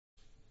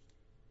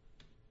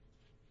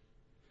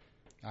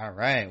All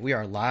right, we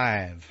are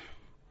live.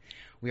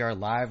 We are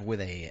live with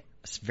a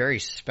very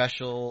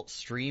special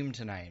stream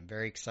tonight. I'm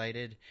very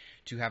excited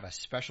to have a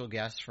special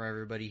guest for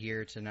everybody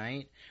here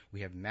tonight.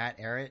 We have Matt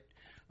Ehret.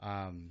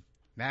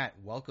 Matt,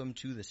 welcome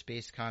to the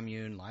Space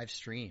Commune live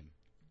stream.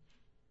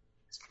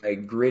 My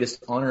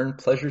greatest honor and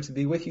pleasure to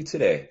be with you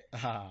today.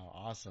 Oh,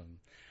 awesome.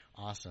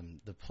 Awesome.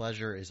 The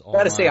pleasure is all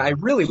Gotta say, I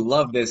mine. really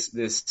love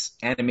this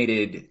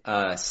animated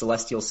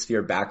celestial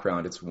sphere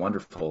background. It's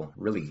wonderful.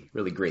 Really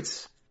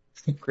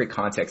great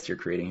context you're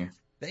creating here.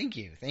 Thank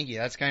you. Thank you.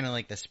 That's kind of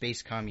like the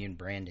Space Commune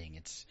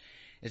branding.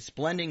 It's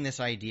blending this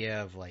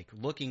idea of like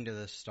looking to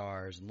the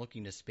stars and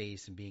looking to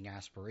space and being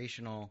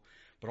aspirational,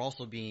 but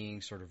also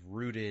being sort of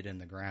rooted in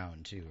the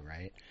ground too,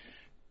 right?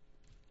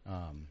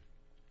 Um,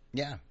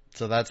 yeah.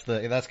 So that's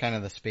kind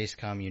of the Space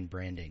Commune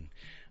branding.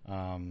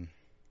 Um,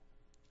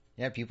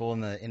 yeah, people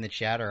in the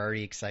chat are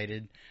already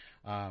excited.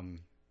 Um,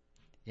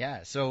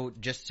 yeah, so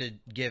just to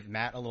give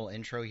Matt a little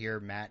intro here,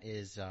 Matt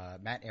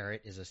Ehret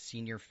is a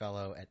senior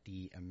fellow at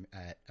the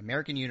at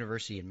American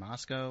University in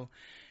Moscow,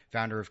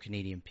 founder of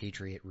Canadian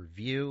Patriot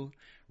Review,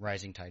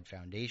 Rising Tide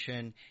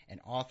Foundation,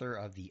 and author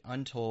of the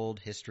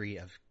Untold History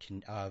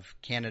of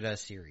Canada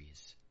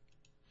series.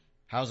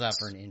 How's that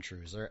for an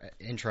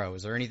intro?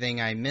 Is there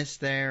anything I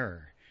missed there?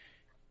 Or?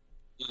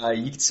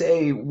 You could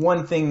say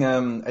one thing.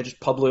 I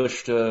just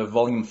published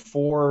volume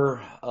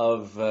 4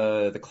 of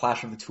The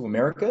Clash of the Two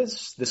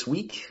Americas this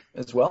week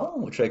as well,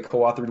 which I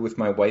co-authored with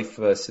my wife,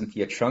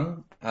 Cynthia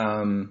Chung.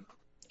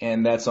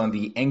 And that's on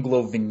the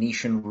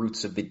Anglo-Venetian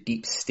roots of the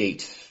deep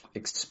state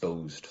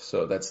exposed.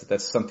 So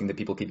that's something that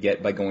people could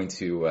get by going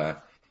to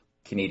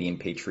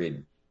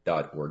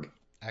CanadianPatriot.org.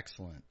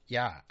 Excellent.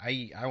 Yeah,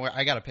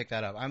 I got to pick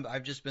that up.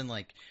 I've just been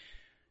like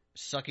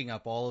sucking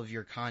up all of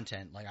your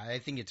content. Like I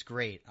think it's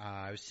great.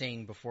 I was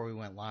saying before we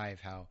went live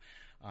how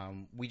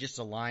we just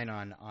align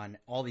on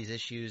all these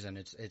issues, and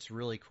it's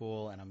really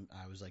cool. And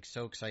I was like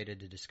so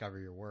excited to discover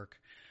your work.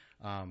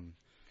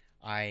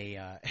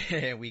 I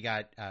we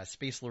got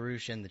Space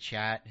LaRouche in the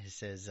chat. He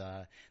says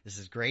this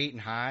is great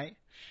and hi.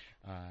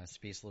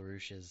 Space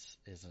LaRouche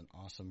is an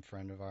awesome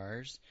friend of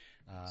ours.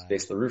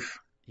 Space LaRouche.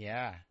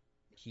 Yeah,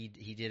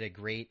 he did a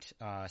great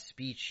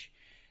speech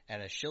at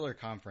a Schiller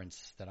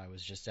conference that I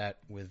was just at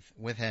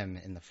with him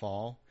in the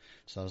fall.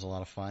 So that was a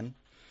lot of fun.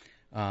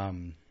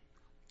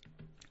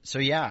 So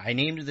yeah, I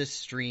named this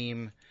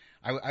stream.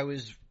 I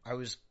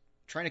was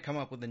trying to come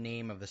up with the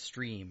name of the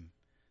stream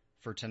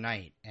for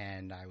tonight,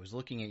 and I was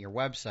looking at your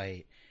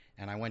website,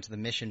 and I went to the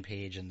mission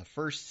page, and the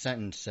first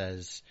sentence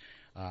says,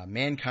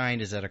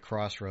 "Mankind is at a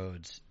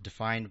crossroads,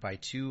 defined by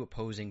two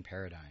opposing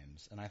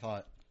paradigms." And I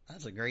thought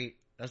that's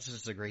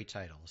just a great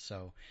title.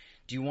 So,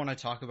 do you want to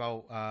talk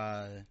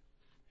about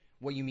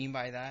what you mean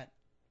by that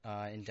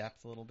in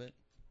depth a little bit?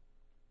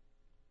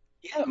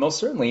 Yeah, most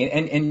certainly.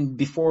 And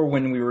before,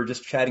 when we were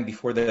just chatting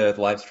before the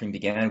live stream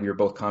began, we were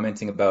both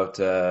commenting about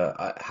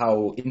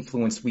how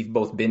influenced we've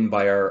both been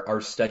by our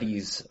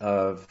studies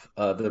of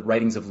the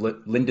writings of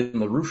Lyndon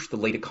LaRouche, the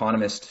late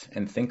economist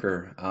and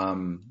thinker,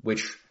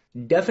 which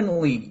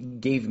definitely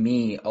gave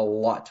me a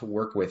lot to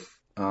work with.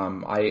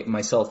 I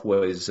myself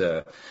was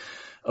a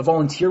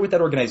volunteer with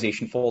that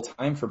organization full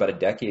time for about a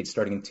decade,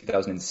 starting in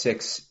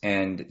 2006,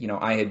 and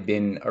I had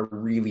been a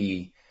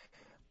really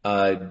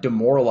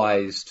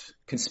demoralized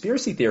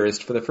conspiracy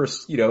theorist for the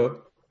first,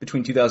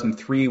 between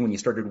 2003 when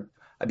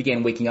I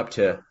began waking up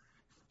to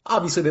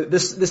obviously the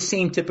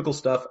same typical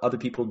stuff other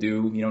people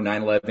do,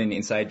 9/11,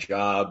 inside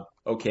job.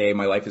 Okay,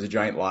 my life is a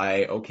giant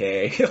lie.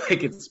 Okay,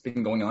 like it's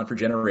been going on for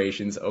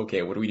generations.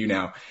 Okay, what do we do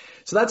now?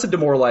 So that's a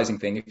demoralizing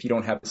thing if you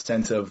don't have a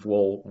sense of,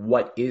 well,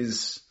 what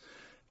is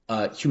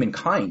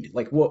humankind?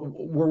 Like, what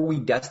were we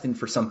destined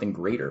for something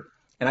greater?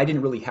 And I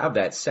didn't really have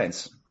that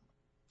sense.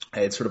 I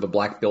had sort of a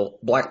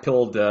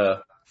black-pilled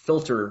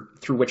filter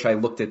through which I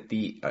looked at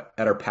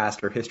at our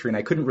past, our history, and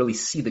I couldn't really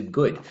see the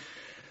good.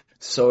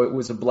 So it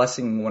was a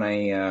blessing when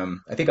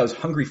I think I was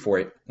hungry for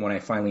it when I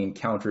finally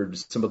encountered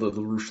some of the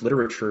LaRouche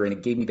literature, and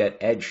it gave me that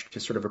edge to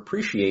sort of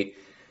appreciate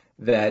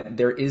that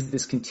there is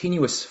this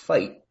continuous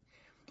fight.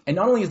 And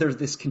not only is there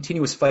this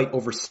continuous fight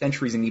over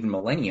centuries and even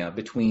millennia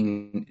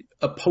between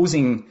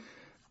opposing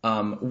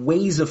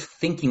ways of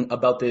thinking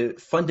about the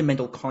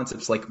fundamental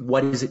concepts, like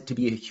what is it to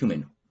be a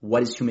human?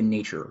 What is human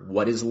nature?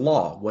 What is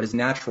law? What is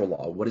natural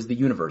law? What is the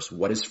universe?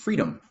 What is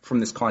freedom from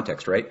this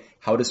context, right?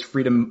 How does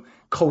freedom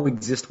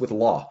coexist with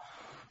law?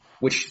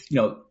 Which,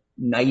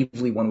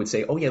 naively one would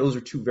say, oh yeah, those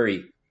are two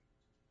very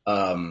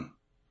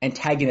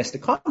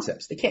antagonistic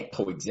concepts. They can't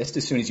coexist.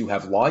 As soon as you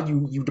have law,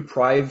 you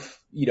deprive,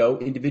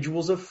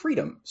 individuals of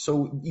freedom.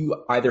 So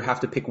you either have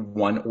to pick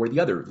one or the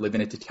other, live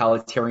in a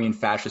totalitarian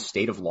fascist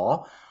state of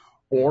law,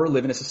 or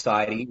live in a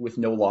society with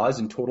no laws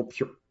and total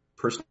pure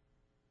personal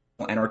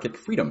anarchic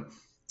freedom.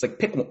 It's like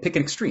pick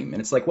an extreme.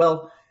 And it's like,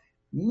 well,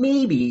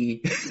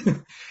 maybe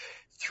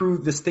through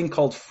this thing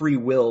called free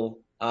will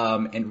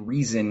and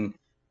reason,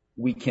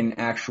 we can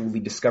actually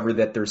discover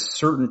that there's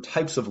certain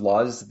types of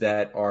laws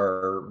that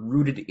are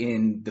rooted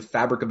in the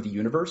fabric of the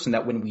universe, and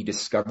that when we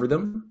discover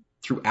them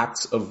through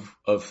acts of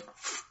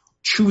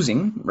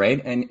choosing,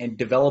 right, and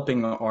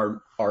developing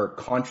our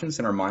conscience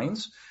and our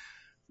minds,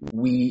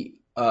 we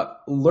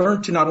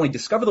learn to not only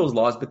discover those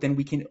laws, but then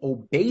we can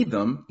obey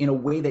them in a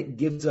way that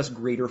gives us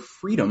greater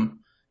freedom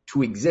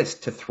to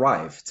exist, to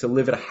thrive, to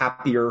live at a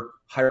happier,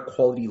 higher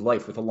quality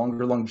life with a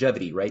longer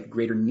longevity, right?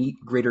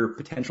 Greater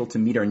potential to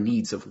meet our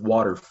needs of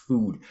water,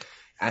 food,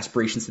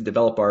 aspirations to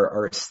develop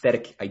our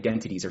aesthetic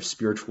identities, our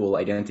spiritual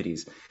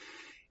identities.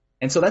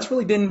 And so that's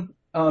really been,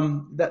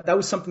 that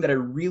was something that I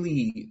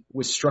really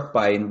was struck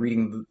by in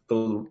reading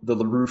the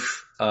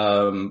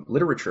LaRouche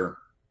literature,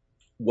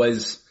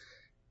 was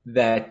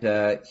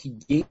that he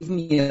gave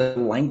me a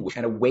language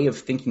and a way of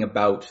thinking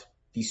about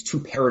these two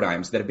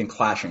paradigms that have been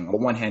clashing. On the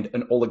one hand,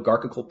 an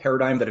oligarchical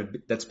paradigm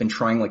that's been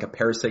trying like a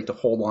parasite to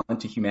hold on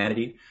to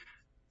humanity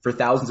for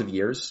thousands of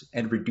years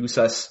and reduce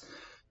us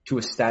to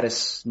a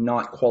status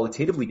not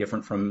qualitatively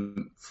different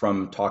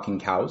from talking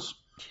cows.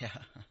 Yeah.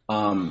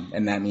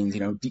 And that means,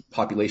 deep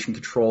population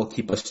control,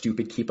 keep us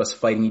stupid, keep us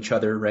fighting each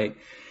other, right?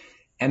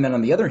 And then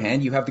on the other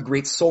hand, you have the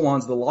great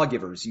Solons, the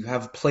lawgivers. You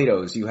have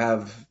Plato's, you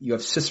have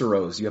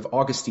Cicero's, you have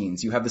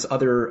Augustine's, you have this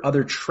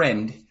other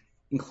trend,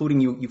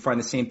 including you find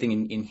the same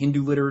thing in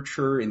Hindu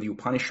literature, in the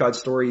Upanishad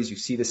stories. You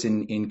see this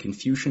in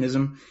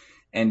Confucianism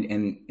and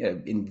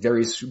in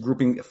various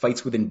grouping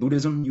fights within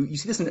Buddhism. You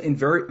see this in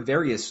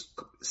various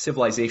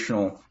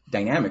civilizational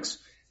dynamics.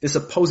 This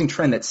opposing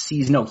trend that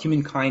sees, no,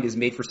 humankind is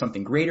made for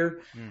something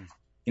greater.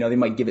 They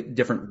might give it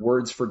different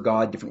words for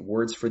God, different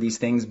words for these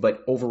things,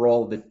 but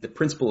overall the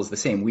principle is the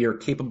same. We are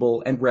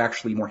capable, and we're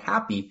actually more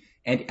happy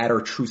and at our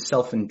true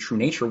self and true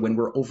nature when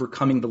we're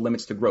overcoming the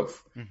limits to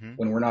growth,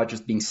 when we're not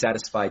just being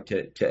satisfied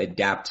to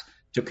adapt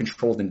to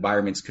controlled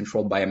environments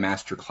controlled by a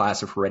master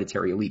class of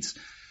hereditary elites.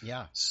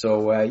 Yeah.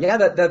 So,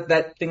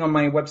 that thing on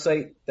my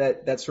website,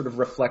 that sort of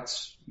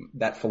reflects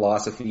that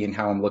philosophy and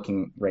how I'm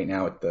looking right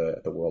now at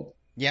the world.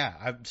 Yeah.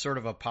 I'm sort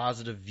of a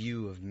positive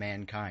view of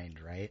mankind,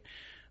 right?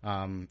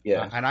 And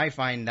I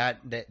find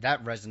that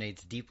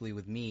resonates deeply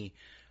with me,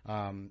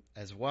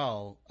 as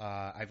well.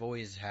 I've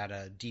always had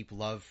a deep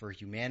love for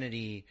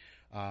humanity,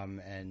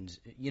 and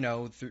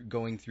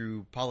going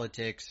through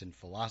politics and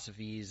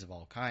philosophies of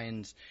all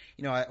kinds.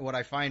 What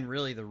I find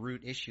really the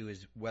root issue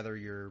is whether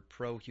you're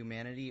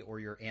pro-humanity or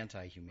you're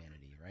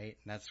anti-humanity, right?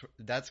 And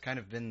that's kind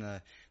of been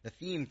the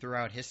theme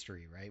throughout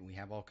history, right? We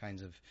have all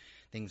kinds of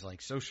things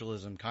like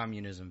socialism,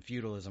 communism,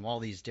 feudalism, all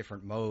these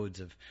different modes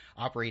of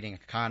operating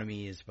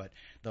economies. But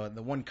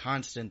the one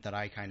constant that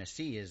I kind of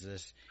see is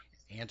this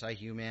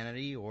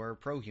anti-humanity or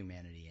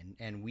pro-humanity.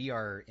 And we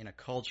are in a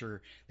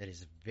culture that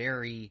is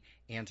very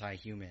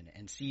anti-human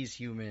and sees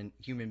human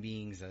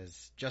beings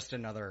as just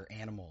another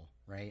animal,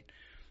 right?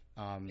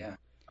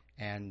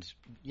 And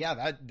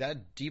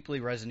that deeply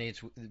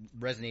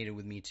resonated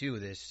with me too,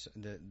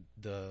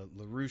 the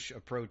LaRouche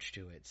approach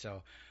to it.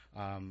 So,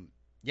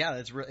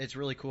 it's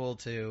really cool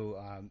to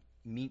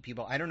meet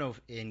people. I don't know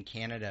if in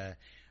Canada,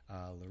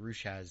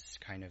 LaRouche has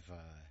kind of,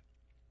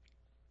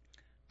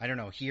 I don't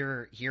know,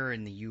 here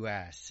in the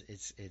U.S.,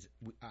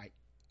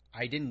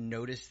 I didn't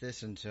notice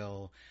this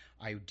until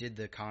I did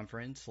the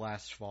conference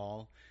last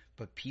fall,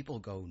 but people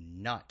go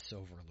nuts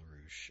over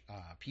LaRouche.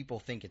 People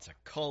think it's a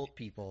cult.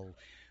 People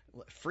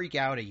freak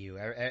out at you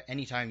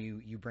anytime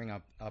you bring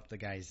up the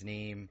guy's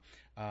name.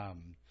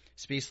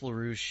 Space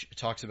LaRouche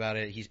talks about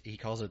it. He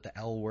calls it the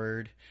L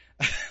word.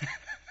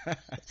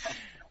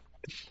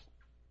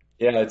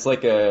 Yeah,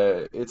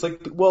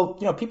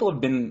 people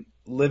have been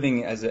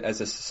living as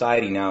a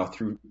society now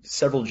through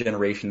several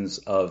generations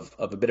of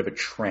a bit of a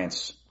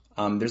trance.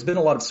 There's been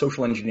a lot of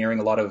social engineering,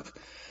 a lot of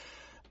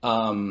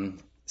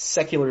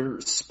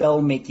secular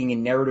spell making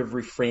and narrative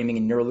reframing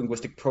and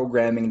neurolinguistic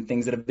programming and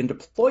things that have been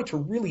deployed to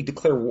really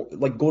declare war,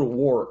 like go to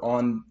war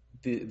on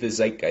the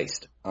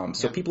zeitgeist.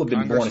 People have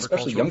been born,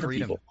 especially younger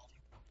people.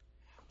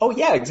 Oh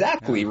yeah,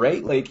 exactly. Yeah.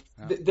 Right. Like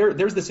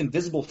there's this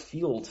invisible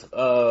field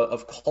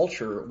of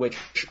culture which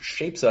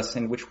shapes us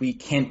and which we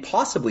can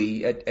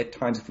possibly at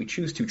times, if we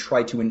choose to,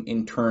 try to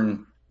in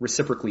turn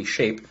reciprocally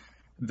shape.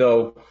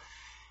 Though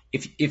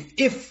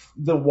if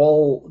the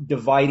wall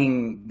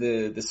dividing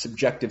the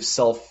subjective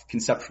self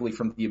conceptually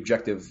from the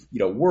objective,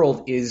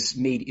 world is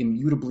made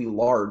immutably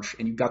large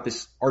and you've got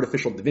this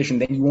artificial division,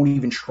 then you won't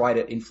even try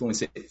to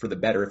influence it for the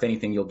better. If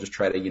anything, you'll just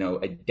try to,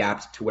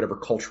 adapt to whatever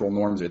cultural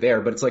norms are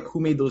there. But it's like, who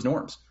made those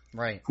norms?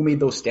 Right. Who made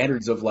those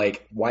standards of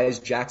like, why is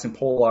Jackson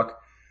Pollock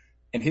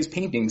and his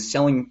paintings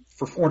selling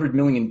for $400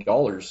 million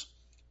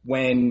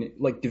when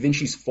like Da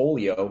Vinci's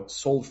Folio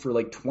sold for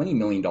like $20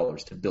 million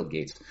to Bill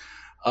Gates?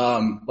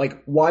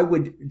 Why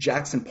would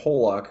Jackson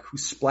Pollock, who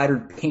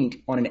splattered paint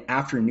on an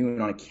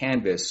afternoon on a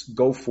canvas,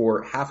 go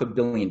for $500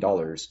 million,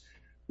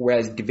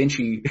 whereas Da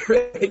Vinci,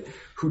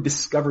 who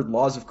discovered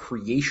laws of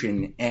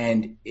creation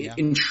and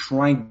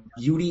enshrined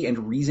beauty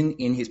and reason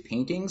in his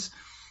paintings,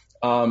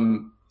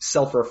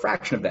 sell for a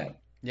fraction of that?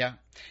 Yeah.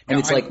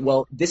 And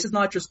this is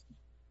not just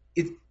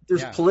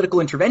there's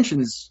political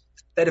interventions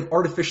that have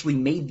artificially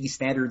made these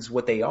standards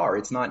what they are.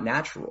 It's not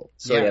natural.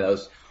 So Yeah. that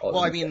was all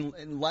Well, I I was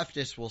gonna mean,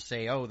 leftists will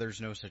say, "Oh,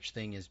 there's no such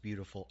thing as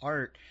beautiful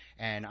art,"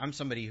 and I'm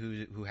somebody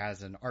who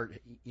has an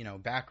art,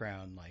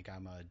 background. Like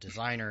I'm a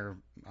designer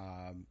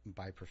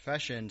by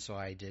profession, so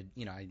I did,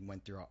 I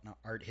went through an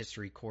art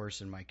history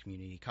course in my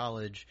community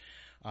college,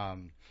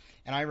 and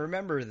I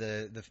remember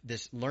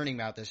this learning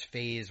about this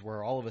phase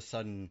where all of a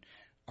sudden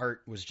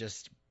art was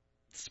just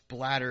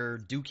splatter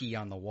dookie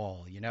on the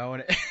wall,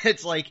 and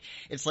it's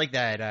like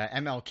that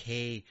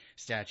MLK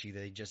statue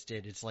they just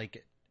did. It's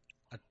like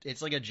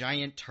a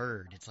giant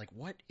turd. It's like,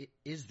 what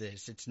is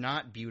this? It's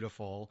not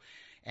beautiful.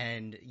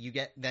 And you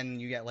get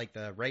like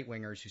the right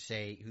wingers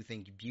who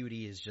think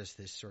beauty is just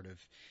this sort of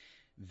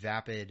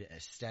vapid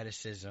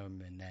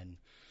aestheticism. And then,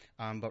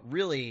 but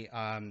really,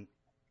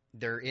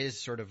 there is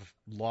sort of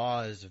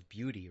laws of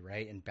beauty,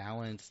 right? And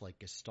balance, like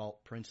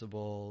Gestalt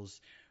principles,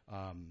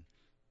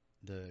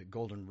 the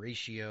golden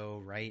ratio,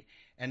 right?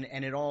 And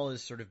it all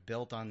is sort of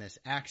built on this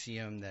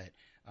axiom that,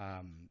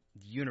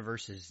 the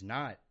universe is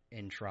not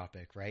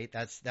entropic, right?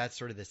 That's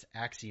sort of this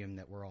axiom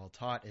that we're all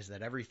taught, is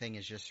that everything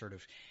is just sort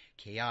of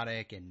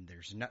chaotic and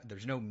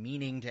there's no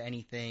meaning to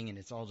anything and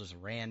it's all just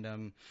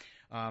random.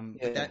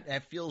 But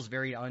that feels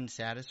very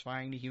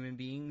unsatisfying to human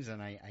beings,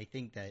 and I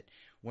think that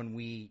when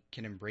we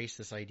can embrace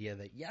this idea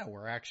that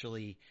we're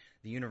actually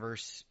the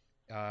universe,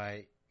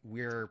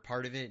 we're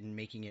part of it and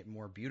making it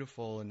more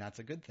beautiful, and that's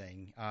a good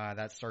thing.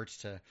 That starts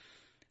to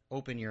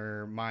open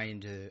your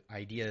mind to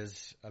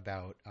ideas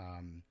about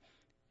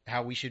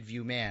how we should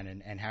view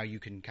man, and how you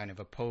can kind of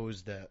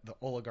oppose the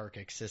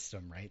oligarchic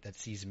system, right, that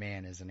sees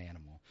man as an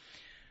animal.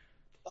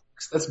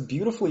 That's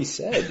beautifully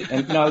said.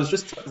 And I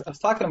was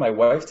talking to my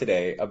wife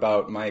today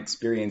about my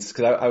experience,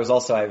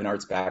 because I have an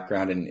arts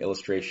background in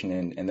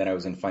illustration, and then I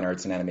was in fine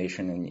arts and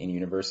animation in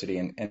university,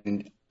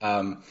 and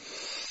I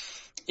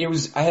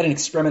had an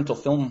experimental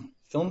film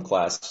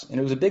class, and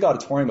it was a big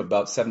auditorium of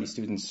about 70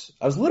 students.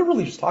 I was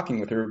literally just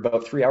talking with her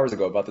about 3 hours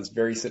ago about this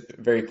very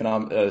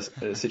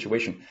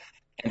situation,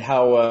 and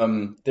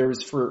how there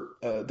was, for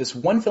this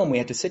one film, we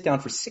had to sit down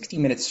for 60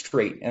 minutes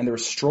straight, and there were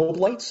strobe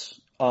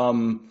lights.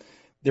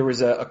 There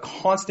was a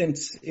constant.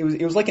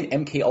 It was like an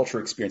MK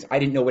Ultra experience. I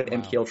didn't know what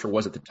MK Ultra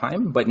was at the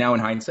time, but now in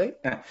hindsight,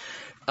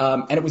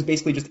 and it was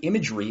basically just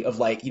imagery of,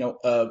 like,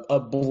 a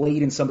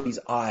blade in somebody's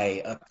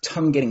eye, a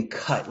tongue getting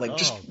cut, like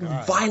just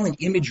violent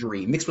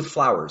imagery mixed with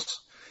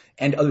flowers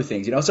and other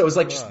things. So it was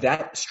like just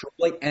that strobe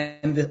light,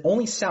 and the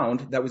only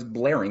sound that was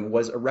blaring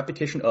was a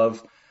repetition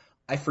of,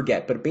 I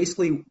forget, but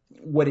basically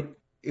what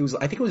it was.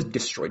 I think it was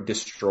destroy,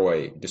 just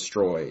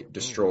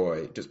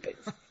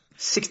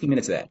 60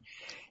 minutes of that.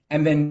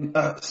 And then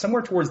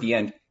somewhere towards the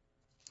end,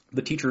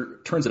 the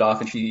teacher turns it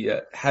off, and she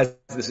has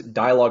this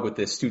dialogue with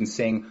this student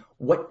saying,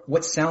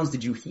 "What sounds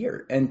did you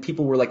hear?" And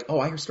people were like,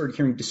 "Oh, I started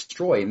hearing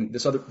destroy." And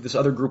this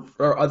other group,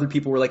 or other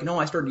people, were like, "No,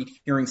 I started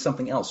hearing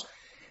something else."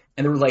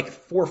 And there were like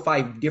 4 or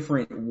 5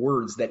 different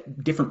words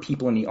that different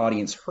people in the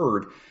audience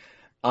heard.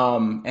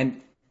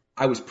 And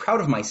I was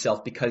proud of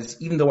myself,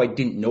 because even though I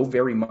didn't know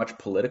very much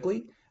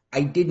politically,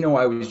 I did know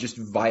I was just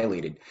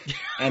violated.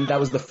 And that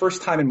was the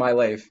first time in my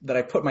life that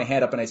I put my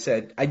hand up and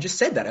I just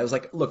said that. I was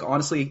like, look,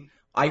 honestly,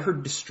 I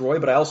heard destroy,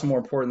 but I also, more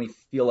importantly,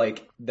 feel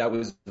like that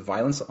was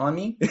violence on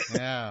me.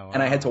 Yeah, wow.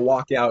 And I had to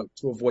walk out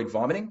to avoid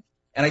vomiting.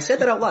 And I said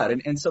that out loud.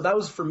 And so that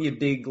was for me a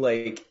big,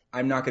 like,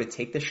 I'm not going to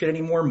take this shit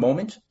anymore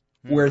moment,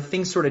 where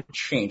things sort of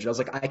changed. I was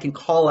like, I can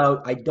call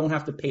out. I don't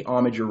have to pay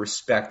homage or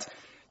respect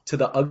to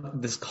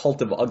this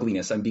cult of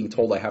ugliness I'm being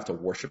told I have to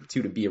worship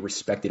to be a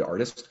respected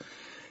artist.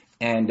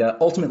 And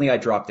ultimately, I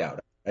dropped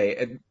out.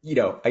 I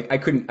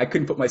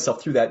couldn't put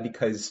myself through that,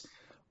 because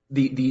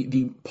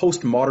the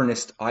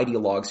postmodernist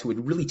ideologues who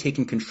had really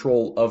taken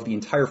control of the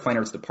entire fine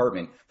arts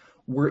department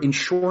were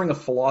ensuring a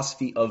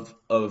philosophy of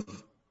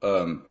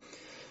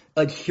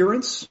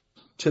adherence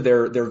to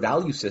their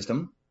value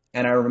system.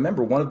 And I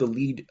remember one of the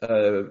lead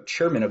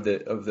chairmen of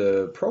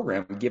the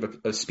program gave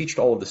a speech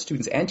to all of the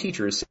students and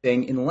teachers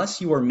saying, unless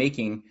you are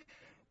making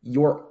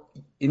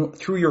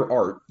through your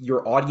art,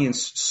 your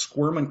audience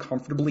squirm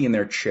uncomfortably in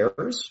their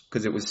chairs,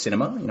 because it was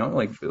cinema,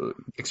 like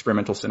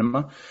experimental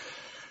cinema,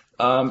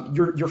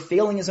 you're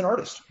failing as an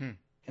artist. And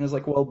I was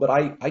like, well, but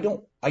I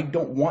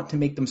don't want to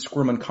make them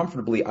squirm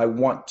uncomfortably. I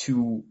want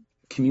to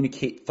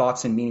communicate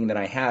thoughts and meaning that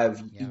I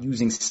have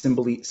using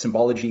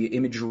symbology,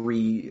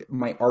 imagery,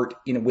 my art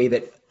in a way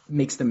that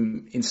makes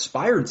them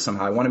inspired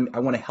somehow. I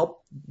want to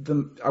help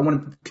them. I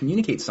want to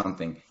communicate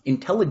something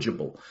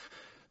intelligible.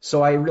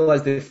 So I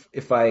realized that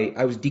if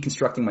I was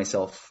deconstructing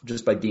myself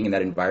just by being in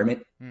that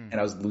environment, and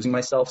I was losing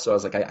myself. So I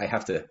was like, I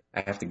have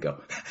to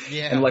go.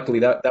 Yeah. And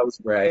luckily that was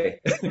where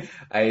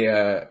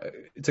it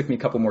took me a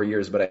couple more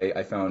years, but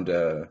I found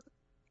the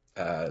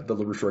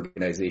LaRouche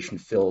organization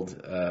filled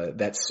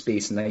that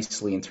space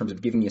nicely in terms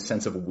of giving me a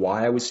sense of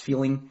why I was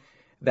feeling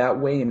that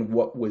way, and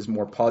what was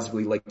more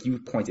positively, like you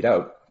pointed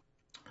out,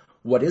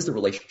 what is the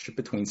relationship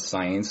between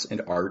science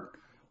and art?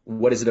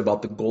 What is it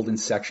about the golden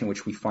section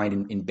which we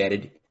find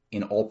embedded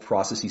in all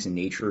processes in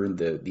nature, and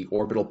the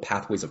orbital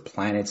pathways of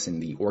planets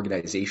and the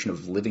organization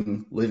of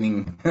living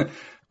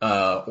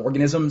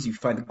organisms. You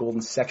find the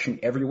golden section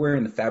everywhere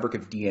in the fabric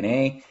of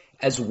DNA,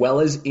 as well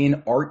as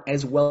in art,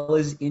 as well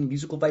as in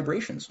musical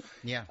vibrations.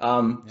 Yeah.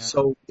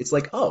 So it's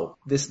like, oh,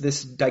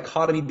 this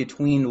dichotomy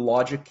between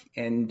logic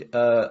and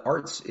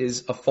arts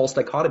is a false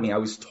dichotomy I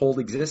was told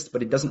exists,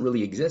 but it doesn't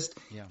really exist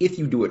if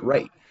you do it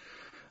right.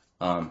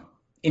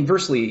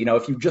 Inversely,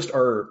 if you just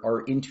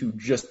are into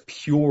just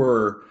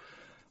pure,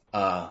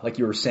 like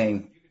you were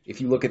saying, if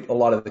you look at a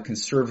lot of the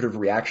conservative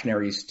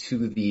reactionaries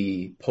to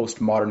the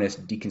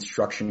postmodernist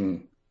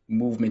deconstruction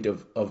movement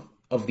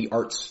of the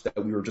arts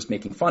that we were just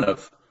making fun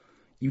of,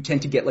 you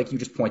tend to get, like you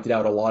just pointed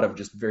out, a lot of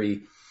just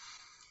very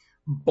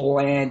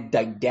bland,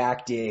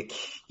 didactic,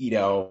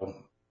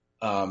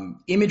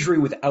 imagery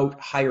without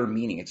higher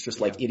meaning. It's just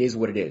like, it is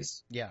what it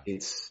is. Yeah.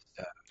 It's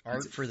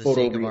art for the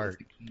sake of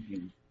art.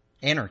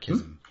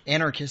 Anarchism.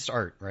 Anarchist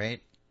art,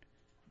 right?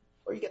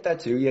 Or you get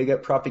that too. You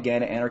get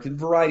propaganda, anarchism,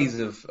 varieties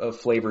of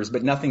flavors,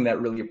 but nothing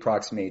that really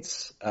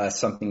approximates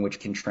something which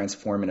can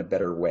transform in a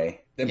better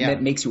way.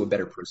 That makes you a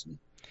better person.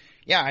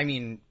 Yeah, I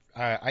mean,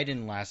 I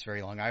didn't last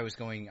very long. I was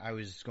going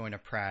to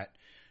Pratt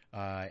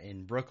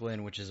in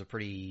Brooklyn, which is a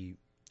pretty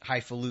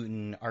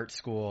highfalutin art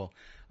school.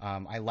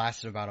 I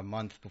lasted about a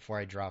month before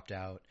I dropped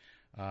out.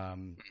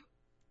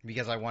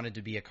 Because I wanted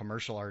to be a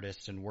commercial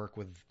artist and work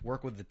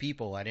with the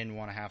people. I didn't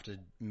want to have to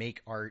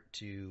make art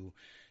to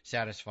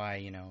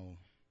satisfy,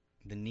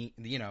 the need,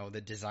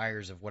 the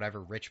desires of whatever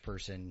rich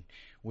person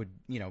would,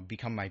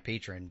 become my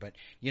patron. But,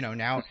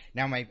 now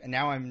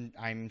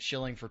I'm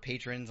shilling for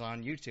patrons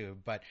on YouTube,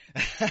 but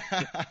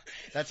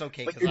that's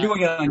okay. But you're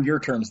doing it on your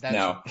terms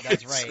now.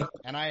 That's right. So.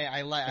 And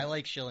I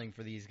like shilling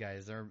for these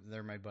guys.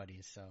 They're my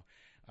buddies.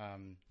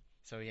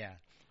 So yeah.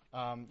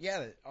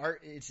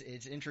 Art.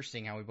 It's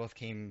interesting how we both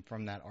came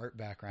from that art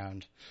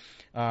background.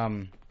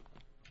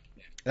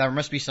 There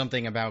must be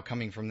something about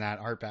coming from that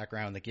art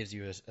background that gives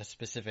you a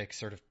specific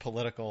sort of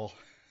political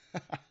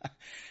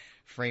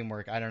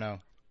framework. I don't know.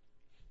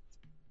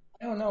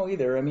 I don't know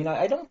either. I mean,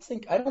 I don't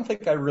think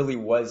I really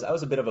was. I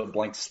was a bit of a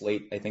blank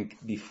slate, I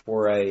think,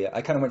 before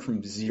I kind of went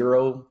from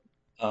zero,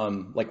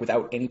 like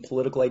without any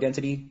political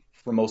identity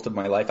for most of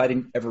my life. I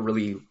didn't ever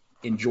really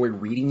enjoy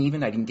reading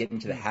even. I didn't get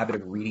into the habit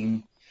of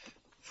reading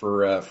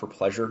for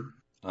pleasure.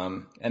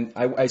 And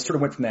I sort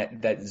of went from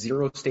that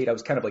zero state. I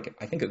was kind of like,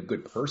 I think, a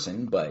good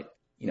person, but,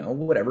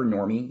 whatever,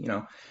 normie,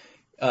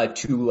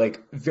 to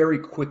like very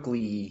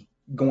quickly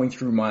going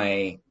through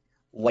my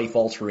life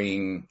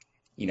altering,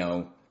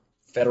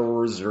 Federal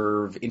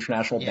Reserve,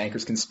 international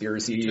bankers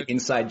conspiracy,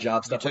 inside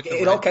job stuff. Like,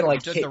 it all kind of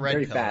like hit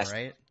very fast.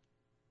 Right?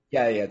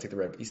 Yeah, I took the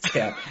red pill.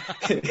 Yeah.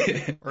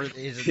 Or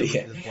is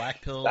it the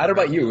black pill? I don't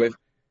know about you.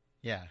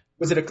 Yeah.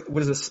 Was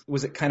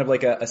it kind of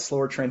like a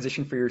slower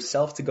transition for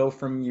yourself to go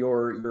from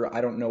your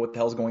I don't know what the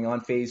hell's going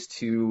on phase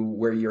to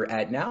where you're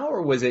at now,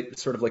 or was it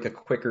sort of like a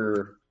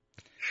quicker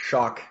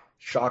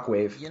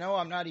shockwave?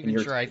 I'm not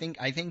even sure. I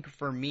think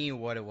for me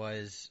what it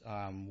was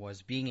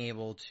being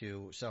able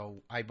to.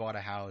 So I bought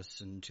a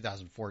house in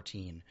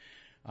 2014.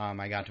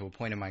 I got to a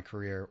point in my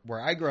career where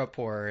I grew up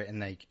poor, and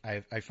like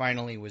I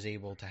finally was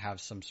able to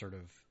have some sort of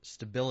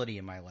stability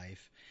in my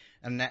life.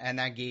 And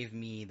that gave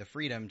me the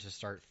freedom to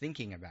start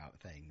thinking about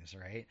things,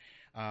 right?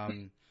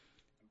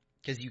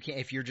 Because you can't,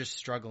 if you're just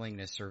struggling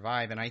to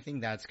survive. And I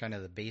think that's kind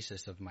of the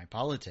basis of my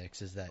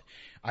politics, is that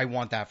I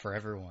want that for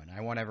everyone.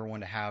 I want everyone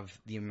to have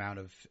the amount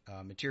of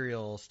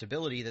material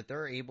stability that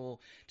they're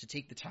able to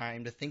take the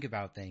time to think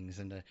about things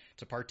and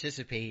to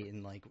participate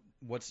in like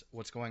what's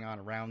going on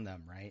around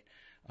them, right?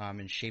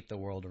 And shape the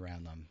world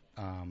around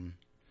them.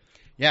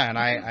 And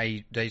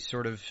I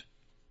sort of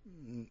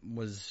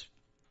was.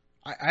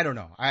 I don't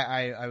know.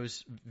 I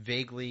was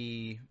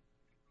vaguely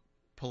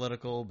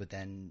political, but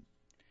then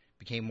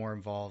became more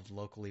involved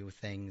locally with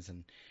things,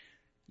 and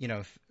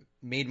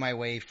made my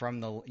way from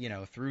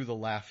the through the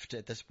left.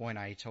 At this point,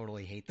 I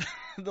totally hate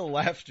the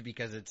left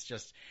because it's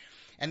just,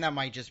 and that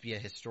might just be a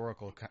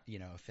historical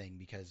thing,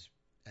 because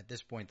at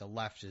this point the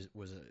left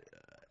was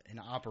an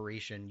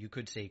operation. You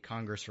could say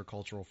Congress for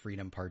Cultural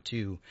Freedom Part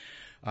 2,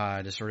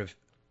 to sort of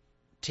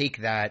take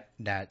that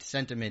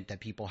sentiment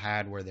that people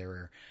had where they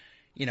were.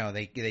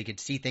 They could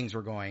see things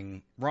were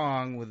going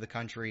wrong with the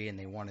country, and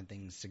they wanted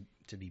things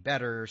to be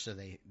better. So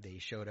they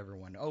showed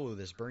everyone, oh,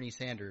 this Bernie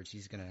Sanders,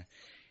 he's gonna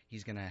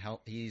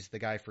help. He's the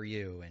guy for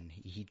you. And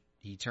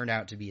he turned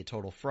out to be a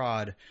total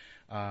fraud.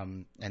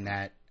 And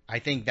that, I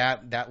think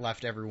that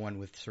left everyone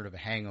with sort of a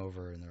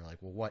hangover, and they're like,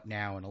 well, what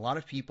now? And a lot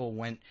of people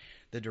went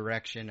the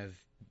direction of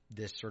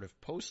this sort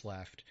of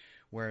post-left,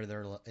 where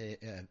they're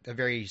a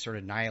very sort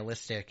of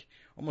nihilistic,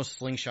 almost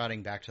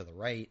slingshotting back to the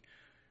right.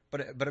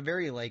 But a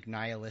very like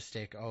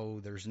nihilistic,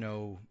 there's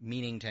no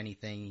meaning to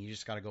anything. You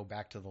just got to go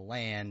back to the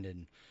land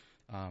and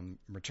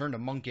return to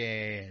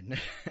Monkey and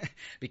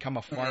become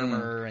a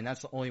farmer, and that's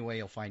the only way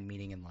you'll find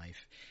meaning in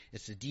life.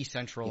 It's to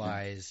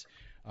decentralize,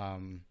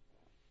 and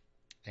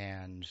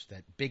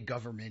that big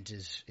government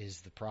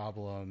is the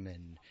problem.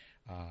 And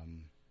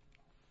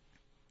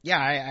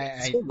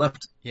I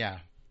left. Yeah.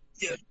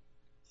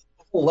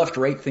 whole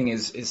left-right thing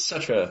is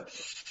such a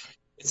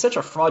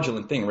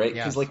fraudulent thing, right?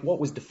 Because Yes. like what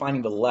was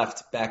defining the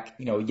left back,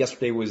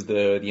 yesterday was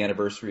the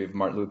anniversary of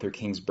Martin Luther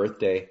King's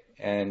birthday.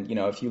 And,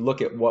 if you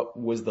look at what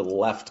was the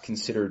left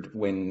considered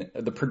when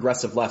the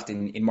progressive left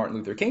in Martin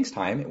Luther King's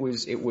time, it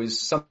was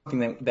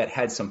something that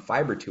had some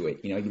fiber to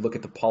it. You look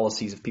at the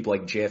policies of people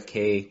like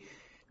JFK,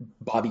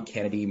 Bobby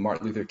Kennedy,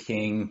 Martin Luther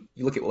King.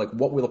 You look at like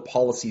what were the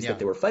policies Yeah. that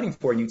they were fighting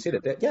for, and you'd say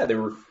that yeah, they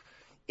were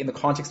in the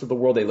context of the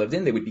world they lived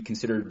in, they would be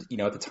considered,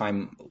 at the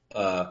time,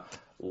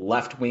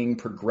 left-wing,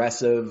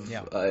 progressive,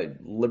 Yeah.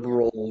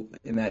 liberal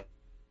in that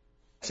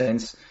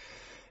sense.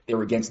 They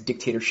were against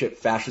dictatorship,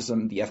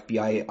 fascism, the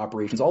FBI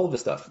operations, all of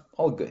this stuff,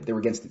 all good. They were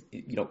against,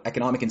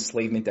 economic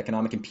enslavement,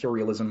 economic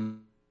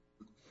imperialism.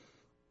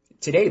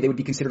 Today, they would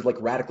be considered like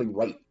radically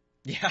right.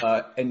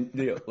 Yeah. And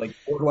like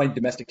borderline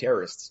domestic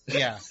terrorists.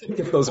 Yeah.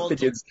 If those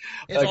opinions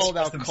It's all express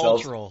about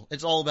themselves. cultural.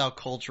 It's all about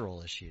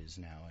cultural issues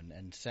now,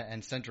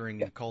 and centering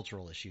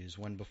cultural issues.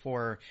 When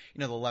before,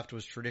 the left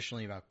was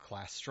traditionally about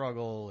class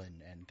struggle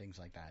and things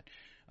like that.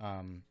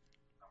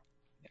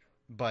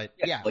 But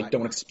yeah, Like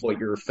don't exploit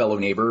your fellow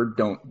neighbor.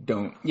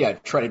 Don't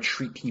try to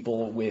treat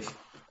people with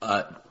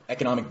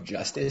economic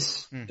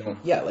justice.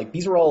 Like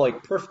these are all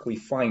like perfectly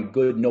fine,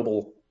 good,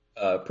 noble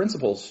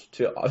principles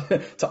to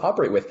to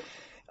operate with.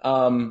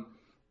 And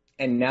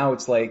now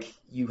it's like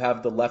you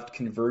have the left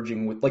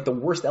converging with like the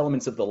worst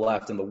elements of the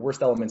left and the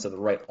worst elements of the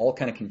right all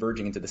kind of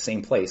converging into the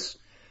same place,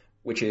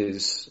 which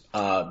is,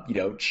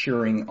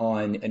 cheering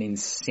on an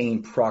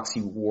insane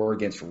proxy war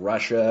against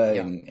Russia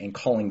and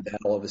calling that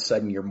all of a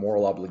sudden your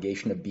moral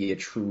obligation to be a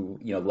true,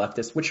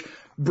 leftist, which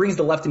brings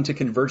the left into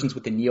convergence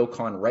with the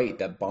neocon right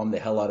that bombed the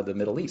hell out of the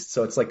Middle East.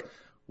 So it's like,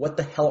 what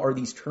the hell are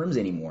these terms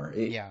anymore?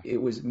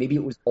 It was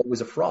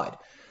always a fraud.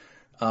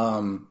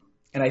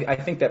 And I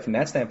think that from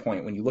that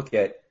standpoint, when you look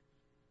at,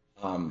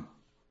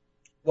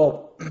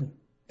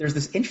 there's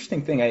this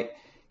interesting thing.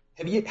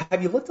 Have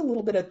you looked a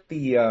little bit at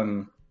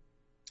the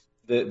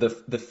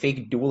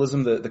fake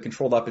dualism, the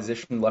controlled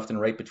opposition left and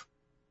right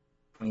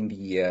between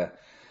the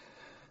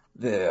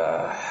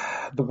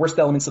worst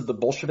elements of the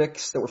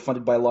Bolsheviks that were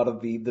funded by a lot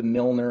of the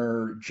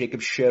Milner,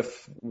 Jacob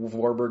Schiff,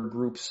 Warburg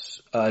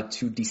groups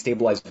to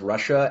destabilize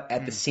Russia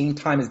at the same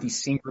time as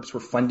these same groups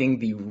were funding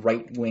the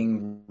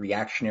right-wing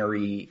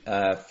reactionary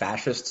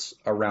fascists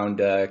around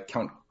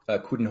Count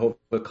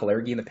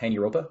Coudenhove-Kalergi in the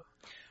Pan-Europa?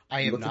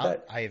 I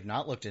have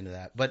not looked into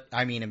that, but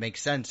I mean, it makes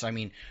sense. I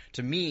mean,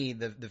 to me,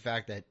 the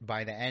fact that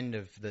by the end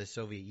of the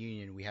Soviet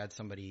Union, we had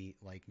somebody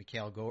like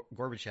Mikhail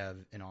Gorbachev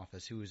in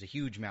office who was a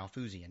huge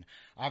Malthusian.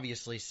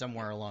 Obviously,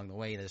 somewhere along the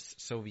way, this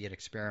Soviet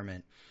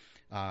experiment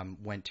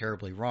went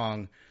terribly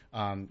wrong.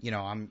 I'm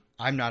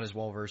not as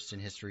well versed in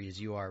history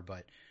as you are,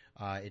 but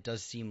it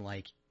does seem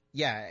like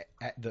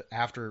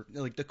after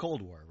like the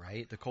Cold War,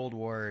 right? The Cold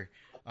War,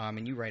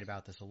 and you write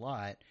about this a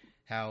lot.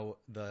 How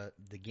the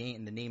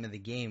name of the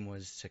game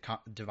was to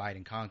divide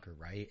and conquer,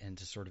 right? And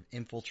to sort of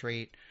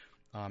infiltrate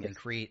and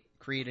create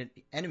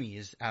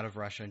enemies out of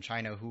Russia and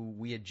China who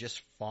we had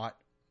just fought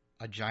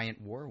a giant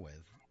war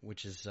with,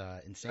 which is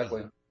insane.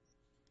 Exactly.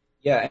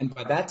 Yeah, and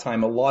by that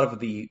time, a lot of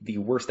the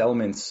worst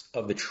elements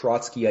of the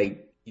Trotskyite,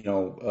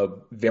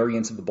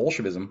 variants of the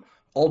Bolshevism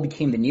all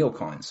became the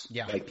neocons.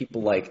 Yeah. Like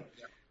people like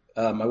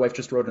my wife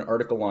just wrote an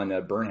article on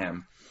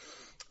Burnham.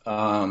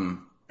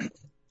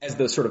 As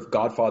the sort of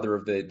godfather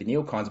of the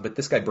neocons, but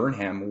this guy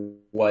Burnham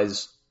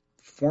was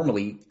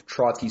formerly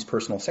Trotsky's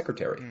personal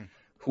secretary,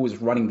 who was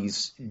running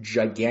these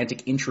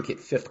gigantic, intricate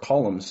fifth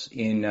columns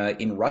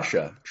in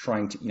Russia,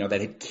 trying to, that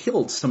had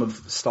killed some of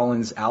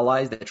Stalin's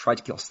allies, that tried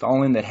to kill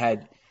Stalin,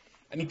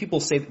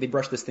 people say that they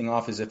brush this thing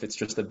off as if it's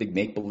just a big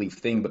make-believe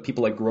thing, but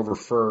people like Grover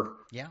Furr,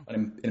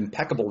 an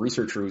impeccable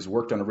researcher who's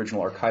worked on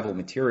original archival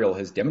material,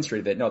 has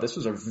demonstrated that, no, this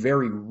was a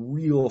very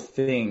real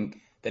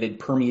thing that had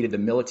permeated the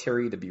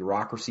military, the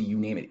bureaucracy, you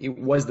name it. It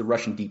was the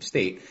Russian deep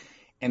state.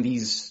 And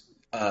these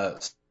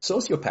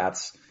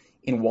sociopaths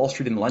in Wall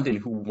Street in London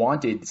who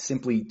wanted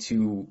simply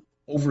to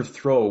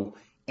overthrow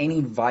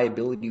any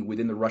viability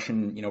within the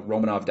Russian,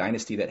 Romanov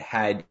dynasty that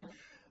had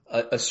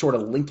a sort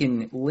of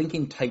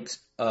Lincoln type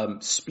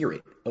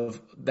spirit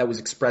that was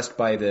expressed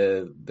by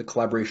the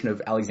collaboration of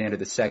Alexander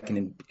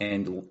II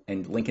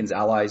and Lincoln's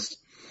allies,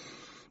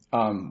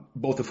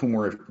 both of whom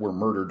were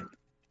murdered.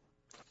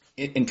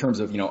 In terms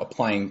of,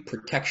 applying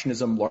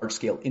protectionism,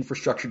 large-scale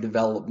infrastructure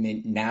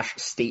development,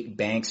 state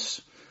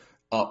banks,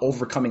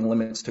 overcoming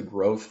limits to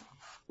growth.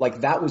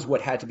 Like that was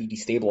what had to be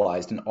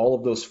destabilized, and all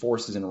of those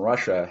forces in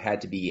Russia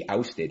had to be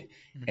ousted.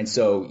 And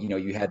so,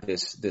 you had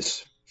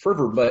this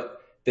fervor, but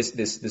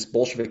this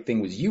Bolshevik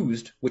thing was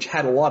used, which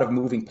had a lot of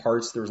moving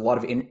parts. There was a lot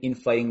of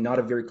infighting, not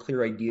a very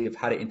clear idea of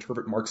how to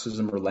interpret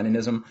Marxism or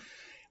Leninism.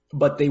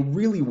 But they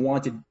really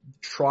wanted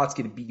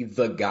Trotsky to be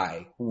the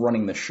guy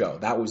running the show.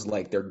 That was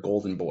like their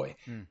golden boy,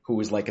 who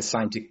was like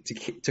assigned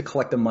to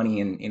collect the money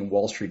in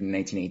Wall Street in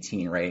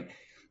 1918, right?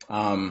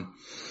 And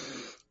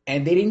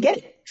they didn't get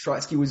it.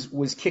 Trotsky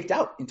was kicked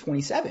out in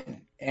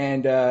 1927,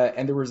 And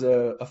there was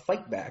a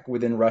fight back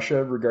within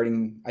Russia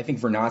regarding, I think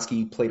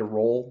Vernadsky played a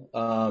role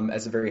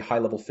as a very high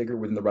level figure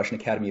within the Russian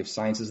Academy of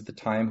Sciences at the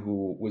time,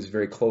 who was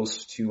very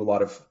close to a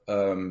lot of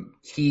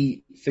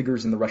key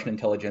figures in the Russian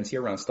intelligentsia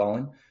around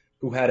Stalin,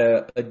 who had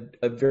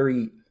a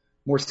very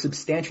more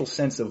substantial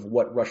sense of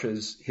what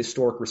Russia's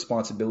historic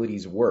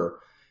responsibilities were,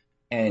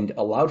 and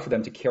allowed for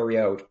them to carry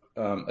out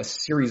a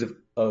series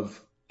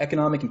of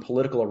economic and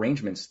political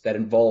arrangements that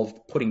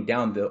involved putting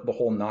down the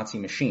whole Nazi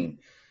machine.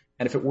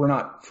 And if it were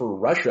not for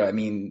Russia, I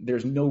mean,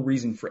 there's no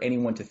reason for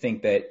anyone to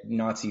think that the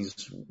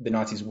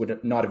Nazis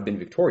would not have been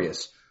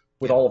victorious,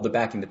 with all of the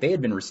backing that they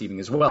had been receiving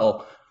as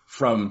well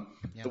from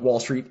the Wall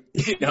Street,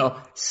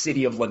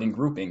 City of London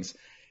groupings.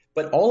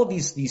 But all of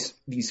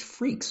these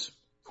freaks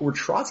who were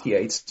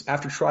Trotskyites,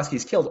 after Trotsky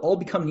is killed, all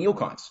become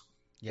neocons.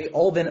 Yeah. They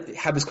all then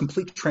have this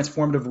complete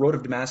transformative Road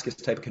of Damascus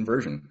type of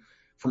conversion,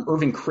 from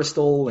Irving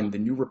Kristol and the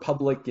New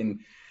Republic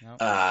and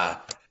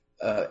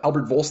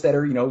Albert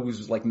Volstetter,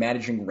 who's like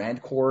managing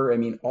Rand Corps. I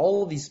mean,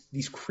 all of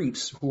these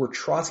creeps who were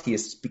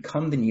Trotskyists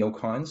become the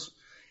neocons,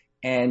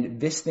 and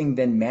this thing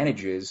then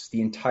manages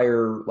the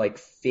entire like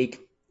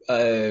fake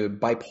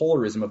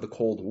bipolarism of the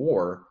Cold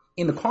War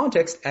in the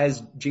context,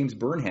 as James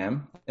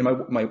Burnham, and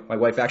my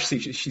wife actually,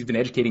 she's been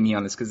educating me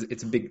on this because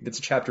it's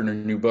a chapter in her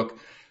new book,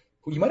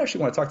 who you might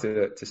actually want to talk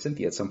to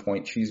Cynthia at some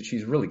point.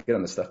 She's really good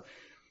on this stuff.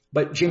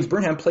 But James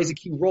Burnham plays a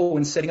key role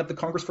in setting up the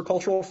Congress for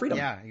Cultural Freedom.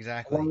 Yeah,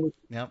 exactly.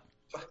 Yep.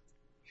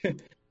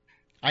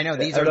 I know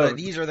these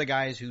are the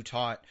guys who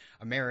taught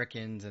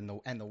Americans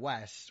and the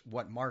West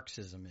what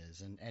Marxism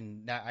is,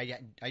 and that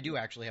I do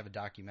actually have a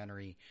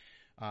documentary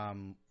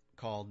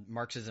called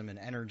Marxism and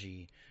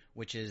Energy,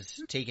 which is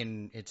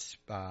taken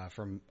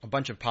from a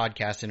bunch of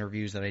podcast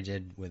interviews that I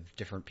did with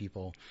different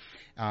people,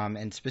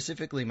 and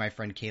specifically my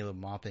friend Caleb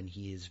Maupin.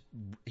 He's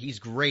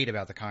great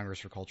about the Congress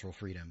for Cultural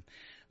Freedom.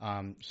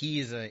 He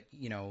is a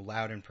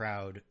loud and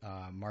proud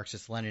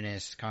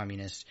Marxist-Leninist,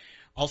 communist.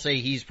 I'll say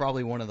he's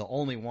probably one of the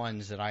only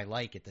ones that I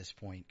like at this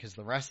point, because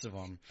the rest of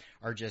them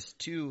are just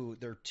too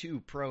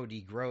pro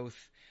degrowth.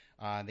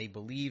 They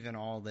believe in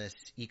all this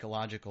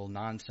ecological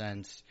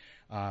nonsense.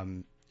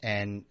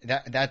 And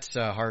that's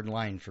a hard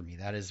line for me.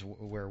 That is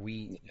where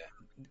we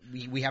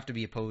have to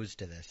be opposed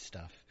to this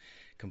stuff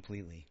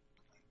completely.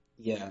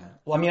 Yeah.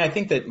 Well, I mean, I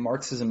think that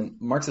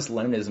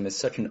Marxist-Leninism is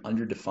such an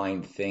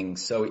underdefined thing.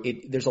 So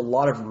there's a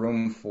lot of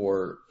room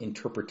for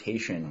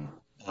interpretation.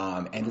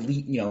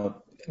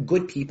 And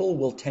good people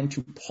will tend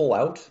to pull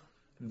out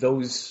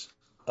those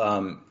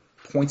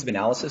points of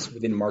analysis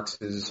within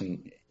Marx's,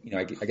 and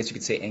I guess you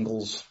could say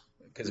Engels,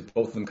 because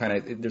both of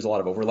them there's a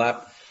lot of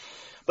overlap.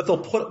 But they'll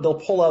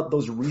pull out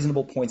those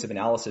reasonable points of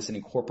analysis and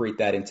incorporate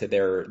that into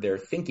their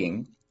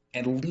thinking,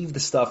 and leave the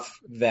stuff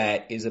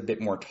that is a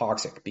bit more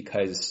toxic,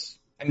 because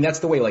I mean that's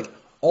the way, like,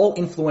 all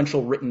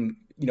influential written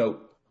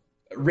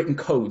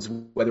codes,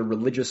 whether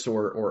religious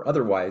or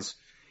otherwise,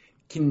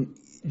 can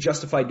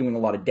justify doing a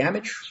lot of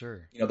damage.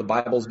 Sure. The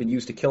Bible's been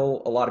used to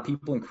kill a lot of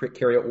people and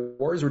carry out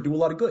wars, or do a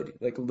lot of good.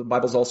 Like, the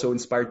Bible's also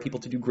inspired people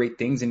to do great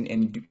things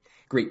and do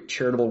great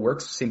charitable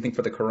works. Same thing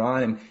for the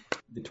Quran and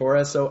the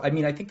Torah. So, I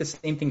mean, I think the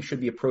same thing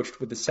should be approached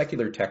with the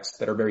secular texts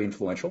that are very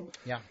influential.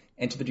 Yeah.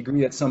 And to the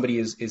degree that somebody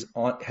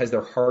has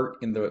their heart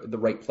in the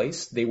right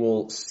place, they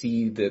will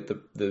see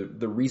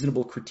the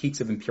reasonable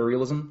critiques of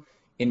imperialism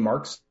in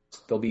Marx.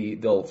 They'll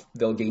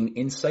gain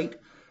insight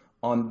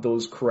on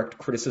those correct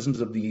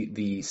criticisms of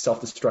the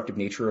self-destructive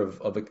nature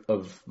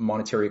of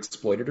monetary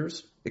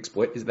exploiters.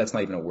 That's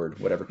not even a word,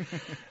 whatever.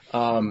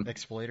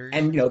 Exploiters.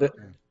 And the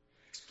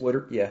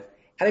exploiter, yeah.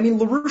 And I mean,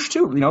 LaRouche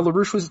too.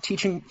 LaRouche was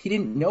teaching. He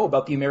didn't know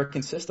about the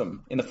American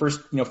system in the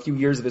first few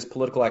years of his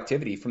political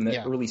activity, from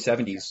the early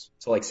 70s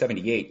to like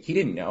 78. He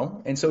didn't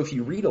know, and so if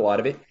you read a lot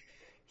of it,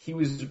 he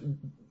was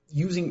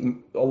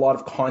using a lot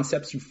of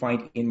concepts you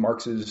find in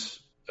Marx's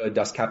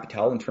Das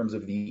Kapital in terms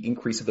of the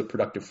increase of the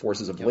productive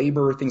forces of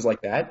labor, things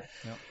like that.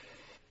 Yep.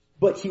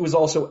 But he was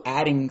also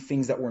adding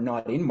things that were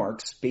not in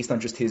Marx based on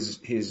just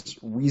his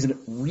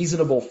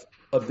reasonable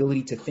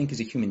ability to think as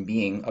a human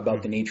being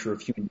about the nature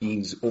of human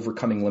beings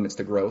overcoming limits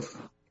to growth.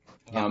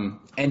 And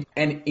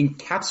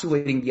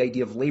encapsulating the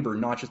idea of labor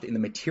not just in the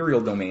material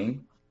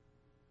domain,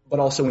 but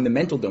also in the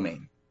mental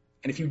domain.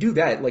 And if you do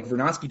that, like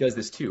Vernadsky does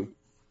this too,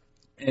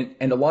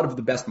 and a lot of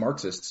the best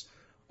Marxists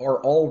are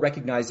all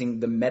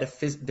recognizing the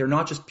metaphysics. They're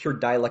not just pure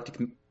dialectic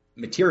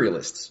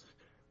materialists,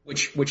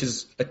 which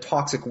is a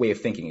toxic way of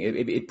thinking.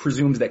 It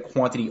presumes that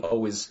quantity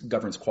always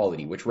governs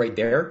quality, which right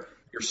there,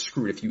 you're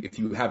screwed if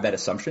you have that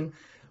assumption.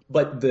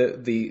 But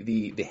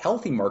the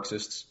healthy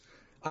Marxists,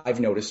 I've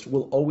noticed,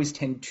 will always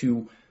tend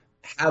to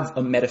have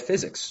a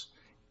metaphysics,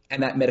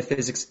 and that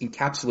metaphysics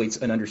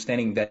encapsulates an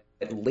understanding that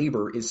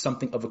labor is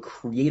something of a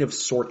creative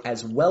sort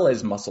as well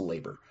as muscle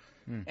labor.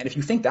 And if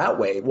you think that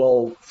way,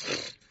 well,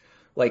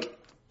 like,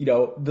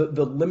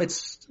 the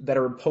limits that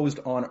are imposed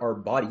on our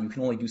body, you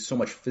can only do so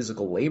much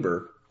physical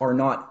labor, are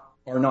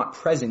not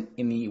present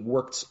in the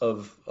works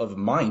of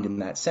mind in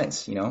that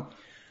sense.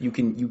 You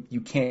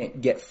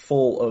can't get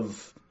full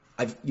of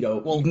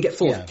you can get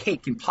full of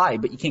cake and pie,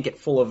 but you can't get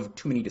full of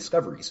too many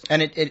discoveries.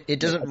 And it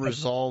doesn't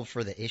resolve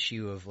for the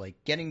issue of like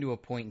getting to a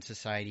point in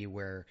society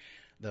where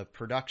the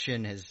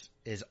production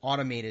is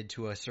automated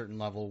to a certain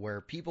level where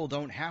people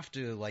don't have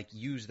to like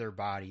use their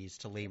bodies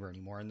to labor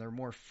anymore, and they're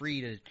more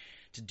free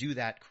to do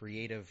that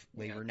creative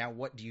labor. Now,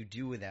 what do you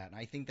do with that? And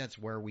I think that's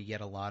where we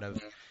get a lot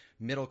of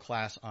middle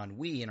class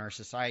ennui in our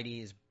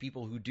society, is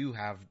people who do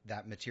have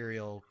that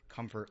material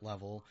comfort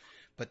level,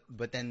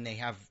 but then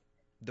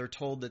they're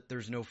told that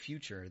there's no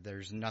future,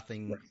 there's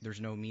nothing,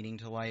 there's no meaning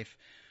to life.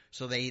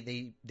 So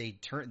they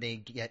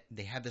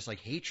have this like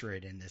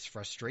hatred and this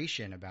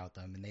frustration about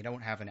them, and they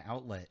don't have an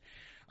outlet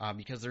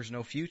because there's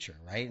no future,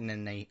 right? And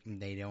then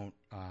they don't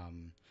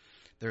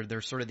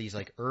they're sort of these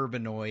like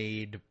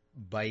urbanoid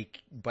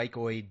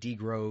bikeoid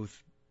degrowth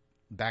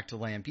back to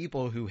land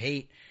people who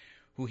hate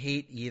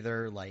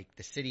either like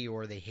the city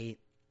or they hate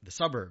the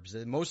suburbs.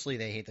 Mostly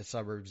they hate the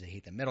suburbs. They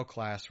hate the middle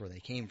class where they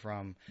came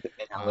from. The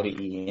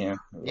mentality,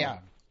 yeah.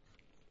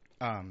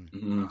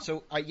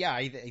 So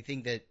I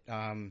think that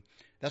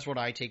that's what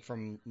I take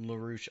from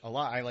LaRouche a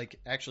lot. I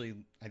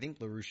think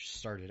LaRouche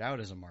started out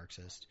as a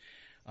Marxist,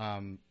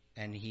 and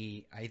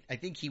I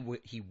think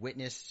he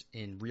witnessed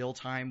in real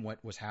time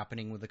what was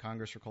happening with the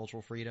Congress for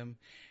Cultural Freedom,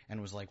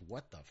 and was like,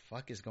 "What the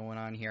fuck is going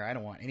on here? I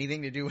don't want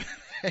anything to do with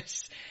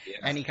this." Yeah.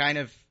 And he kind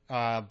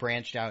of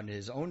branched out in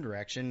his own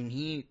direction.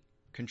 He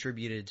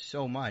contributed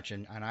so much,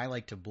 and I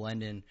like to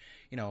blend in,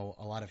 a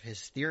lot of his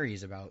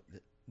theories about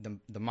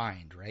the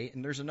mind, right?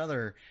 And there's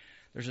another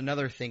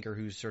thinker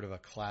who's sort of a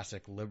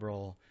classic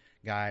liberal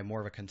guy, more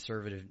of a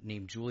conservative,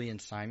 named Julian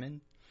Simon,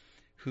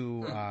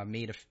 who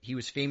he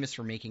was famous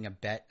for making a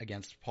bet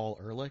against Paul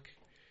Ehrlich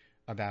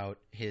about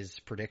his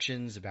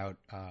predictions about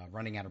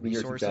running out of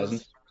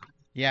resources.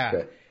 Yeah,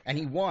 okay. And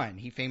he won.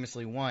 He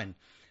famously won.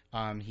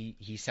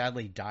 He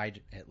sadly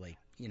died at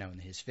in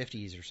his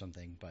 50s or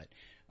something, but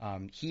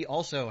he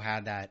also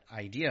had that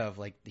idea of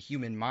like the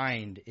human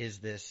mind is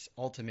this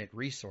ultimate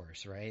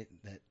resource, right?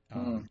 That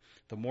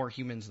the more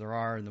humans there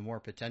are, and the more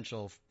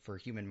potential for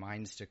human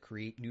minds to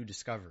create new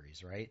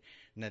discoveries, right?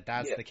 And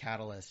that's the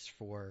catalyst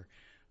for,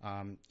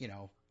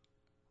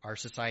 our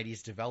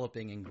societies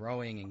developing and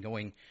growing and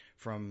going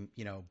from,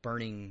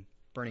 burning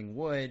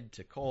wood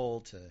to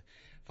coal to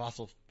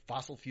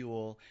fossil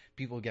fuel.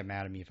 People get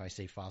mad at me if I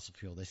say fossil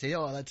fuel. They say,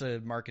 "Oh, that's a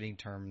marketing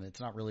term. It's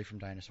not really from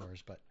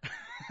dinosaurs," but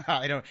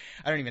I don't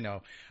even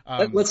know.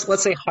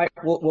 Let's say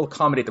we'll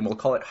accommodate them. We'll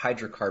call it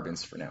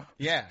hydrocarbons for now.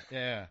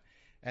 Yeah.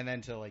 And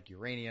then to like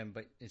uranium,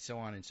 but it's so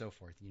on and so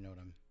forth.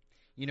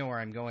 You know where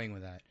I'm going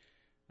with that.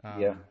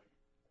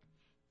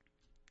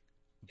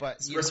 But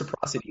it's a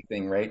reciprocity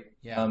thing, right?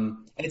 Yeah.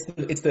 And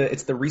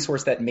it's the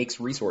resource that makes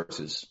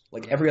resources.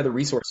 Like every other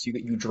resource,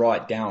 you draw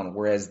it down,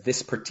 whereas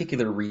this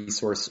particular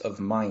resource of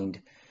mind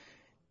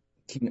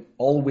can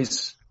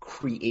always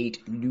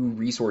create new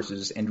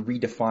resources and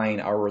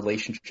redefine our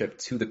relationship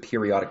to the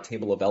periodic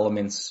table of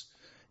elements,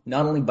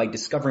 not only by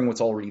discovering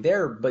what's already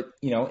there, but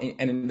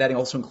and that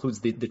also includes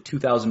the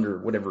 2,000 or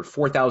whatever,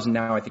 4,000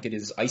 now, I think it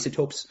is,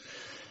 isotopes.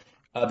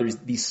 There's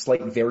these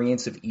slight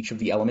variants of each of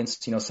the elements.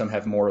 Some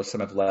have more, some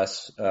have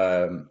less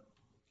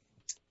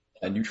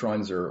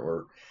neutrons,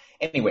 or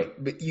anyway.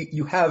 But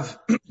you have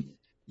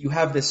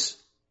this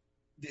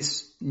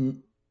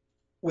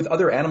with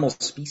other animal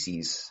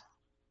species.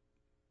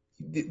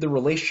 The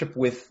relationship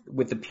with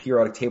the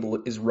periodic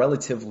table is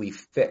relatively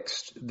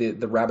fixed.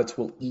 The rabbits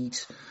will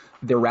eat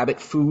their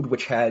rabbit food,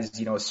 which has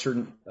a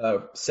certain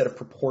set of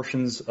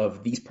proportions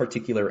of these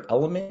particular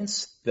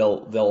elements.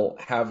 They'll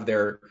have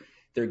their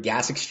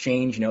gas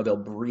exchange, they'll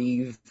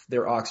breathe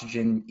their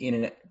oxygen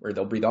in, or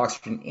they'll breathe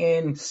oxygen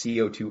in,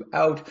 CO2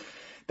 out.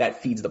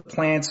 That feeds the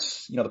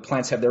plants. The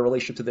plants have their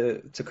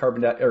relationship to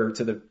carbon or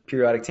to the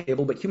periodic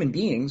table. But human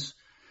beings,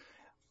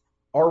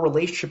 our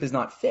relationship is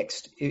not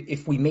fixed.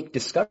 If we make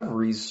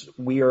discoveries,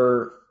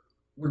 we're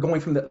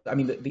going from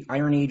the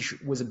Iron Age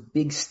was a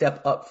big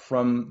step up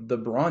from the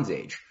Bronze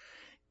Age,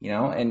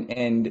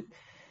 and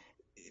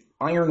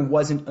iron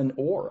wasn't an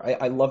ore.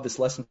 I love this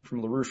lesson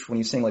from LaRouche when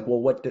he's saying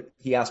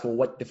he asked,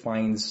 what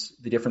defines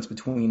the difference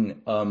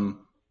between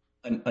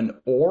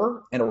an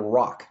ore and a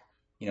rock,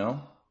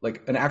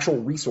 like an actual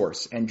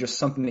resource and just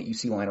something that you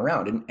see lying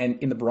around. And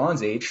in the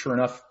Bronze Age, sure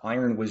enough,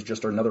 iron was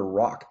just another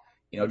rock,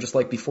 just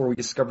like before we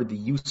discovered the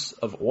use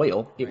of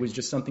oil, it was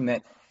just something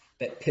that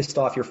pissed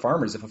off your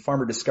farmers. If a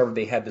farmer discovered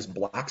they had this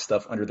black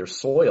stuff under their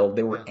soil,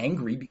 they were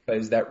angry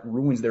because that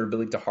ruins their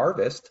ability to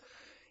harvest.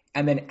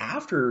 And then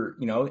after,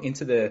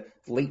 into the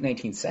late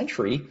 19th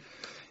century,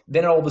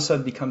 then it all of a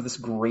sudden becomes this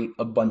great,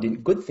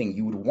 abundant, good thing.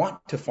 You would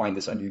want to find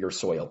this under your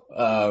soil.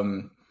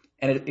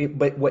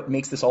 But what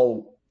makes this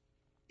all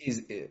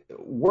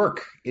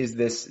work is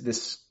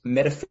this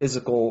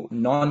metaphysical,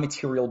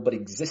 non-material, but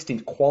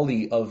existent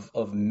quality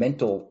of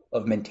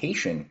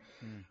mentation,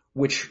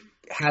 which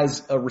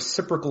has a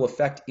reciprocal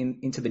effect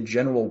into the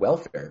general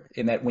welfare,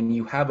 in that when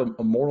you have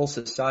a moral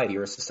society,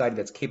 or a society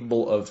that's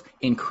capable of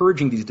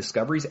encouraging these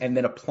discoveries and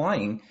then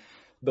applying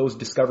those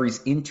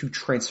discoveries into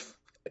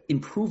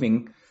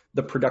improving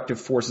the productive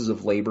forces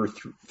of labor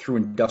through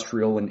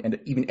industrial and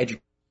even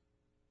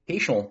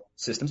educational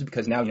systems,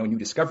 because now, new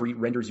discovery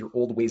renders your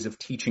old ways of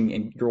teaching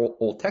and your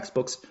old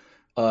textbooks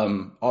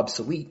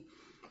obsolete.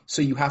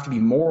 So you have to be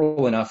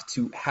moral enough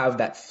to have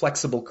that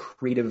flexible,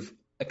 creative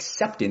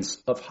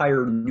acceptance of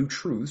higher new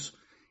truths,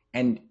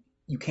 and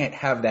you can't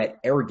have that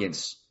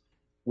arrogance,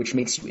 which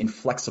makes you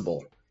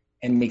inflexible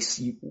and makes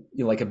you,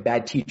 like a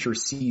bad teacher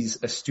sees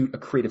a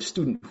creative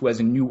student who has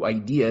a new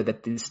idea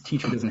that this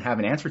teacher doesn't have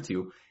an answer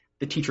to.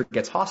 The teacher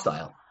gets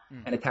hostile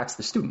and attacks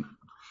the student.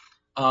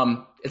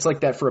 It's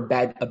like that for a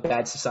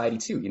bad society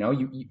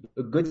too.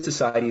 A good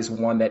society is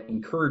one that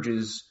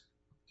encourages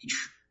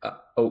each.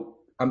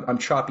 I'm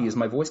choppy. Is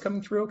my voice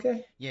coming through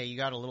okay? Yeah, you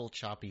got a little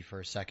choppy for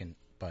a second,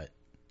 but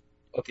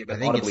okay, but I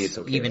think it's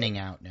okay, evening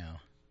out now.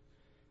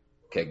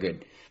 Okay,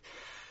 good.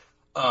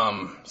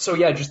 So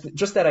yeah,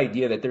 just that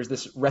idea that there's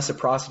this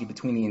reciprocity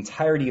between the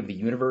entirety of the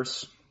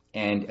universe,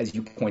 and as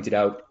you pointed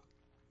out,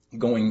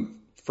 going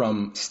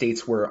from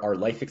states where our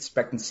life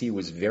expectancy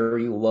was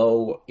very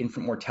low,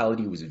 infant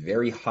mortality was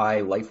very high,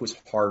 life was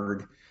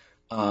hard,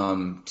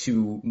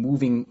 to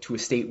moving to a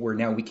state where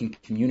now we can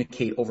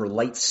communicate over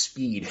light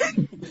speed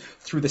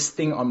through this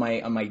thing on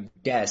my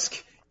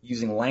desk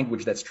using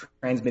language that's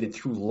transmitted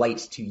through light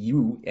to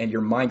you, and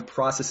your mind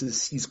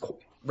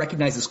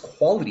recognizes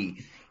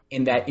quality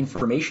in that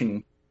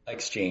information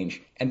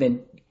exchange, and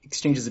then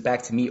exchanges it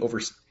back to me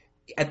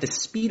at the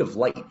speed of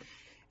light.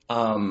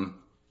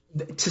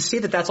 To say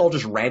that that's all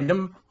just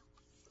random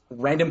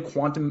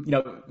quantum,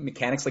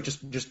 mechanics, like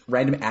just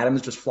random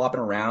atoms just flopping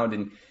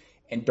around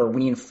and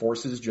Darwinian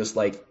forces just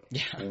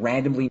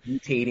randomly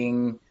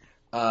mutating,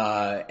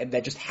 and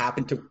that just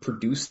happened to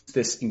produce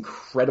this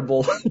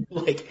incredible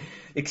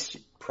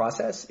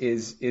process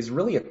is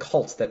really a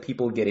cult that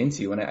people get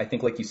into. And I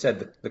think, like you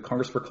said, the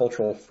Congress for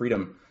Cultural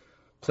Freedom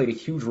played a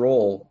huge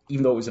role,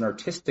 even though it was an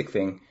artistic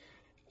thing.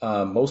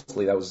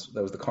 Mostly that was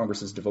the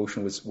Congress's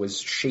devotion was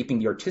shaping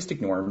the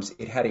artistic norms.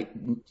 It had a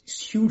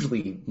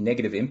hugely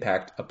negative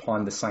impact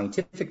upon the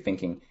scientific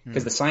thinking,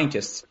 because the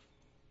scientists,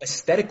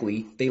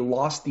 aesthetically, they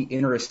lost the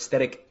inner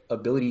aesthetic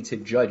ability to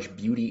judge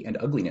beauty and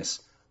ugliness,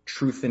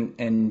 truth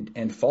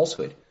and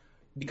falsehood,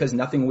 because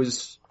nothing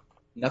was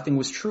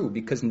true,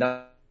 because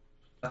nothing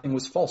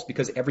was false,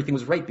 because everything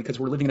was right, because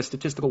we're living in a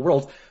statistical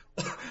world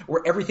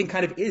where everything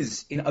kind of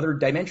is in other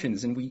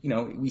dimensions. And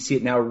we see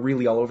it now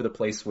really all over the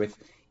place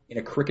in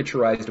a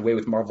caricaturized way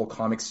with Marvel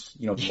Comics,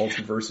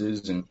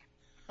 multiverses and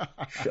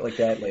shit like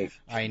that.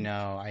 I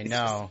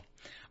know.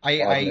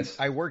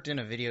 I worked in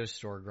a video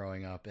store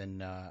growing up,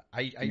 and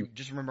I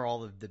just remember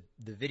all of the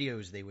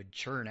videos they would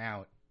churn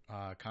out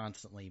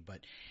constantly. But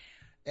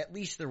at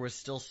least there was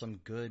still some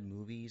good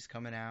movies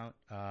coming out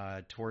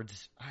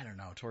towards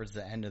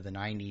the end of the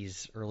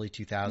 90s, early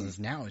 2000s.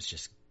 Now it's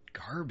just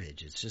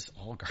garbage. It's just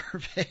all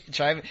garbage.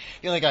 I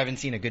feel like I haven't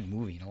seen a good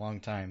movie in a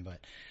long time, but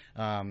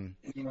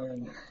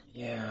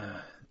yeah.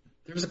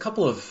 There's a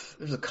couple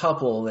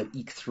that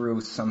eke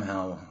through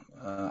somehow.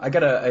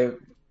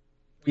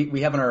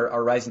 We have on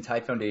our Rising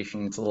Tide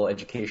Foundation, it's a little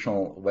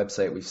educational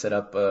website. We've set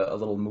up a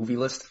little movie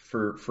list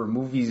for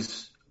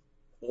movies,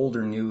 old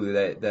or new,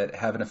 that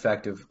have an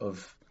effect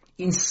of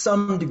in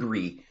some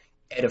degree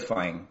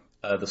edifying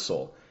the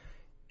soul.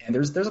 And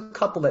there's a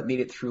couple that made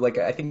it through.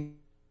 I think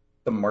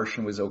The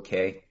Martian was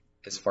okay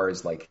as far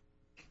as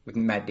with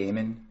Matt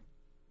Damon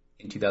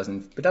in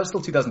 2000, but that was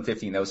still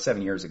 2015. That was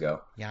 7 years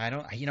ago. Yeah, I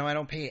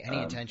don't pay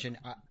any attention.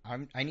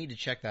 I need to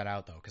check that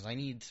out though, because I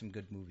need some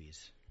good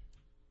movies.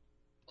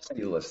 I'll send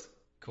you the list.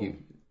 Cool.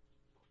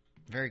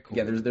 Very cool.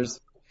 Yeah, there's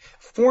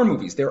foreign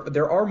movies.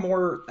 There are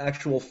more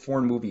actual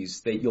foreign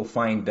movies that you'll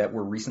find that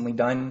were recently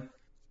done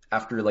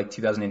after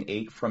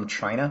 2008 from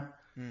China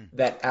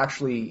that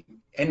actually,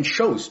 and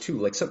shows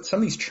too. Some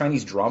of these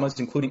Chinese dramas,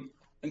 including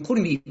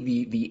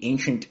the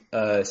ancient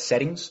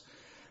settings,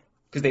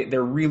 because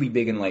they're really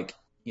big in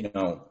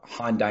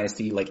Han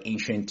Dynasty,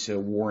 ancient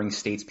warring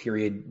states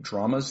period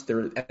dramas.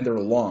 They're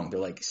long.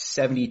 They're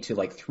 70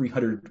 to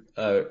 300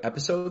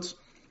 episodes.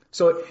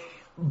 So,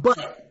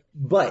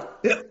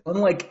 but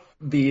unlike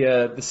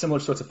the similar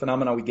sorts of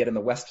phenomena we get in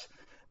the West,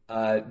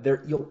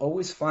 you'll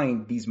always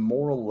find these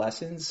moral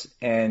lessons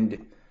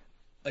and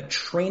a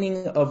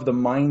training of the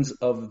minds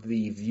of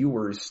the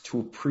viewers to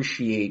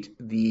appreciate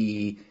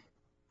the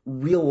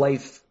real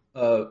life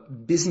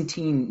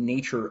Byzantine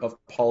nature of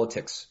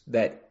politics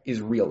that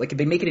is real.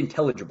 They make it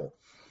intelligible.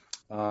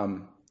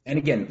 And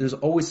again, there's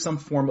always some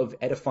form of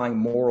edifying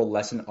moral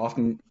lesson,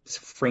 often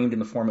framed in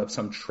the form of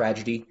some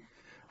tragedy.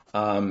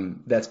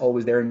 That's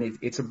always there, and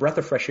it's a breath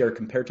of fresh air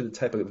compared to the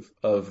type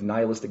of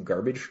nihilistic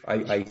garbage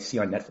I see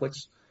on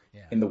Netflix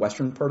in the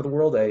Western part of the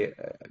world.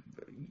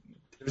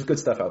 There's good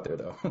stuff out there,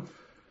 though.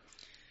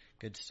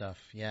 Good stuff,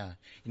 yeah.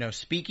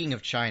 Speaking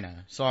of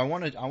China, so I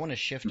want to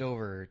shift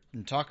over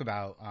and talk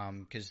about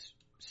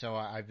so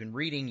I've been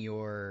reading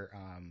your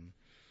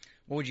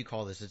what would you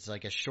call this? It's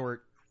like a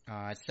short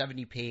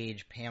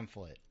 70-page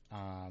pamphlet.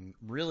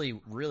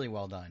 Really, really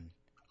well done.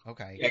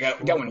 Okay, yeah,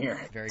 I got one here.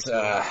 Very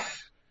cool.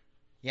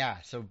 Yeah,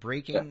 so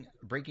breaking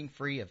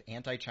free of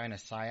anti-China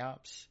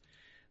psyops.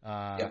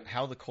 Yeah.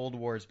 How the Cold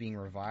War is being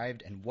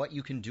revived and what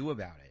you can do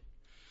about it.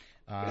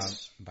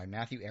 Yes. By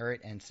Matthew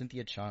Ehret and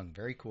Cynthia Chung.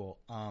 Very cool.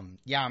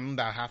 Yeah, I'm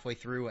about halfway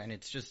through, and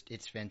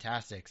it's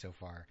fantastic so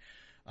far.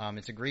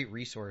 It's a great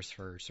resource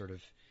for sort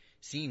of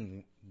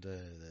seeing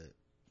the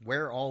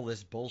where all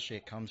this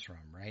bullshit comes from,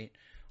 right?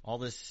 All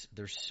this,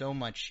 there's so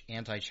much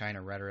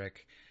anti-China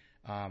rhetoric.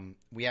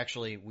 We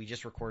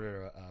just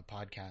recorded a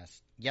podcast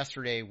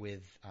yesterday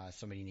with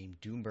somebody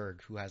named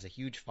Doomberg, who has a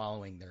huge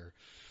following. They're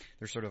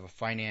sort of a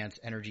finance,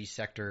 energy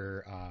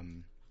sector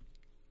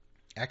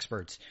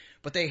experts,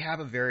 but they have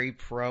a very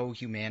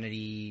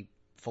pro-humanity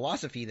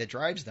philosophy that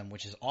drives them,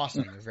 which is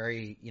awesome. They're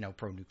very,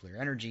 pro-nuclear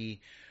energy.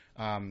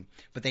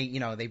 But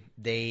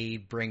they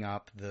bring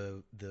up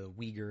the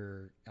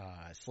Uyghur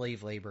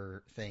slave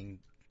labor thing,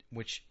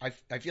 which I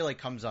feel like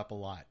comes up a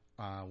lot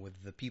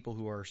with the people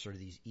who are sort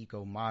of these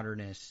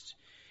eco-modernist,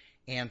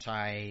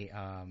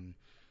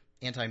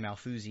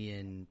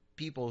 anti-Malthusian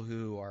people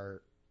who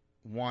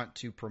want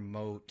to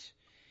promote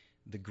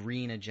the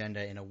green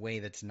agenda in a way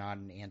that's not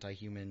an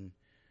anti-human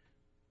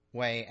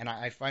way. And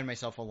I find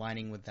myself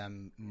aligning with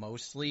them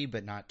mostly,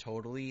 but not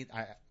totally.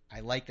 I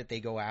like that they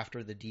go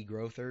after the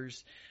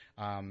degrowthers.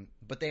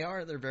 But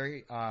they're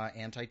very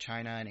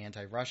anti-China and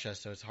anti-Russia,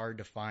 so it's hard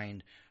to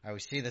find. I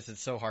always say this,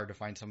 it's so hard to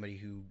find somebody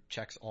who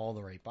checks all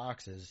the right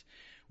boxes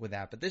with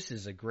that. But this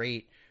is a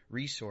great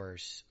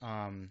resource,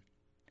 and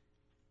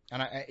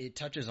it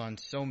touches on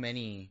so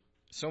many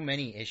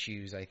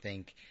issues, I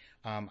think.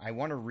 I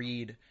want to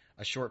read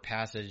a short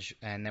passage,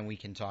 and then we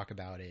can talk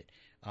about it,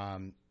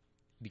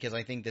 because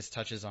I think this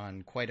touches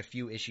on quite a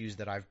few issues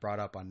that I've brought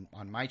up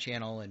on my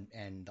channel,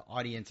 and the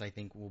audience, I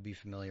think, will be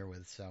familiar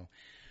with. So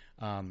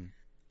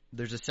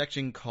there's a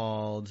section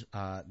called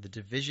The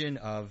Division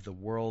of the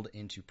World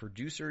into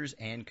Producers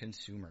and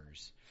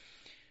Consumers.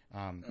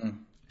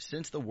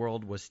 Since the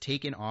world was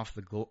taken off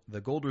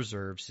the gold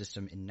reserve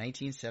system in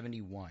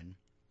 1971,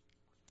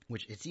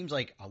 which it seems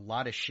like a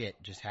lot of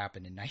shit just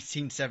happened in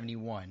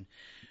 1971.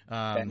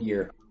 Bad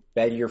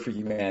year for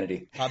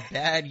humanity. A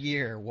bad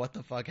year. What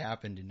the fuck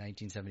happened in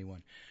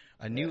 1971?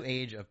 A new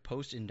age of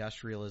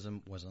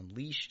post-industrialism was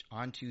unleashed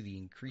onto the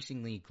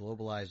increasingly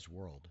globalized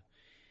world.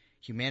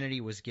 Humanity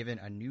was given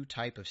a new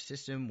type of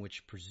system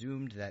which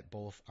presumed that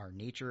both our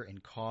nature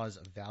and cause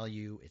of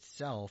value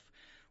itself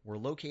were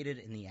located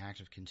in the act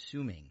of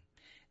consuming,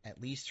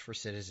 at least for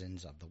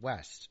citizens of the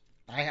West.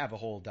 I have a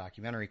whole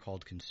documentary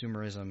called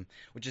Consumerism,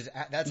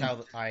 that's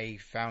how I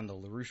found the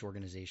LaRouche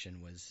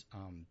organization. Was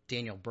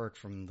Daniel Burke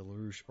from the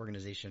LaRouche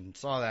organization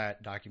saw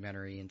that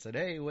documentary and said,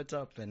 "Hey, what's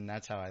up?" And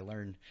that's how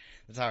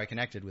I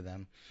connected with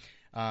them.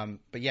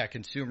 But yeah,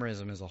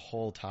 consumerism is a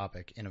whole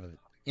topic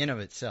in of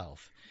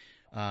itself.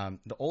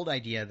 The old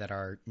idea that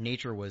our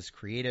nature was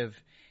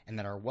creative and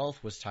that our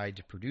wealth was tied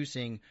to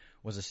producing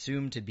was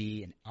assumed to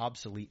be an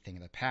obsolete thing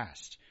of the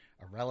past,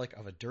 a relic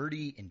of a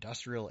dirty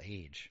industrial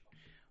age.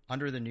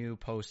 Under the new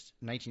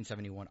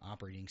post-1971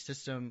 operating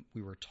system,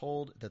 we were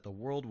told that the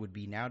world would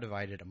be now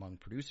divided among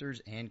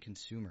producers and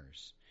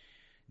consumers.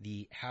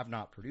 The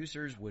have-not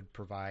producers would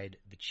provide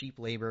the cheap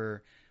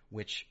labor,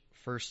 which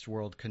first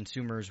world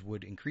consumers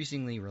would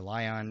increasingly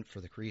rely on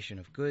for the creation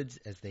of goods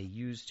as they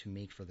used to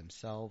make for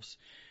themselves.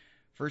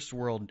 First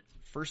world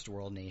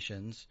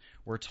nations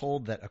were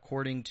told that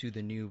according to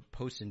the new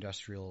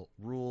post-industrial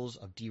rules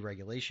of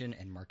deregulation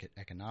and market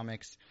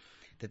economics,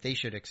 that they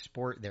should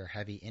export their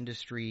heavy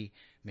industry,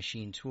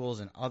 machine tools,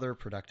 and other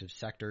productive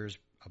sectors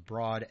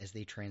abroad as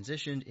they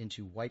transitioned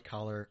into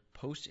white-collar,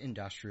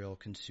 post-industrial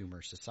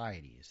consumer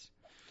societies.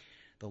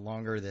 The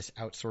longer this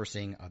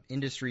outsourcing of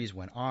industries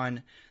went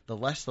on, the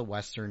less the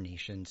Western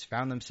nations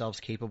found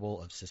themselves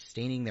capable of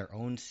sustaining their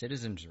own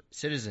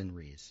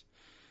citizenries,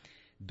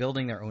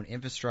 building their own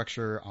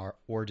infrastructure,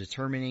 or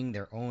determining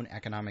their own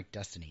economic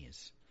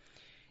destinies.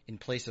 In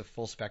place of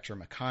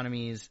full-spectrum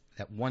economies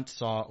that once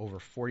saw over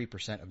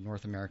 40% of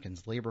North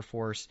Americans' labor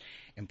force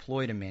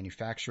employed in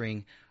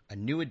manufacturing, a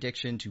new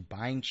addiction to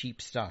buying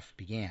cheap stuff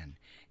began,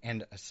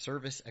 and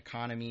service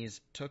economies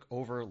took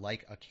over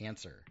like a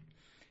cancer.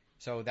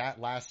 So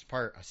that last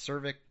part,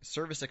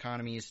 service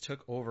economies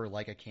took over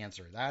like a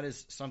cancer. That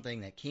is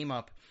something that came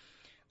up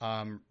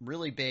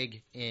really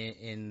big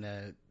in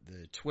the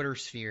Twitter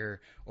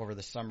sphere over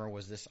the summer,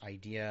 was this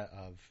idea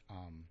of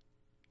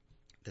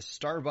the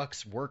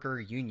Starbucks worker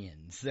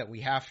unions, that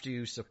we have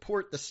to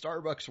support the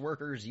Starbucks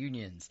workers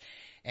unions.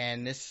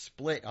 And this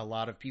split a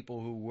lot of people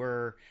who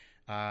were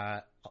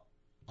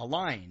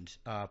aligned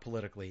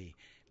politically,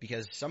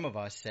 because some of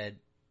us said,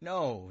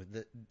 no,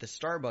 the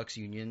Starbucks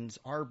unions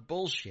are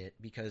bullshit,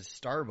 because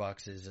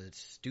Starbucks is a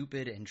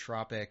stupid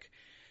entropic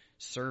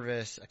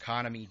service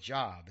economy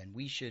job, and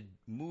we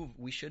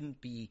shouldn't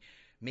be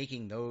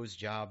making those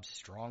jobs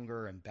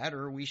stronger and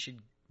better. We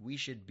should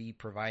be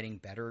providing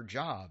better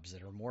jobs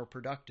that are more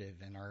productive,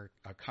 and our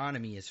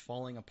economy is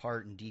falling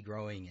apart and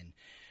degrowing. And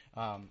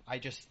I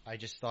just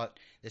thought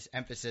this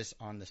emphasis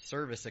on the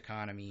service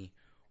economy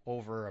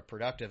over a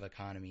productive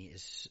economy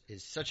is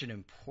such an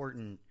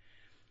important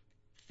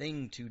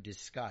thing to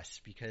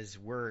discuss, because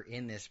we're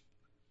in this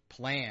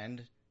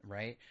planned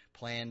right?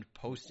 Planned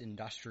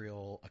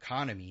post-industrial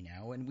economy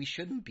now, and we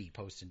shouldn't be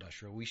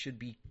post-industrial. We should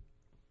be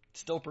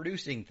still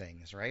producing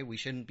things, right? We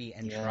shouldn't be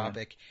Yeah.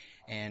 entropic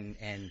and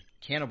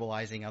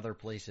cannibalizing other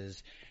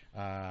places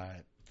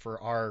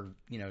for our,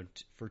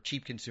 for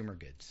cheap consumer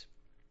goods.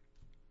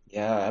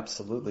 Yeah,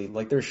 absolutely.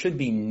 Like there should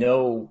be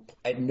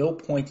at no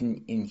point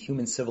in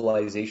human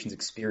civilization's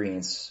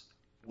experience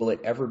will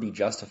it ever be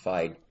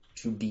justified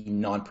to be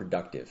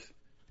non-productive.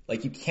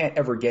 Like you can't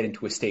ever get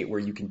into a state where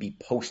you can be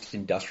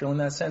post-industrial in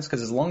that sense,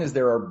 because as long as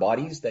there are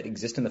bodies that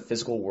exist in the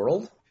physical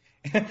world,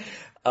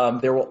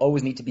 there will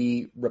always need to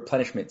be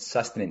replenishment,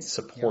 sustenance,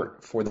 Yeah.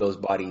 support for those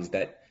bodies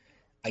that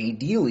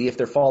ideally, if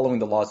they're following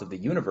the laws of the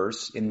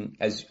universe,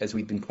 as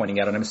we've been pointing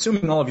out, and I'm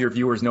assuming all of your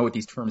viewers know what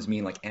these terms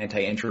mean, like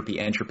anti-entropy,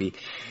 entropy.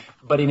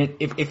 But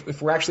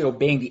if we're actually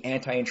obeying the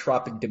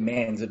anti-entropic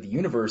demands of the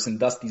universe, and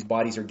thus these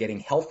bodies are getting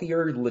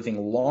healthier, living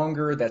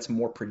longer, that's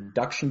more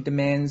production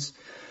demands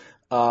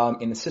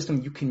in the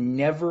system. You can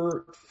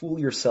never fool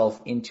yourself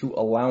into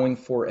allowing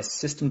for a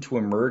system to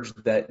emerge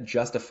that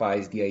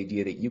justifies the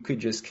idea that you could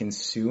just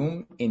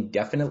consume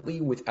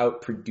indefinitely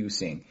without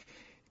producing.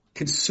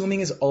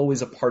 Consuming is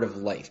always a part of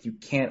life. You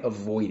can't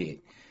avoid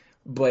it,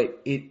 but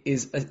it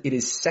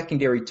is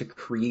secondary to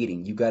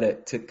creating. You gotta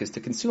because to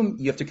consume,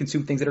 you have to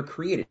consume things that are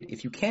created.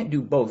 If you can't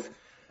do both,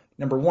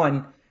 number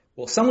one,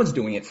 well, someone's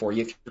doing it for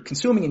you. If you're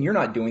consuming and you're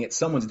not doing it,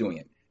 someone's doing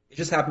it. It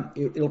just happened.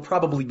 It'll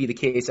probably be the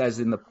case as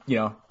in the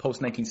post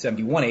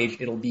 1971 age.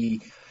 It'll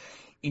be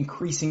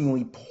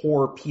increasingly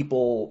poor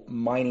people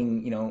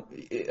mining,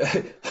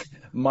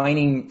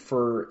 mining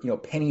for,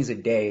 pennies a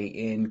day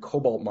in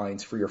cobalt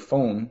mines for your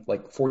phone,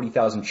 like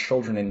 40,000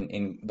 children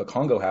in the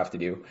Congo have to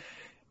do.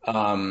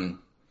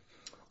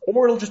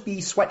 Or it'll just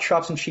be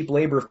sweatshops and cheap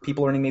labor of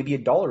people earning maybe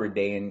 $1 a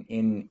day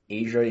in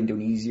Asia,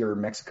 Indonesia, or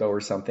Mexico or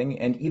something.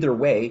 And either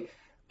way,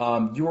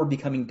 you are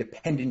becoming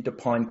dependent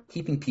upon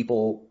keeping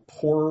people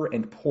poorer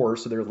and poorer,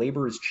 so their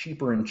labor is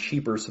cheaper and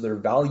cheaper, so their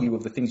value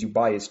of the things you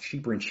buy is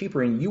cheaper and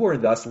cheaper, and you are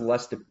thus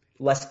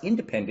less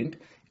independent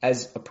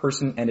as a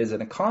person and as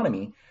an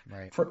economy.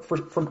 Right.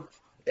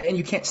 And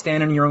you can't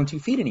stand on your own 2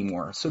 feet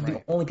anymore. So the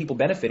Right. only people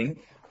benefiting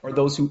are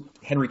those who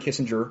Henry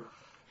Kissinger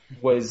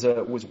was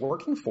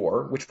working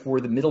for, which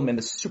were the middlemen,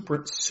 the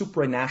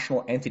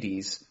supranational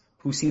entities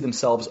who see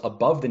themselves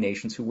above the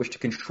nations, who wish to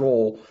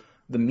control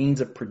the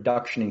means of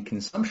production and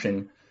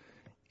consumption.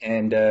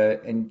 And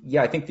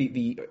yeah, I think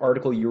the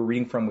article you were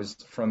reading from was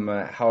from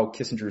how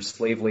Kissinger's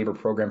slave labor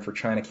program for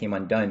China came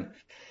undone.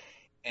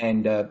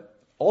 And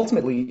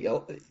ultimately,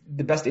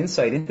 the best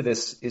insight into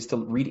this is to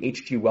read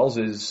H.G.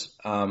 Wells's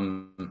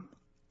Time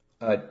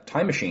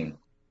Machine,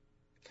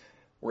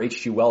 where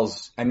H.G. Wells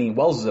is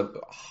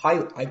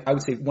I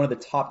would say one of the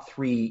top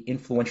 3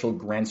 influential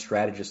grand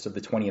strategists of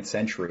the 20th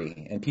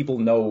century. And people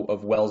know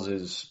of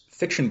Wells's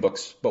fiction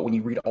books, but when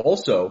you read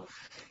also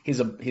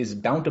his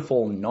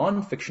bountiful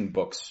nonfiction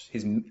books,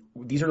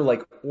 these are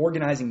like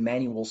organizing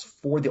manuals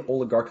for the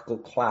oligarchical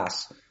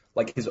class,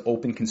 like his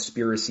Open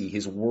Conspiracy,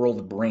 his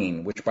World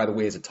Brain, which by the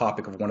way is a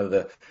topic of one of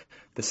the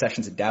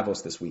sessions at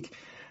Davos this week.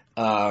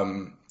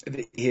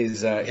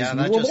 His New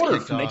World Order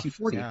from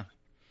 1940. Yeah.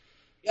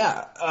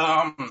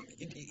 Yeah.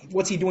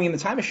 What's he doing in the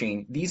Time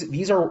Machine?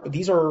 These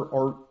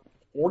are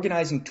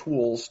organizing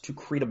tools to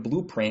create a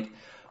blueprint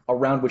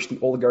around which the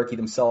oligarchy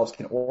themselves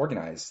can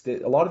organize.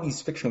 A lot of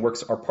these fiction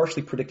works are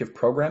partially predictive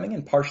programming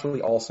and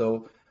partially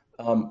also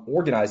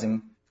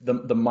organizing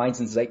the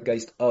minds and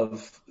zeitgeist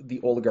of the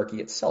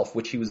oligarchy itself,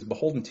 which he was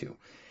beholden to.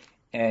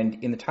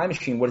 And in the Time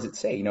Machine, what does it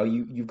say?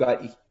 You've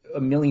got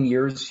a million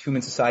years,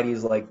 human society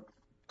is like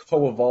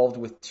co-evolved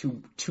with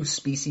two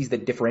species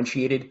that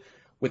differentiated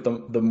with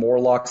the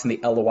Morlocks and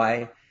the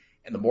Eloi.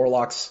 And the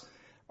Morlocks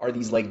are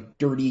these like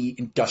dirty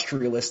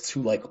industrialists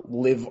who like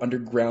live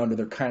underground, and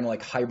they're kind of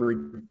like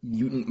hybrid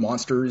mutant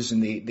monsters,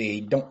 and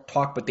they don't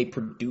talk, but they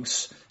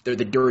produce. They're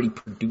the dirty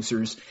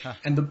producers. Huh.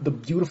 And the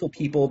beautiful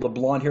people, the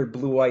blonde-haired,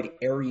 blue-eyed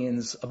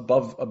Aryans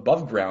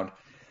above ground,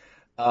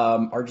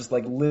 are just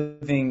like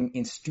living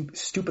in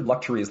stupid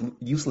luxury as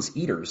useless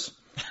eaters,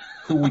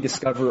 who we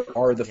discover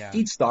are the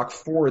feedstock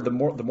for the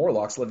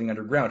Morlocks living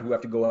underground, who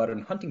have to go out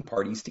on hunting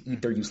parties to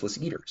eat their useless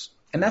eaters.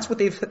 And that's what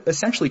they've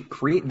essentially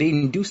created. They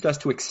induced us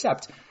to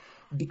accept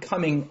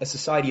becoming a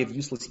society of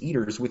useless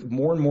eaters with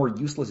more and more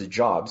useless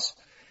jobs,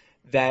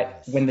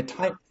 that when the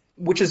time,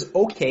 which is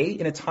okay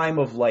in a time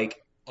of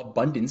like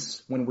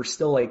abundance, when we're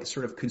still like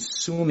sort of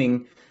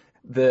consuming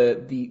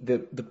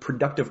the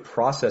productive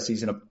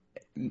processes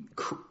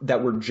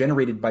that were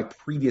generated by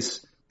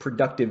previous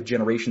productive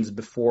generations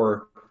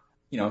before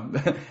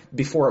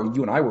before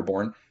you and I were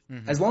born.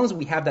 Mm-hmm. As long as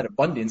we have that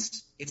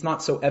abundance, it's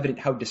not so evident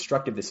how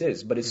destructive this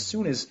is. But as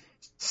soon as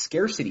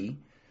scarcity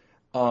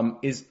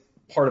is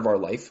part of our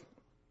life,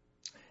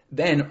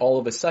 then all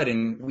of a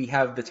sudden we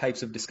have the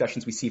types of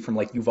discussions we see from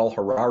like Yuval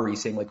Harari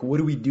saying like, what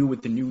do we do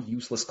with the new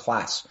useless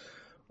class?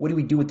 What do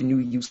we do with the new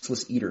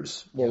useless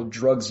eaters? Well,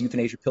 drugs,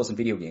 euthanasia, pills, and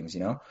video games,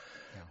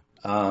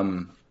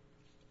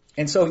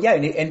 And so,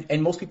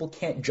 and most people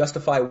can't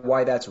justify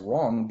why that's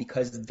wrong,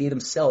 because they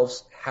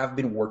themselves have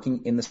been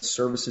working in the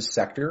services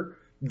sector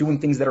doing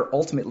things that are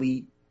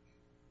ultimately,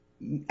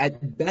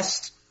 at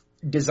best,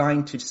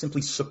 designed to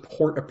simply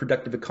support a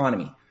productive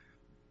economy.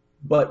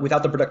 But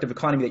without the productive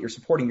economy that you're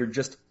supporting,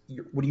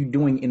 what are you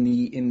doing in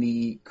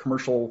the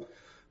commercial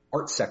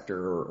arts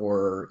sector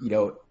or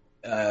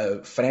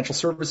financial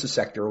services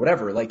sector or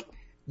whatever? Like,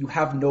 you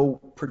have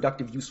no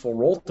productive, useful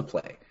role to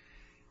play.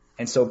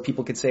 And so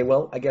people could say,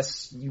 well, I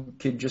guess you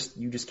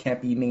just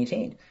can't be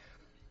maintained.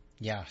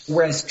 Yes.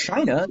 Whereas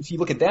China, if you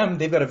look at them,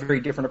 they've got a very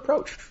different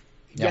approach.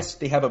 Yeah. Yes,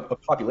 they have a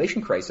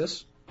population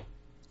crisis.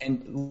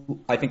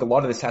 And I think a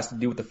lot of this has to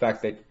do with the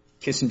fact that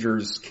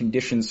Kissinger's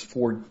conditions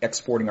for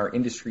exporting our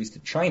industries to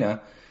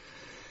China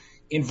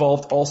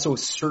involved also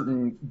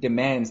certain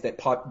demands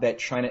that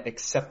China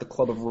accept the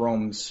Club of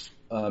Rome's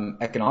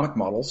economic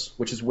models,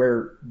 which is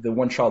where the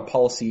one-child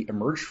policy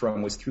emerged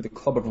from, was through the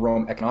Club of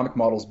Rome economic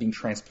models being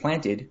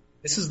transplanted.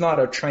 This is not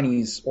a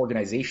Chinese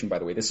organization, by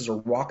the way. This is a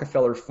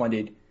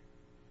Rockefeller-funded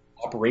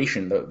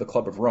operation, the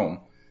Club of Rome,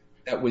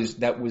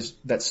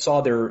 that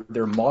saw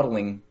their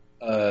modeling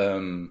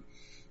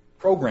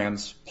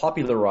programs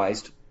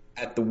popularized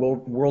at the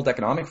World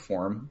Economic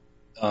Forum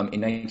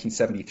in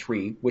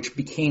 1973, which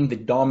became the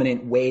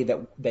dominant way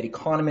that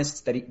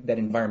economists, that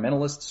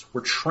environmentalists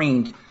were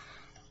trained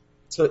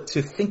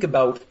to think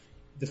about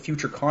the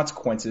future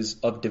consequences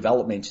of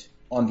development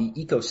on the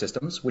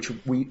ecosystems, which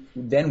we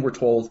then were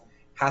told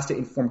has to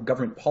inform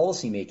government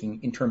policy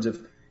making in terms of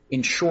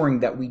ensuring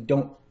that we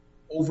don't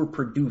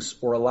overproduce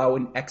or allow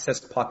an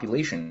excess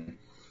population.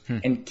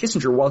 And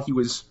Kissinger, while he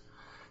was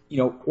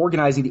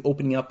organizing the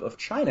opening up of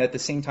China, at the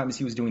same time as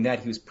he was doing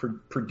that, he was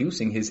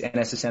producing his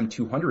NSSM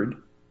 200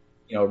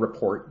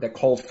 report that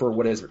called for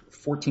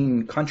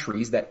 14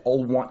 countries that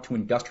all want to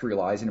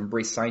industrialize and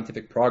embrace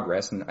scientific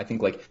progress. And I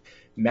think like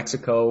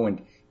Mexico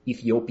and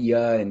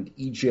Ethiopia and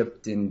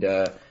Egypt and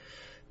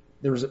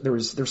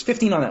there's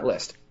 15 on that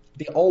list.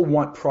 They all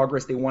want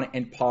progress. They want to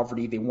end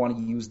poverty. They want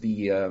to use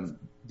the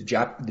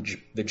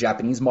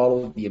Japanese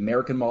model, the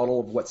American model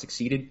of what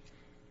succeeded.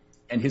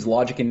 And his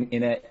logic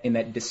in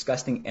that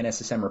disgusting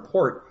NSSM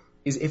report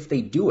is, if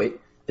they do it,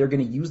 they're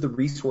going to use the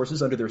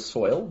resources under their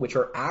soil, which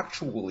are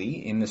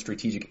actually in the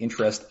strategic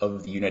interest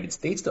of the United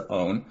States to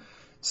own.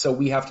 So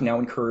we have to now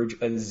encourage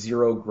a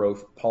zero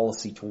growth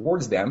policy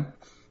towards them,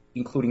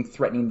 including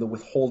threatening the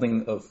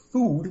withholding of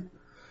food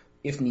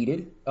if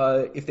needed,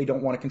 if they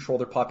don't want to control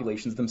their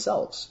populations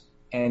themselves.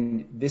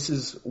 And this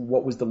is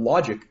what was the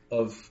logic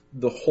of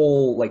the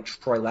whole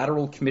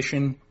trilateral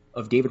commission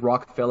of David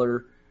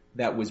Rockefeller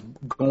that was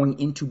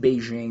going into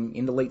Beijing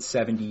in the late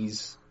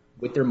 70s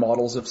with their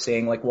models of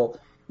saying we'll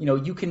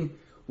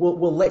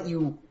let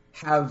you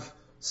have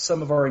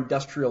some of our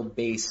industrial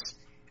base,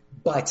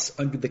 but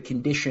under the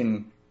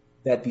condition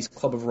that these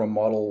Club of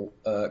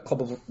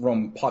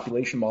Rome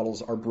population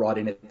models are brought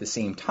in at the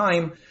same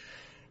time,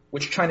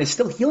 which China is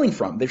still healing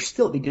from. They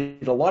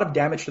did a lot of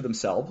damage to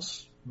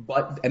themselves,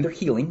 and they're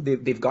healing.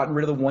 They've gotten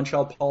rid of the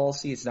one-child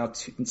policy. It's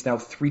now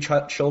 3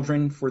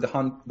 children for the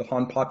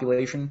Han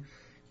population.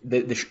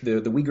 The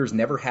Uyghurs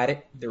never had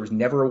it. There was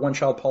never a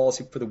one-child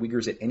policy for the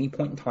Uyghurs at any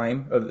point in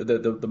time of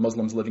the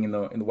Muslims living in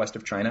the west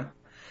of China.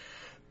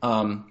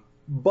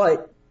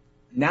 But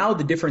now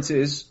the difference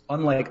is,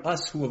 unlike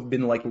us who have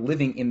been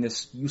living in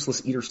this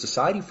useless eater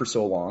society for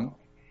so long,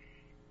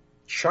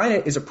 China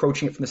is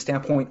approaching it from the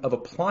standpoint of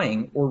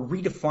applying or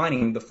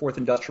redefining the fourth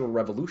industrial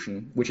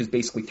revolution, which is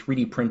basically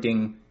 3D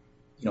printing,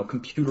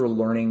 computer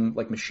learning,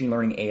 like machine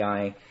learning,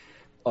 AI,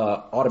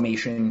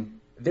 automation.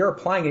 They're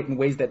applying it in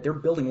ways that they're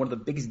building one of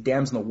the biggest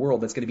dams in the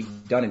world that's going to be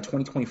done in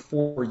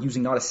 2024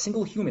 using not a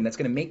single human. That's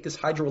going to make this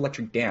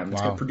hydroelectric dam. It's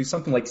going to produce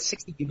something like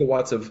 60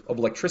 gigawatts of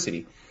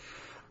electricity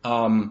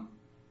off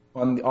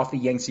the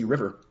Yangtze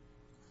River.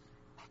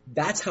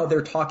 That's how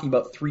they're talking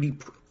about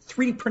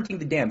 3D printing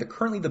the dam.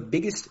 Currently the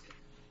biggest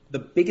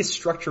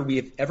structure we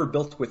have ever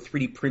built with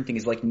 3D printing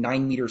is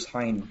 9 meters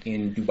high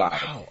in Dubai.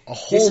 Wow, a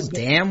whole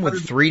dam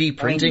with 3D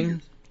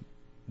printing?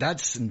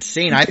 That's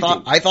insane. I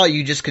thought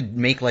you just could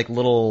make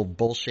little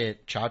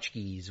bullshit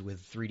tchotchkes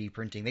with 3D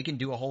printing. They can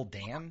do a whole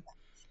dam?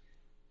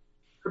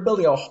 They're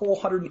building a whole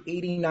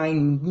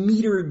 189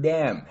 meter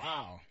dam.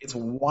 Wow. It's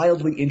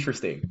wildly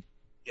interesting.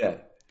 Yeah.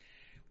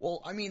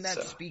 Well,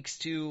 that speaks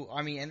to,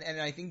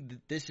 and I think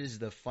that this is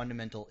the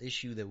fundamental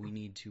issue that we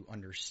need to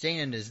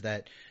understand, is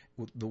that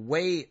the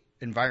way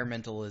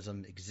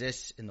environmentalism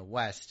exists in the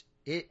West,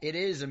 it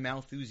is a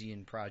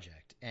Malthusian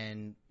project,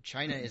 and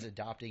China is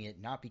adopting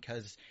it not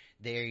because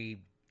they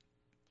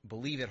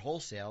believe it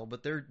wholesale,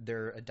 but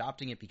they're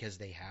adopting it because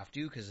they have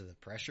to, because of the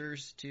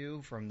pressures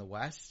from the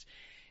West,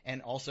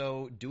 and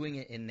also doing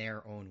it in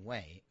their own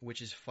way,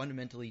 which is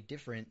fundamentally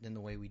different than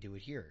the way we do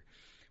it here,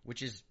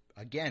 which is,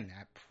 again,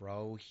 that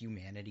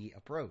pro-humanity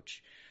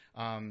approach.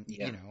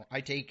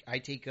 I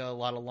take a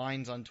lot of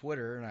lines on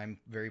Twitter, and I'm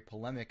very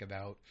polemic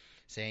about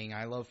saying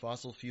I love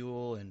fossil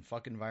fuel and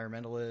fuck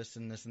environmentalists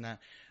and this and that.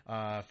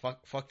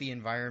 Fuck the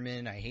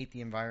environment. I hate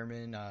the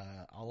environment.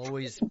 I'll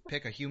always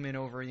pick a human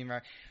over the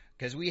environment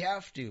because we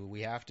have to.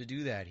 We have to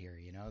do that here.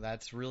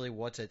 That's really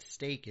what's at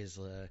stake, is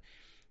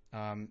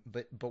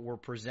But we're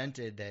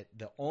presented that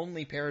the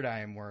only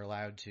paradigm we're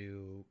allowed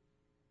to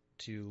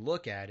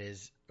look at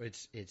is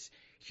it's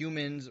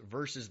humans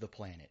versus the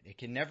planet. It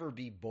can never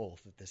be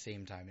both at the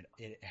same time.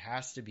 It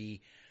has to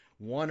be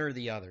one or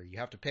the other. You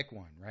have to pick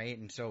one, right?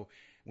 And so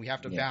we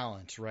have to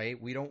balance,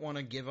 right? We don't want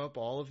to give up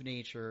all of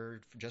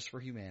nature just for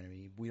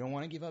humanity. We don't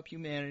want to give up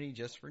humanity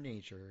just for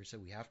nature. So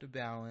we have to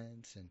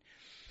balance.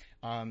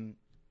 And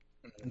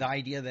the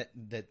idea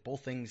that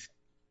both things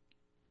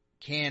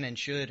can and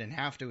should and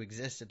have to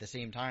exist at the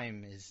same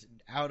time is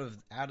out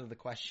of the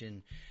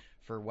question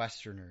for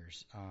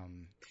Westerners.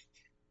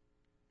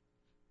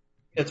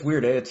 It's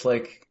weird, eh? It's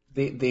like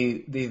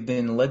they've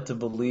been led to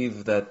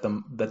believe that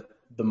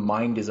the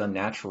mind is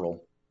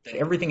unnatural. That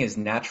everything is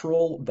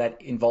natural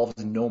that involves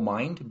no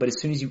mind, but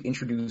as soon as you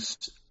introduce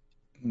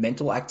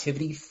mental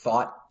activity,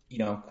 thought,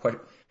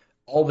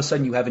 all of a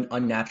sudden you have an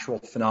unnatural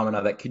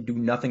phenomena that could do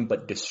nothing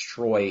but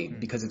destroy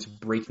because it's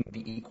breaking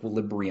the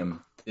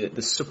equilibrium,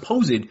 the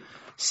supposed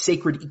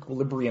sacred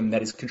equilibrium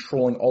that is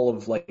controlling all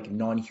of like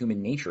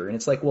non-human nature. And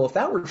it's like, well, if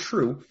that were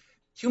true,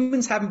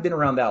 humans haven't been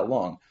around that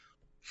long.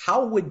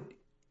 How would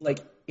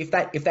if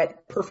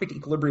that perfect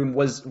equilibrium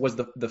was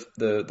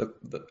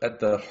the at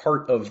the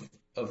heart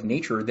of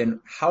nature, then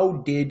how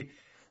did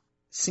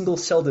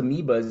single-celled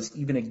amoebas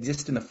even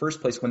exist in the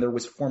first place when there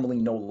was formerly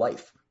no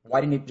life? Why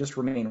didn't it just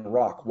remain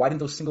rock? Why didn't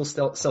those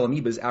single-cell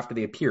amoebas, after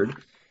they appeared,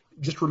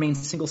 just remain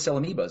single-cell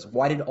amoebas?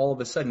 Why did all of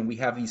a sudden we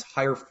have these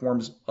higher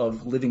forms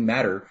of living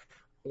matter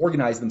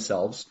organize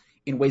themselves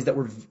in ways that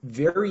were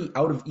very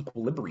out of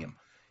equilibrium?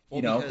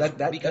 Well,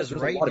 because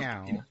right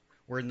now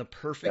we're in the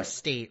perfect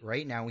state.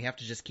 Right now we have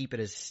to just keep it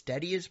as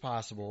steady as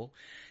possible.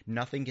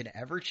 Nothing can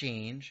ever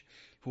change.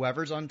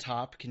 Whoever's on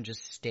top can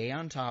just stay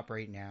on top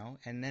right now,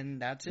 and then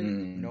that's it.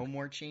 No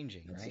more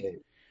changing, right?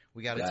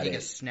 We got to take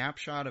a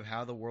snapshot of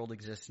how the world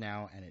exists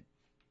now, and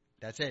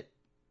that's it.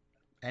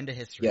 End of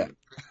history. Yeah.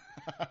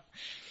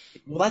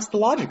 Well, that's the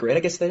logic, right? I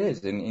guess that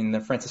is in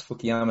the Francis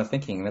Fukuyama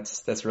thinking.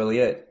 That's really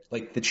it.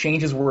 Like the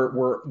changes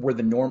were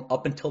the norm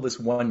up until this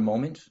one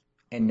moment,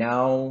 and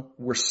now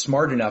we're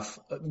smart enough.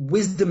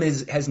 Wisdom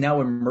has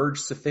now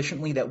emerged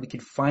sufficiently that we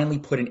could finally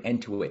put an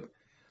end to it.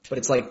 But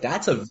it's like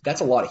that's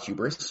a lot of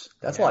hubris.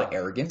 That's a lot of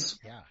arrogance.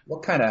 Yeah.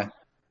 What kind of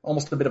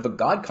almost a bit of a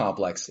god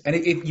complex? And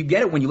if you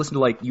get it when you listen to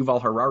like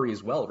Yuval Harari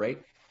as well,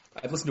 right?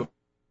 I've listened to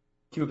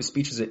a few of his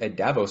speeches at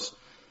Davos,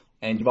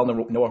 and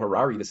Yuval Noah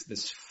Harari,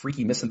 this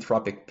freaky,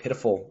 misanthropic,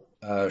 pitiful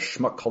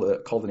schmuck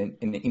called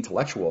an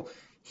intellectual.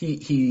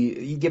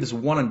 He gives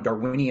one on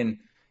Darwinian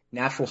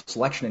natural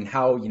selection and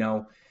how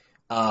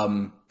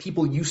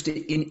people used to,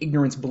 in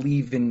ignorance,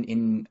 believe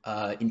in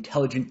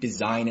intelligent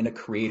design and a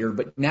creator,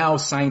 but now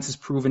science has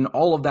proven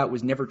all of that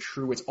was never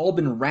true. It's all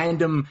been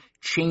random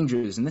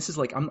changes, and this is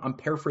like I'm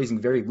paraphrasing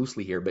very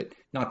loosely here, but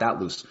not that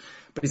loose.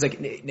 But he's like,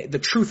 the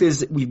truth is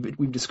that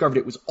we've discovered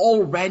it was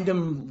all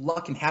random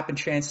luck and happen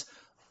chance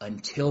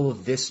until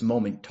this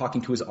moment.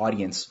 Talking to his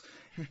audience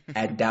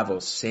at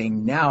Davos,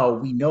 saying now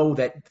we know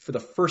that for the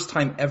first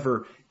time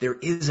ever there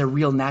is a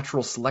real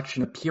natural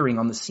selection appearing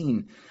on the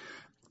scene.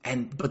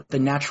 But the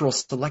natural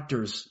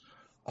selectors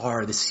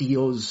are the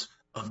CEOs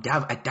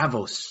at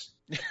Davos,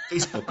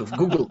 Facebook, of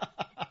Google.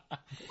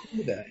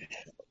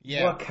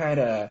 Yeah. What kind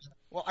of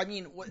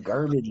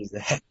garbage is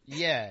that?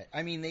 Yeah,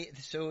 I mean,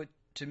 so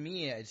to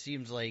me, it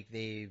seems like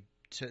they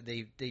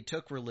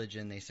took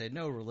religion. They said,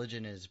 no,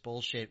 religion is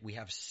bullshit. We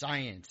have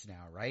science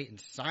now, right? And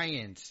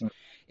science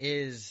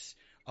is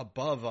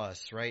above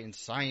us, right? And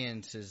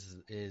science is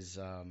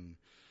the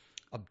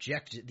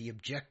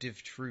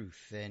objective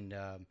truth. And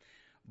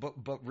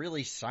But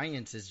really,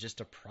 science is just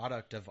a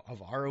product of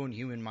our own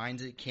human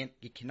minds. It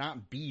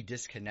cannot be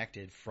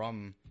disconnected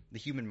from the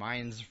human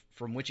minds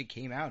from which it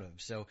came out of.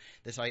 So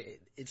it's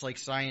like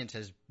science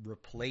has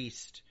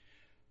replaced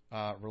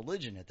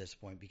religion at this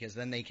point, because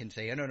then they can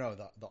say, oh, no,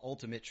 the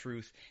ultimate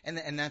truth,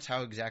 and that's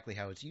exactly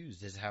how it's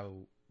used, is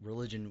how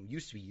religion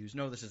used to be used.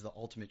 No, this is the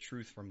ultimate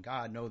truth from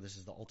God. No, this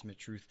is the ultimate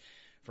truth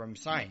from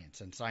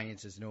science, and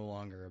science is no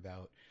longer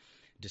about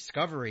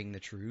discovering the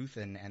truth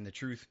and the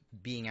truth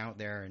being out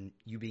there and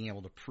you being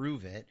able to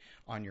prove it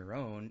on your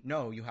own.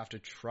 No, you have to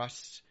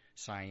trust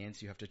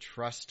science. You have to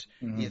trust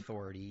the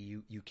authority.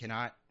 You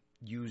cannot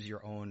use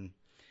your own.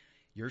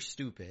 You're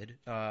stupid,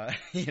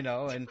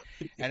 and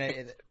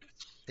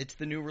it's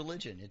the new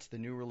religion. It's the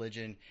new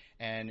religion,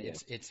 and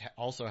it's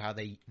also how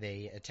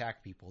they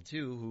attack people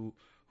too,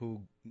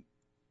 who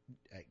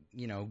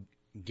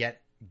get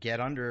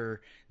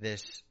under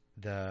this.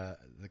 The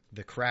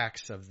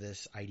cracks of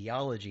this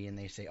ideology, and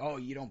they say, oh,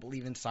 you don't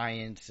believe in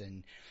science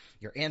and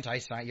you're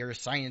anti-science, you're a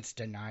science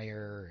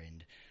denier,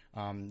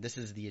 and this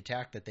is the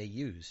attack that they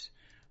use.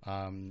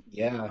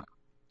 Yeah,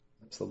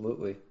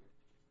 absolutely.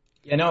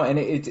 And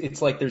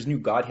it's like there's new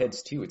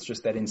godheads too. It's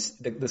just that in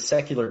the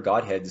secular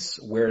godheads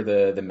wear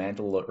the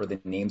mantle or the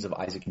names of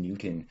Isaac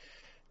Newton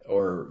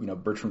or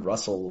Bertrand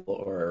Russell,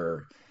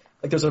 or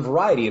like there's a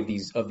variety of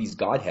these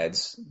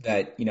godheads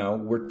that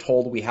we're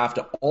told we have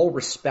to all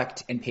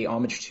respect and pay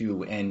homage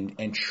to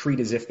and treat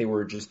as if they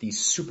were just these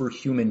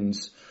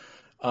superhumans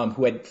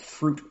who had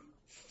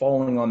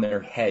falling on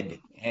their head,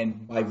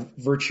 and by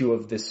virtue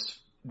of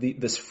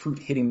this fruit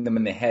hitting them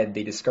in the head,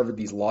 they discovered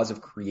these laws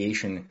of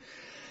creation.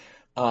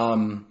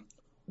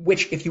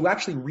 Which, if you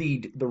actually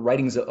read the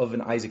writings of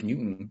an Isaac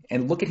Newton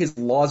and look at his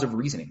laws of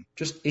reasoning,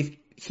 just if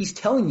he's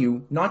telling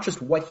you not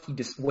just what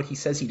he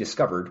says he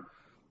discovered,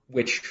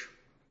 which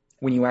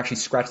when you actually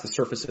scratch the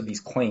surface of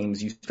these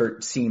claims, you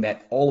start seeing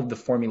that all of the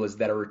formulas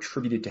that are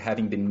attributed to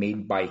having been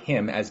made by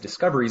him as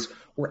discoveries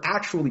were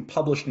actually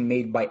published and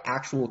made by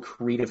actual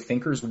creative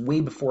thinkers way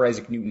before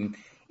Isaac Newton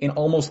in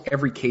almost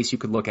every case you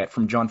could look at,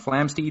 from John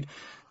Flamsteed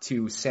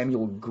to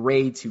Samuel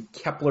Gray to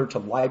Kepler to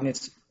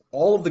Leibniz.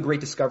 All of the great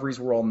discoveries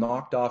were all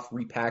knocked off,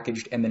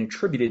 repackaged, and then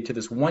attributed to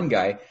this one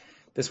guy,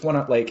 this one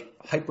like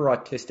hyper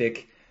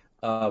autistic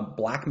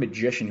black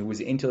magician who was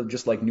into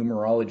just like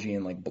numerology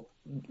and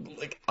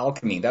like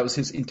alchemy. That was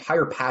his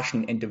entire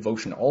passion and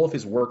devotion. All of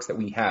his works that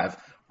we have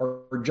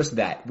are just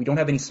that. We don't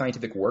have any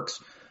scientific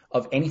works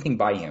of anything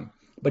by him.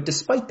 But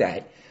despite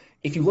that,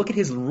 if you look at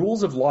his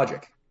rules of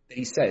logic that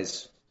he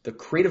says,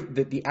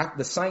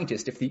 the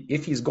scientist,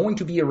 if he's going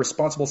to be a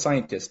responsible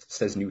scientist,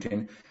 says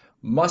Newton,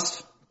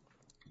 must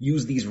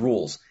use these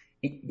rules,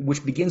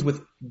 which begins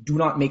with do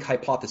not make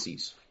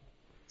hypotheses.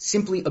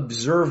 Simply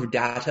observe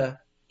data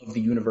of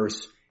the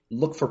universe,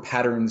 look for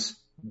patterns,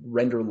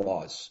 render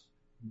laws.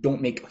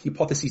 Don't make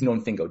hypotheses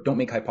non fingo. Don't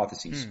make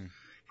hypotheses. And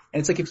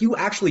it's like, if you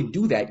actually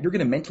do that, you're going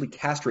to mentally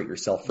castrate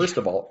yourself, first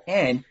of all,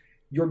 and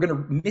you're going to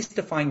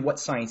misdefine what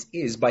science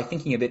is by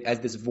thinking of it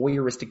as this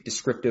voyeuristic,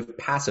 descriptive,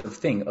 passive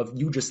thing of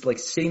you just like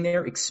sitting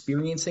there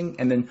experiencing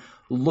and then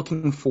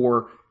looking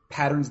for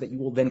patterns that you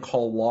will then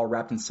call law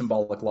wrapped in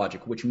symbolic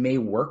logic, which may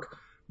work,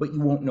 but you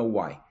won't know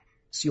why.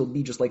 So you'll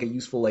be just like a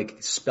useful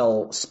like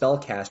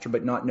spellcaster,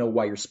 but not know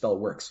why your spell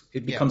works.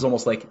 It becomes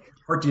almost like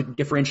hard to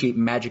differentiate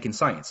magic and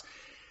science.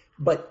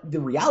 But the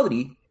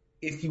reality,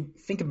 if you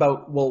think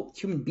about, well,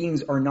 human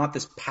beings are not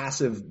this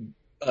passive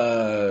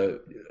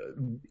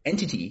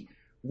entity.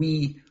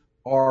 We're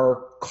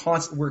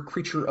a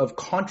creature of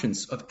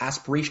conscience, of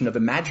aspiration, of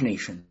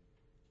imagination,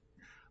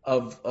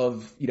 of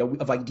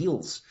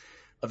ideals,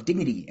 of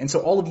dignity. And so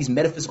all of these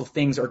metaphysical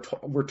things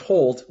we're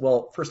told,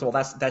 well, first of all,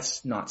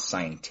 that's not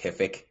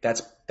scientific.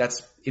 That's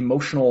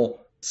emotional,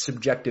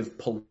 subjective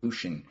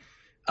pollution.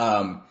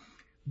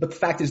 But the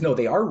fact is, no,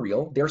 they are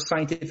real. They're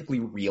scientifically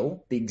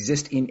real. They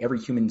exist in every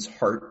human's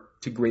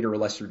heart to greater or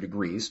lesser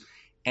degrees.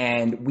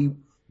 And we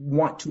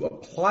want to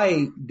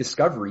apply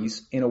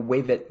discoveries in a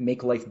way that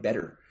make life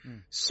better.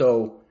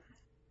 So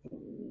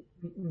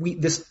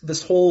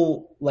this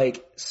whole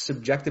like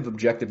subjective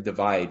objective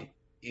divide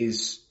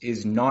is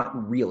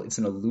not real. It's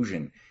an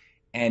illusion.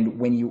 And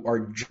when you are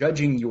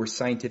judging your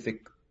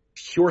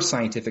pure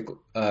scientific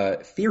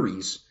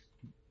theories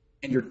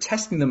and you're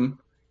testing them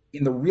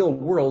in the real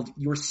world,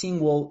 you're seeing,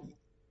 well,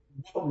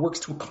 what works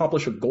to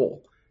accomplish a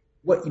goal?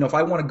 If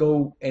I want to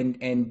go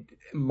and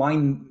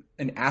mine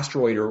an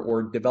asteroid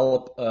or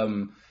develop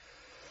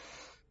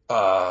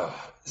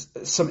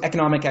some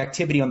economic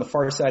activity on the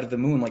far side of the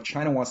moon like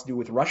China wants to do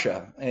with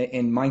Russia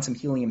and mine some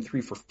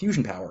helium-3 for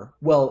fusion power,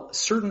 well,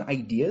 certain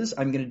ideas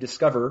I'm going to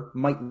discover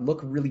might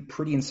look really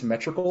pretty and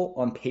symmetrical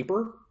on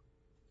paper,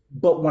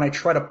 but when I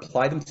try to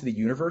apply them to the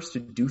universe to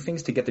do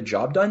things to get the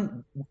job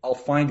done, I'll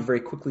find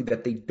very quickly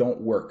that they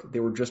don't work. They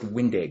were just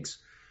wind eggs.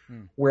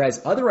 Whereas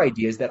other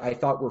ideas that I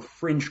thought were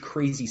fringe,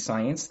 crazy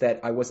science that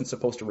I wasn't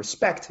supposed to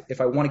respect,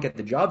 if I want to get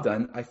the job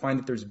done, I find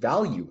that there's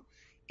value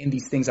in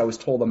these things I was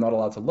told I'm not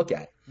allowed to look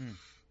at.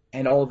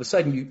 And all of a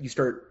sudden you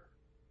start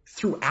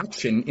through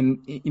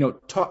action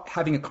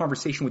having a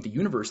conversation with the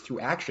universe through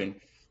action.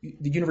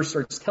 The universe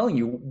starts telling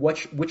you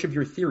which of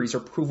your theories are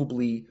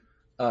provably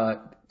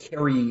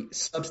carry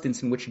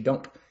substance and which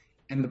don't.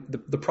 And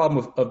the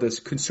problem of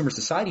this consumer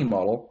society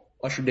model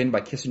ushered in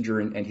by Kissinger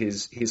and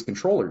his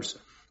controllers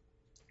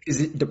is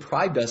it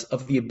deprived us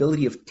of the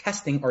ability of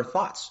testing our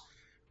thoughts.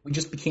 We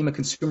just became a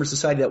consumer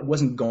society that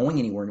wasn't going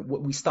anywhere.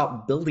 We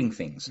stopped building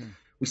things.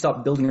 We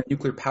stopped building our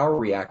nuclear power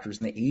reactors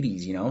in the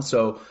 80s,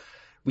 So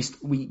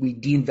we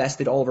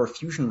de-invested all of our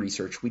fusion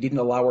research. We didn't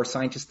allow our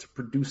scientists to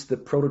produce the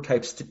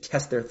prototypes to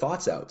test their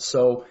thoughts out.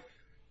 So,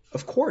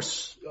 of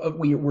course,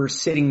 we're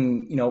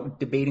sitting,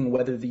 debating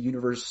whether the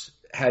universe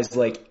has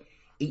like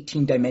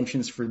 18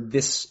 dimensions for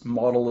this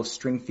model of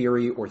string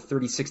theory or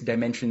 36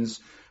 dimensions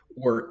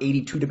or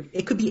 82.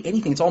 It could be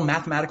anything. It's all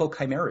mathematical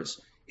chimeras.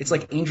 It's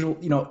like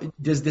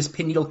does this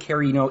pin needle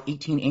carry,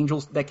 18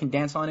 angels that can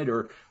dance on it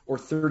or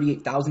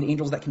 38,000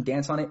 angels that can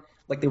dance on it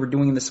like they were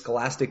doing in the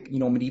scholastic,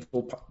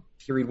 medieval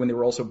period when they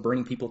were also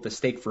burning people at the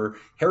stake for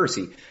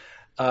heresy.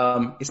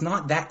 It's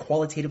not that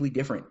qualitatively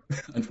different,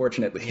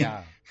 unfortunately.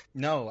 Yeah.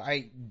 No,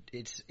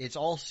 it's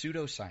all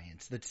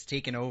pseudoscience that's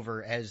taken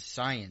over as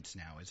science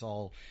now. It's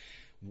all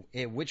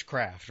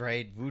witchcraft,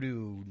 right?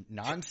 Voodoo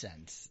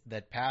nonsense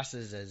that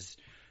passes as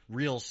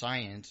real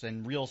science,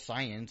 and real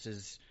science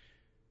is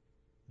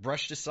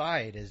brushed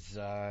aside as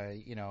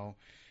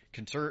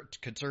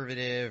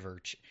conservative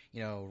or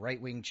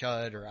right-wing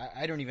chud, or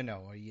I don't even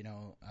know.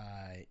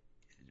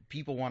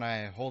 People want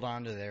to hold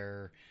on to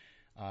their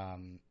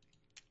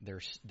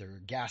their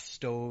gas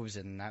stoves,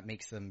 and that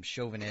makes them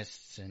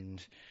chauvinists,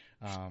 and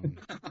um,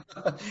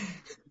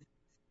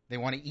 they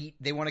want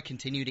to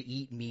continue to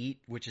eat meat,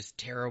 which is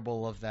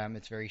terrible of them.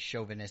 It's very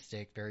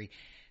chauvinistic, very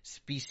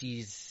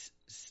speciesist,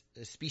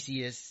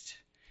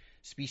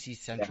 species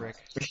Yeah. centric.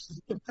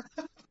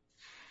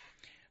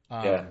 Yeah.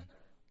 Um,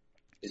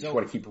 They just so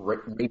want to keep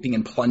raping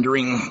and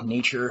plundering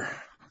nature.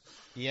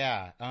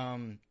 yeah.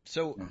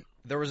 So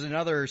there was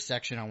another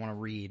section I want to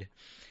read,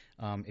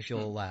 if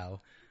you'll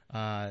allow.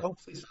 Uh, Oh,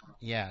 please.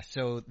 yeah.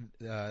 So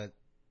uh,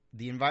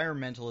 the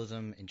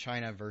environmentalism in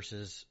China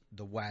versus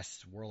the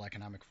West, World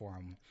Economic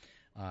Forum,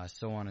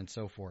 so on and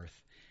so forth.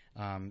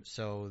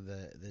 So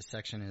the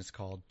section is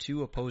called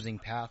Two Opposing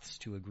Paths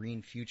to a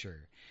Green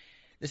Future.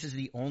 This is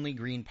the only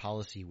green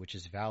policy which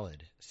is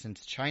valid,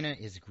 since China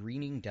is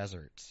greening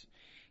deserts,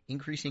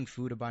 increasing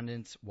food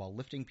abundance while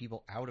lifting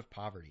people out of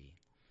poverty.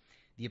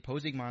 The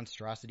opposing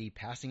monstrosity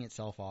passing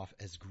itself off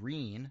as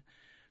green,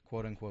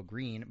 quote unquote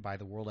green, by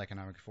the World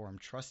Economic Forum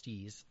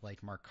trustees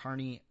like Mark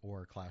Carney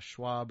or Klaus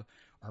Schwab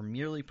are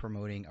merely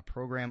promoting a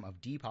program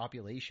of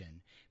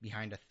depopulation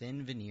behind a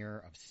thin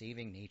veneer of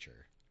saving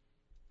nature.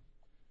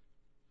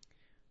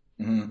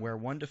 Mm-hmm. Where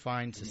one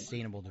defines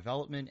sustainable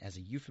development as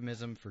a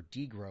euphemism for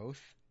degrowth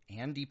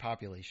and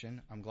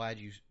depopulation. I'm glad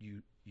you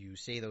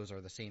say those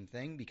are the same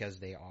thing, because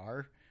they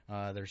are.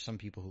 There's some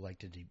people who like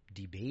to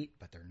debate,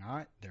 but they're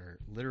not. They're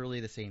literally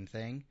the same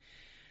thing.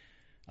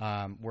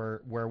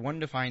 Where one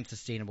defines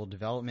sustainable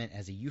development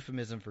as a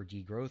euphemism for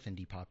degrowth and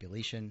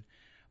depopulation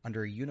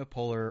under a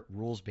unipolar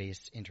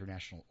rules-based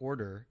international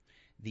order,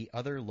 the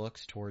other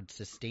looks towards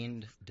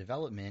sustained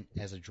development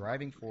as a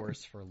driving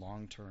force for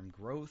long-term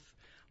growth,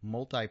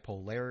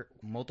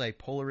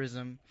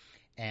 multipolarism,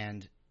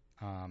 and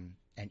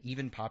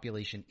even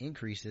population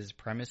increases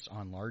premised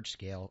on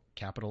large-scale,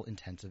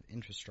 capital-intensive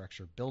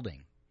infrastructure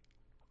building.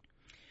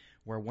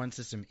 Where one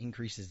system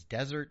increases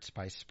deserts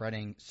by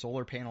spreading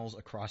solar panels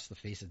across the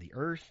face of the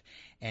earth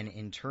and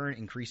in turn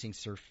increasing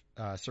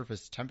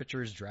surface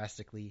temperatures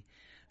drastically,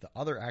 the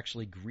other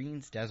actually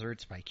greens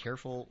deserts by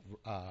careful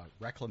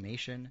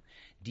reclamation,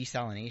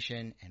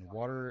 desalination, and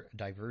water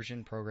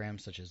diversion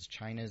programs such as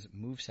China's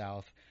Move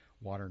South,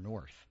 Water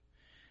North.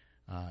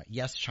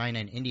 Yes, China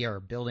and India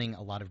are building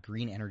a lot of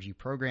green energy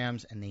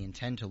programs, and they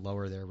intend to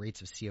lower their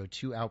rates of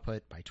CO2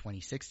 output by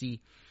 2060.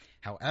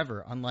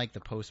 However, unlike the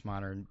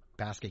postmodern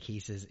basket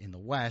cases in the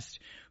West,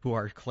 who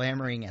are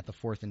clamoring at the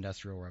Fourth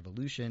Industrial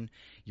Revolution,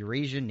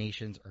 Eurasian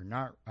nations are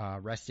not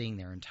resting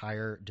their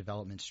entire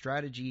development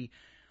strategy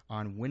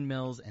on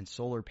windmills and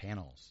solar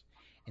panels.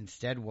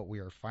 Instead, what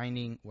we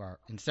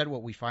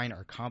find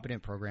are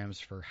competent programs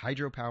for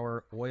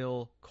hydropower,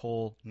 oil,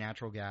 coal,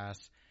 natural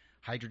gas,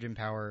 hydrogen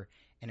power,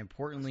 and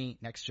importantly,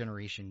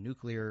 next-generation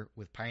nuclear,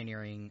 with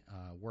pioneering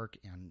work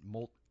on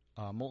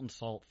molten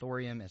salt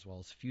thorium as well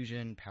as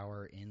fusion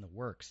power in the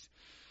works.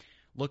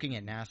 Looking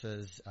at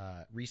NASA's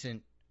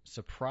recent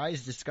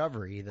surprise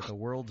discovery that the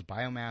world's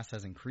biomass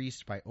has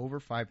increased by over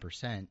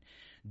 5%,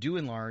 due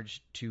in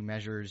large to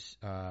measures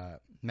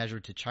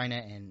measured to China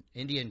and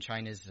India and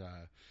China's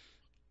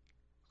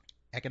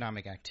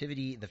economic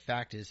activity, the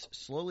fact is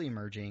slowly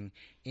emerging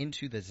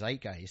into the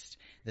zeitgeist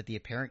that the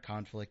apparent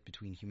conflict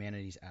between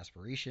humanity's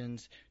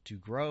aspirations to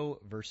grow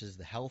versus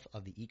the health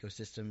of the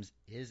ecosystems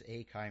is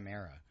a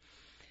chimera.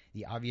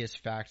 The obvious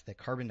fact that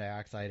carbon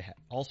dioxide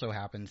also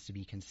happens to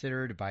be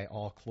considered by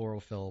all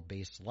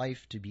chlorophyll-based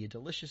life to be a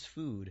delicious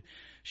food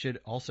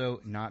should also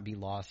not be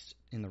lost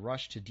in the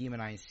rush to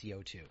demonize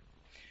CO2.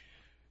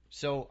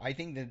 So I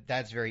think that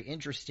that's very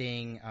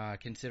interesting,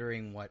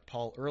 considering what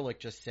Paul Ehrlich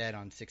just said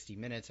on 60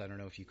 Minutes. I don't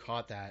know if you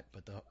caught that,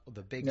 but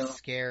the big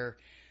scare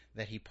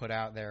that he put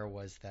out there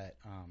was that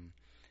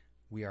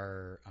we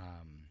are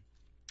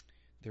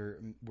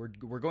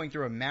we're going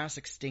through a mass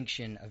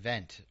extinction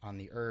event on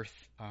the Earth,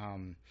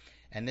 and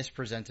this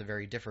presents a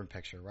very different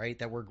picture, right?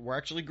 That we're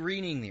actually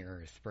greening the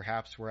Earth.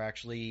 Perhaps we're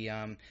actually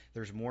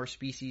there's more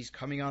species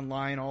coming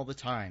online all the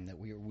time that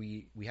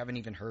we haven't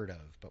even heard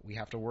of, but we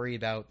have to worry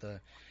about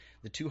the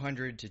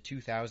 200 to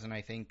 2,000,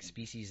 I think,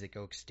 species that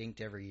go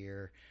extinct every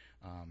year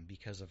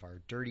because of our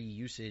dirty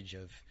usage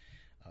of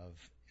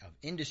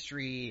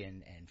industry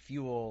and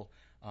fuel.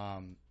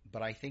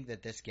 But I think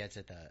that this gets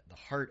at the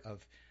heart of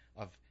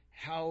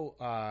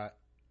how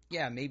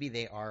maybe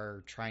they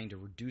are trying to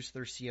reduce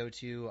their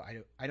CO2.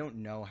 I don't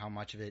know how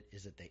much of it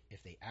is that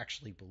if they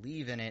actually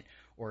believe in it,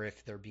 or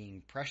if they're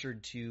being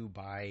pressured to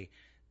by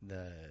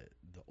the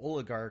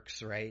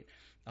oligarchs, right?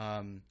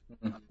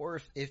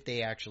 Or if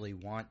they actually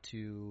want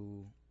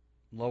to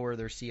lower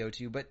their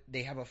CO2, but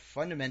they have a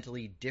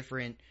fundamentally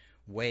different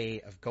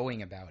way of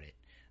going about it,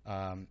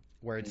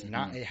 where it's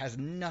not, it has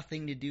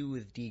nothing to do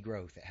with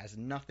degrowth. It has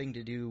nothing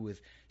to do with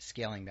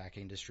scaling back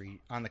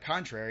industry. On the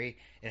contrary,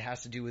 it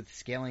has to do with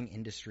scaling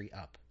industry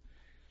up.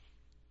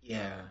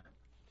 Yeah.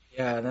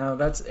 Yeah, no,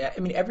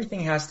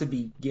 everything has to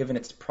be given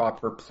its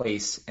proper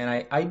place.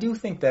 And I do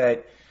think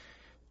that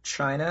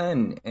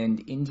China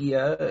and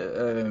India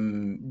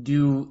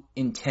do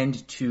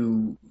intend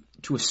to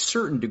to a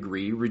certain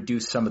degree,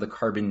 reduce some of the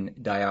carbon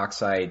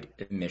dioxide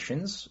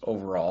emissions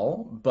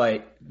overall,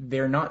 but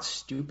they're not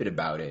stupid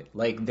about it.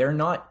 Like, they're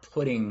not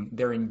putting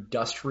their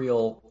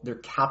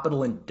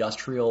capital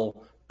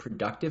industrial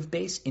productive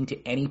base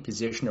into any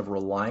position of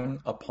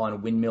relying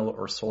upon windmill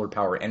or solar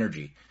power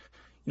energy.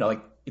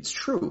 Like, it's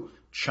true.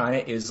 China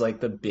is like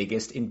the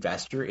biggest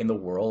investor in the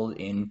world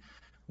in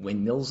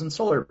windmills and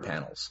solar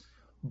panels.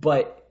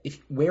 But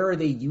where are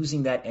they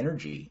using that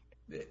energy?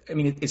 I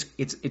mean,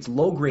 it's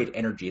low grade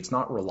energy. It's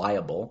not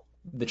reliable.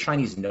 The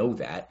Chinese know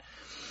that.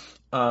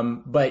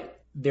 But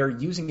they're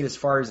using it, as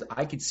far as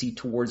I could see,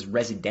 towards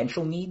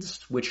residential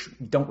needs, which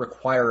don't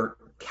require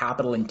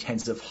capital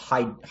intensive,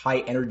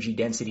 high energy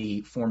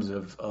density forms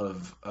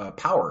of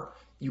power.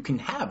 You can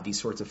have these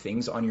sorts of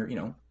things on your,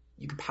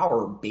 you can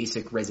power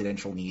basic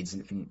residential needs,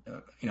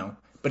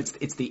 but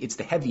it's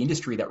the heavy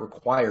industry that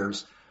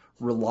requires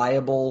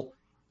reliable,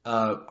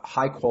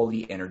 high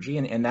quality energy,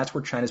 and that's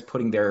where China's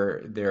putting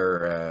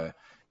their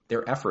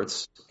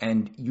efforts.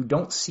 And you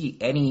don't see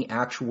any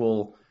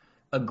actual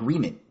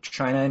agreement.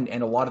 China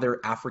and a lot of their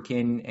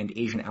African and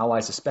Asian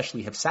allies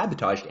especially have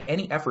sabotaged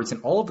any efforts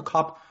in all of the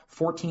COP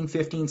 14,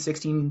 15,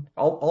 16,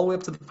 all the way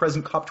up to the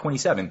present COP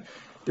 27.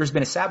 There's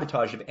been a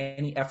sabotage of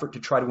any effort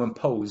to try to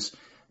impose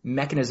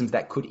mechanisms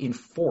that could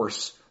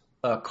enforce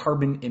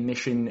carbon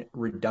emission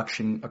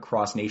reduction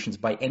across nations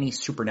by any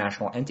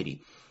supranational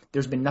entity.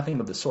 There's been nothing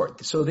of the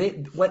sort. So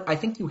what I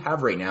think you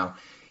have right now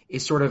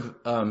is sort of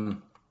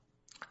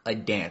a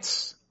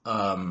dance,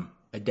 a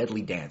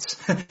deadly dance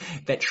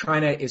that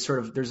China is sort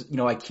of, there's,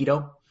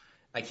 Aikido.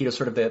 Aikido is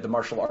sort of the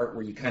martial art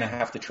where you kind of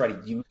have to try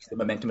to use the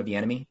momentum of the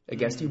enemy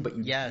against you, but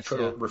you try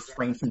to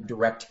refrain from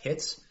direct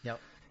hits. Yep.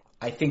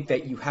 I think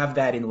that you have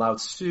that in Lao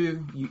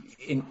Tzu,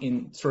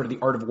 in sort of the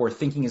art of war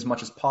thinking as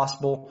much as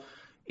possible,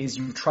 is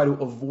you try to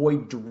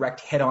avoid direct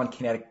head-on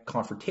kinetic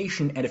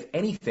confrontation. And if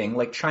anything,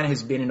 like, China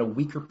has been in a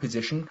weaker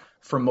position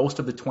for most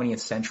of the 20th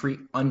century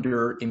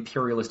under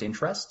imperialist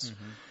interests.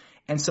 Mm-hmm.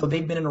 And so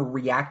they've been in a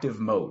reactive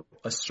mode,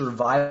 a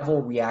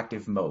survival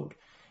reactive mode.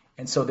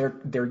 And so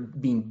they're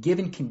being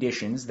given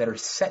conditions that are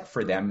set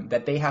for them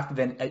that they have to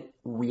then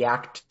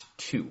react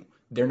to.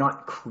 They're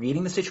not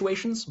creating the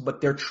situations,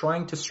 but they're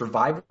trying to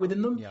survive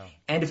within them. Yeah.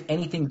 And if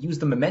anything, use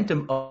the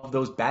momentum of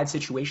those bad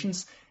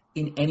situations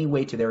in any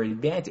way to their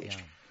advantage.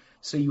 Yeah.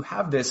 So you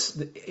have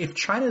this, if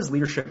China's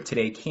leadership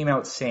today came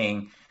out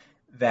saying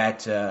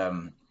that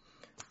the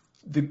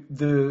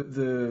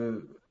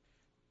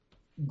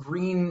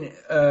green,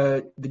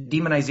 the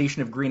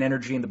demonization of green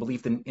energy and the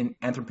belief in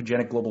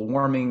anthropogenic global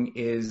warming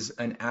is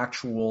an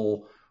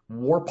actual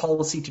war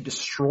policy to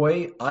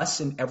destroy us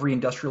and every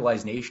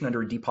industrialized nation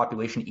under a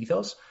depopulation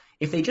ethos,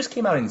 if they just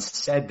came out and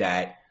said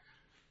that,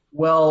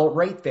 well,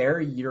 right there,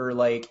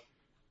 you're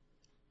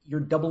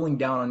doubling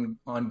down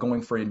on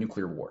going for a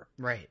nuclear war.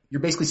 Right.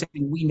 You're basically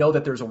saying, we know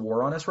that there's a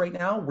war on us right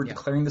now. We're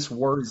declaring this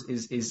war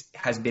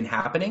has been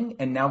happening,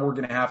 and now we're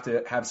going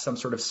to have some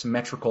sort of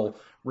symmetrical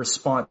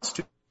response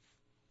to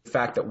the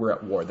fact that we're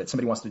at war, that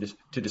somebody wants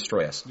to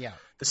destroy us. Yeah.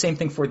 The same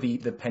thing for the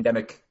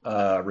pandemic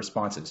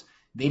responses.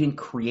 They didn't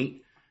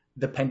create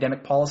the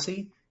pandemic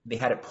policy. They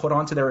had it put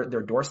onto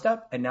their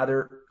doorstep, and now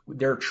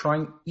they're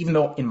trying, even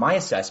though in my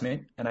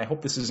assessment, and I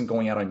hope this isn't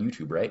going out on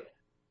YouTube, right?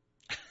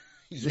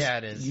 Yeah,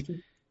 it is.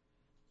 YouTube?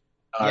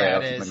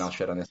 I'll keep my mouth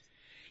shut on this.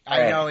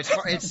 I know it's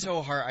hard. It's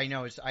so hard. I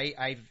know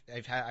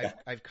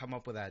I've come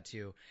up with that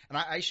too, and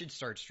I should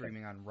start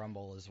streaming on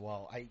Rumble as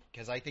well.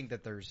 Because I think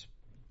that there's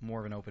more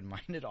of an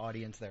open-minded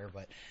audience there.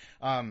 But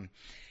I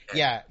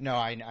know.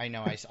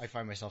 I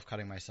find myself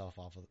cutting myself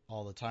off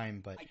all the time.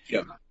 But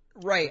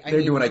right,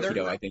 they're doing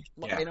Aikido. I think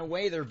in a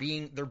way they're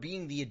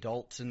being the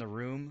adults in the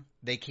room.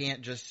 They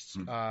can't just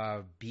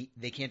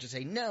They can't just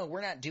say no,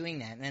 we're not doing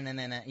that.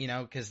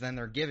 No, because then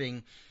they're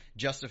giving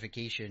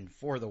justification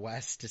for the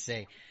West to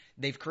say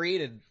they've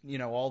created,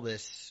 all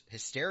this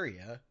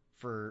hysteria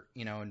for,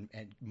 and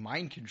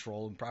mind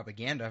control and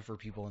propaganda for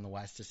people in the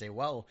West to say,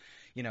 well,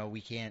 we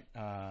can't,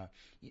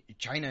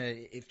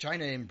 if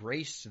China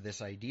embraced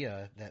this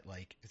idea that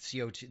like the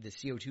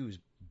CO2 is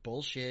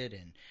bullshit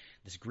and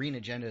this green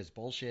agenda is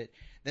bullshit,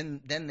 then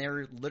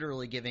they're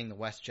literally giving the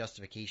West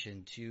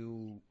justification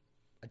to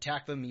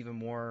attack them even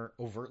more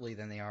overtly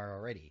than they are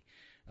already.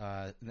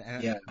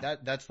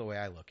 That's the way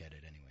I look at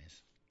it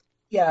anyways.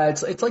 Yeah,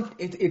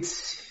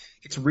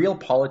 it's real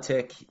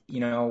politic.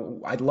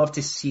 I'd love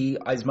to see,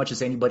 as much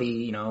as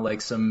anybody,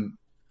 like some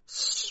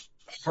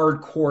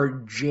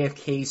hardcore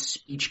JFK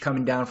speech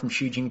coming down from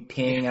Xi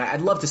Jinping.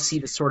 I'd love to see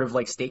this sort of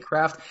like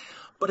statecraft.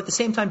 But at the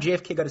same time,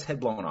 JFK got his head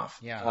blown off.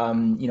 Yeah.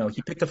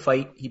 He picked a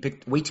fight. He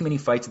picked way too many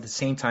fights at the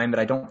same time that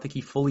I don't think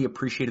he fully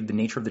appreciated the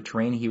nature of the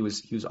terrain he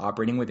was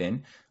operating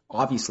within.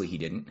 Obviously, he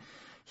didn't.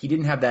 He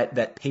didn't have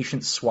that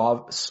patient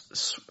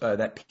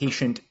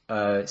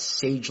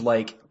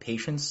sage-like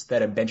patience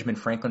that a Benjamin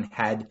Franklin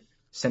had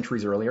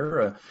centuries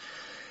earlier.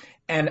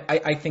 And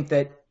I think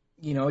that,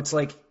 it's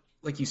like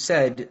like you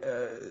said,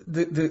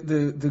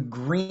 the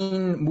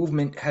green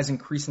movement has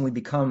increasingly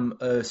become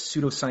a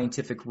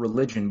pseudoscientific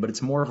religion, but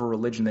it's more of a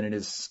religion than it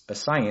is a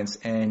science.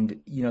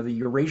 And, the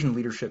Eurasian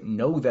leadership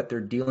know that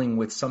they're dealing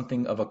with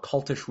something of a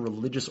cultish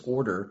religious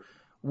order,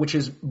 which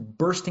is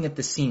bursting at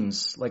the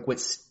seams, like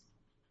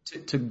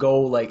to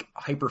go like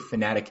hyper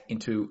fanatic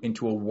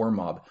into a war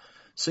mob.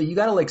 So you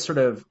got to like sort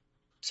of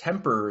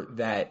temper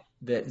that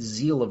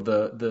zeal of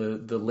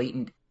the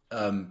latent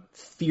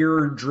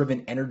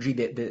fear-driven energy,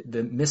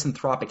 the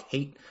misanthropic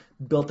hate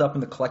built up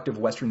in the collective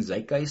Western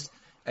zeitgeist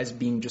as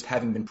being just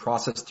having been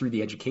processed through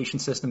the education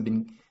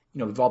system,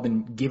 we've all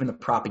been given the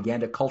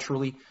propaganda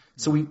culturally.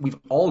 So we've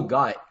all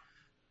got,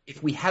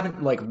 if we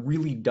haven't like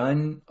really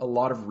done a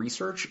lot of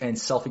research and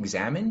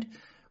self-examined,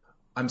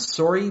 I'm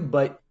sorry,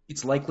 but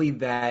it's likely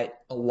that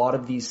a lot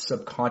of these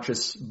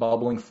subconscious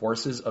bubbling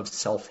forces of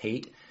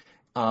self-hate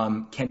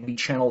can be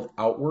channeled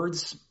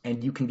outwards,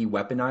 and you can be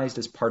weaponized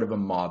as part of a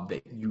mob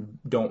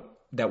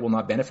that will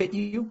not benefit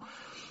you.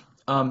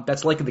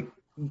 That's likely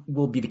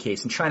will be the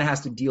case, and China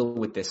has to deal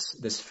with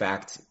this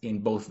fact in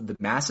both the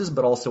masses,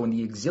 but also in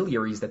the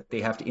auxiliaries that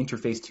they have to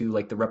interface to,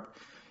 like the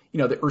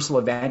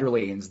Ursula von der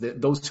Leyens,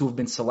 those who have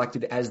been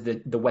selected as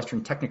the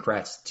Western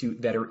technocrats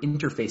that are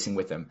interfacing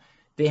with them.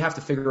 They have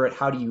to figure out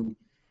how do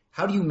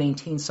you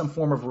maintain some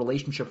form of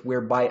relationship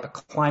whereby a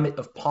climate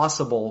of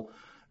possible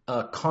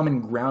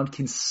common ground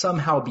can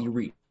somehow be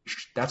reached.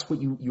 That's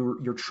what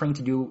you're trained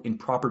to do in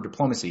proper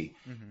diplomacy.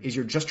 Mm-hmm. Is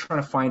you're just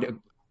trying to find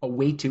a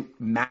way to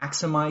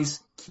maximize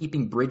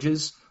keeping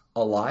bridges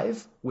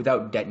alive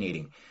without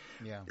detonating.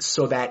 Yeah.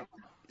 So that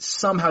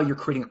somehow you're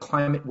creating a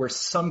climate where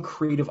some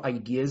creative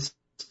ideas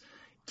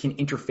can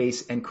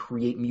interface and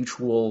create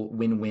mutual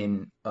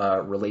win-win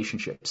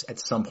relationships at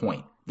some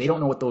point. They don't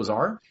know what those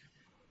are.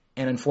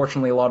 And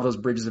unfortunately, a lot of those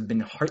bridges have been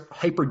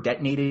hyper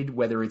detonated,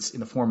 whether it's in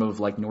the form of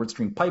like Nord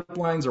Stream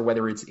pipelines or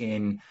whether it's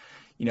in,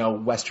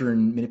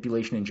 Western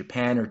manipulation in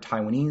Japan or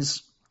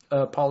Taiwanese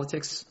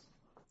politics.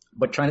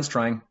 But China's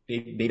trying.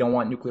 They don't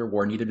want nuclear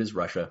war. Neither does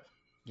Russia.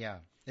 Yeah,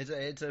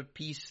 it's a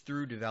peace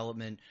through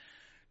development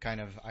kind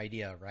of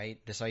idea, right?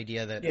 This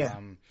idea that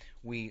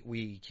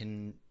we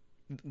can.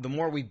 The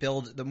more we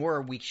build, the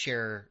more we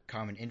share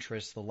common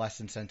interests, the less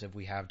incentive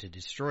we have to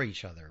destroy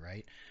each other,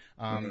 right?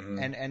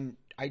 And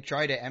I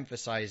try to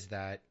emphasize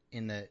that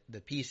in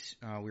the piece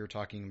we were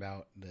talking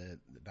about the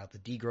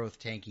degrowth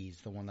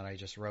tankies, the one that I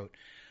just wrote,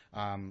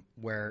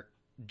 where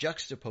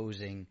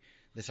juxtaposing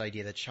this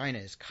idea that China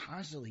is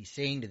constantly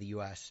saying to the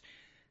U.S.,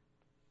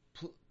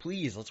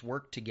 please, let's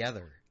work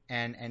together,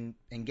 and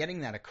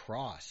getting that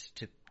across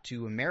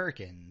to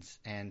Americans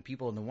and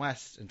people in the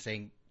West and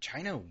saying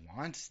China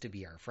wants to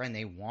be our friend,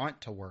 they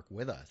want to work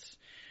with us.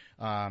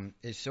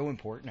 Is so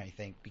important, I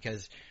think,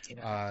 because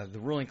the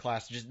ruling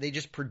class they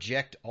just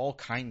project all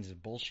kinds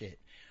of bullshit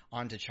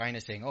onto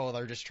China, saying, "Oh,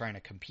 they're just trying to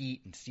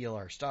compete and steal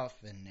our stuff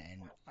and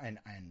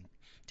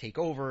take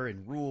over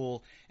and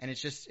rule," and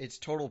it's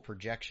total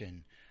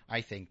projection,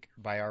 I think,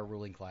 by our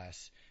ruling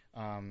class,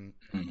 and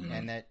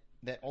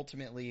that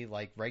ultimately,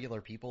 like,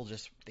 regular people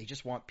they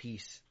just want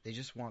peace. They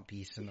just want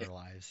peace in their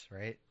lives,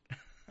 right?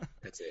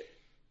 That's it.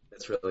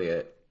 That's really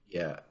it.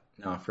 Yeah.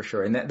 No, for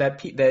sure. And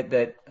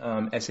that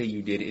essay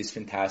you did is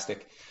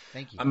fantastic.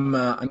 Thank you. I'm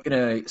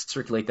gonna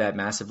circulate that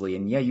massively.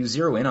 And yeah, you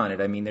zero in on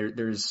it. I mean,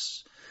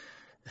 there's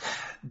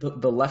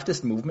the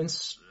leftist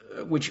movements,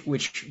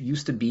 which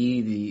used to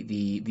be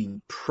the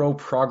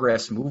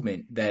pro-progress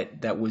movement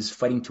that was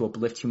fighting to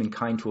uplift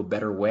humankind to a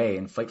better way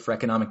and fight for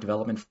economic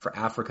development for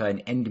Africa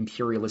and end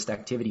imperialist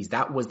activities.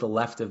 That was the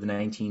left of the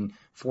 1940s,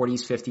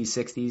 50s,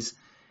 60s.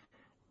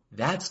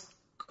 That's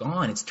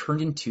gone. It's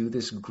turned into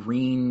this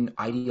green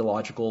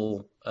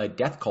ideological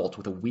death cult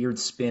with a weird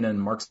spin on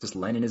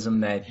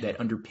Marxist-Leninism that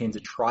underpins a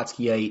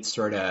Trotskyite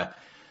sort of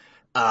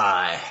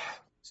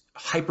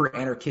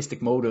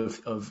hyper-anarchistic mode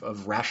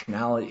of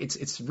rationality.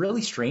 It's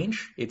really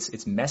strange.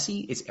 It's messy.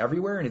 It's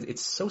everywhere, and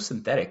it's so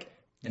synthetic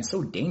and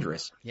so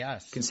dangerous.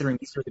 Yes, considering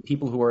these are the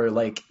people who are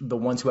like the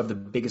ones who have the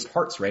biggest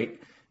hearts,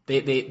 right?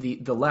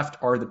 The left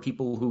are the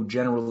people who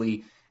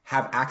generally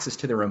have access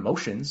to their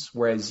emotions,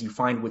 whereas you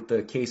find with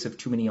the case of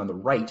too many on the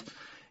right,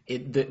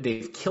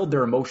 they've killed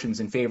their emotions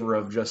in favor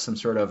of just some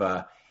sort of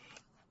a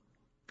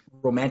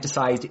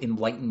romanticized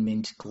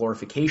enlightenment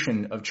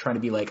glorification of trying to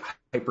be like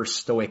hyper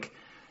stoic,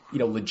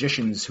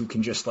 logicians who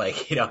can just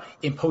like,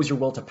 impose your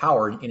will to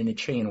power in a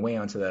chain way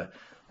onto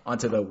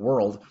the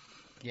world.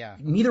 Yeah.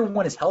 Neither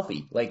one is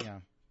healthy.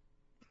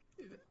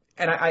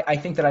 And I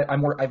think that I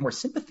have more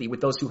sympathy with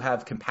those who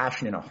have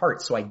compassion in a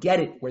heart. So I get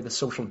it where the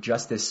social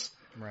justice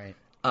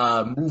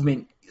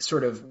movement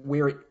sort of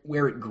where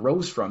it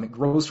grows from. It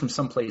grows from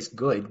someplace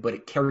good, but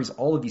it carries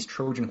all of these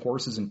Trojan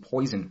horses and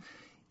poison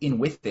in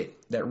with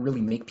it that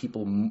really make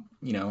people,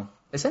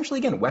 essentially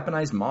again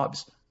weaponized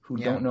mobs who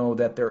don't know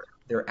that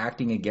they're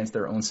acting against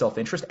their own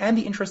self-interest and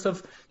the interest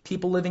of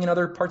people living in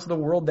other parts of the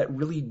world that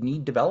really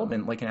need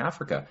development, like in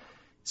Africa.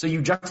 So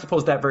you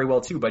juxtapose that very well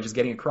too by just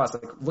getting across.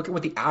 Like, look at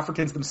what the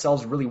Africans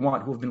themselves really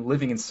want, who have been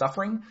living in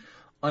suffering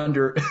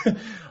under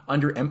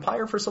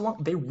empire for so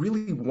long. They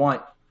really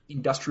want,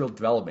 industrial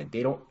development.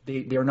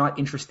 They are not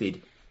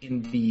interested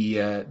in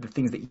the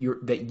things that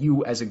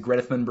you as a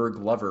Greta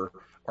Thunberg lover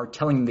are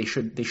telling them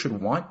they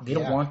should want. They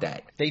don't Yeah. want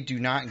that. They do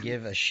not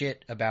give a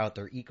shit about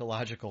their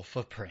ecological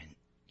footprint,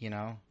 you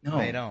know?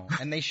 They No. don't.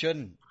 And they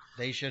shouldn't.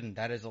 They shouldn't.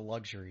 That is a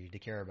luxury to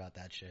care about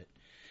that shit.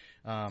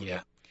 Um,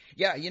 Yeah.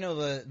 yeah, you know,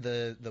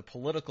 the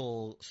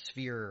political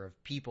sphere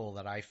of people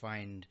that I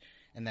find,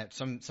 and that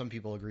some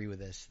people agree with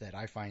this, that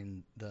I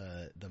find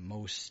the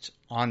most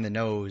on the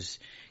nose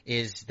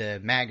is the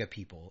MAGA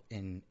people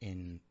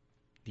in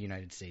the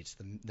United States,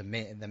 the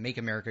Make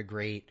America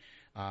Great,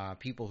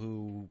 people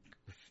who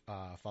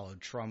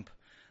followed Trump.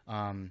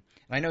 And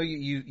I know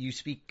you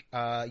speak,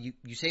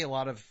 you say a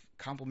lot of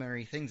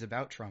complimentary things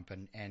about Trump,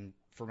 and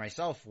for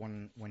myself,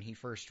 when he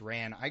first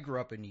ran, I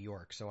grew up in New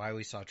York, so I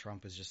always saw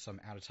Trump as just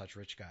some out of touch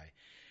rich guy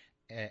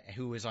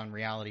who was on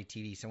reality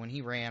TV. So when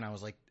he ran, I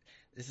was like,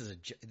 this is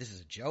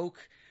a joke.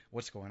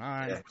 What's going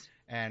on? Yeah.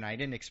 And I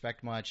didn't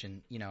expect much,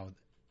 and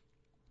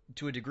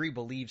to a degree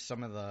believed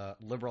some of the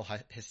liberal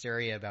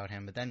hysteria about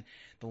him. But then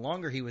the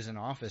longer he was in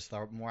office,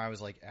 the more I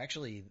was like,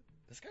 actually,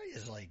 this guy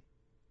is like,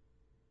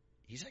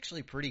 he's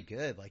actually pretty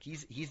good. Like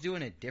he's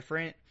doing it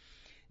different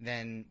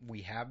than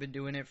we have been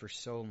doing it for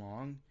so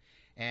long.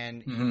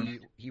 And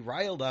he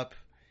riled up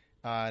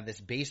this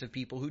base of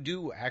people who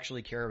do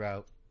actually care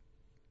about,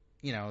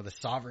 the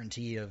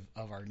sovereignty of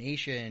our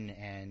nation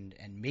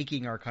and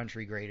making our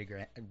country great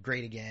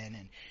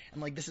again.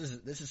 And like, this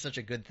is such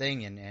a good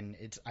thing. And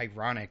it's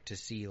ironic to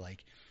see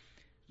like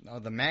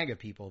the MAGA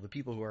people, the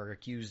people who are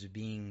accused of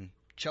being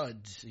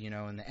chuds,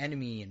 and the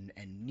enemy and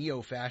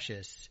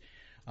neo-fascists,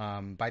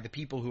 by the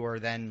people who are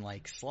then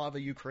like Slava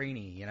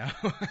Ukraini,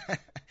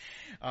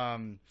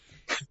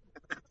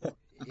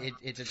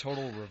 it's a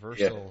total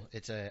reversal. Yeah.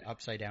 It's a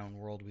upside down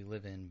world we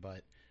live in,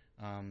 but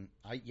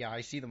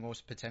I see the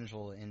most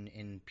potential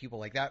in people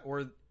like that.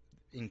 Or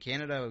in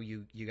Canada,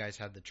 you guys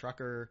had the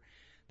trucker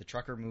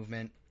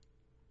movement.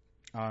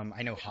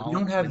 I know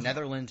Holland, the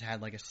Netherlands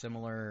had like a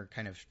similar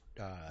kind of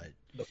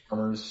the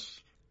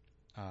farmers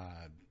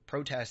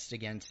protest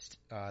against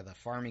the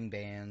farming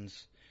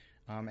bans,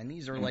 and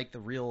these are like the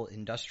real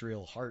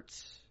industrial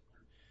hearts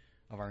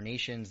of our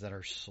nations that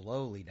are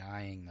slowly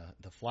dying.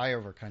 The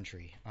flyover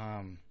country.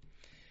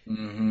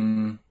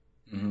 Yeah,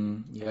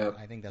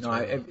 I think that's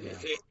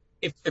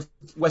if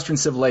Western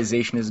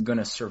civilization is going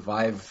to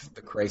survive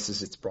the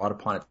crisis it's brought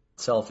upon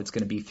itself, it's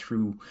going to be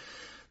through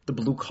the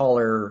blue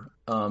collar,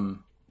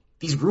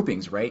 these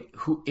groupings, right?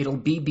 It'll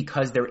be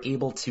because they're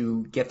able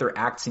to get their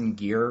acts in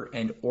gear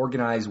and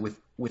organize with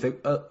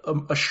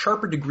a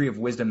sharper degree of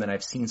wisdom than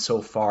I've seen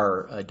so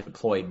far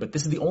deployed. But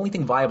this is the only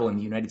thing viable in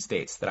the United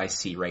States that I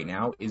see right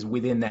now is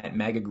within that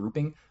MAGA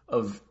grouping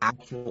of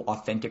actual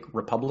authentic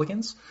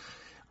Republicans.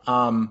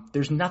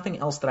 There's nothing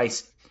else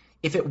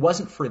if it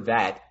wasn't for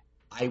that,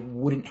 I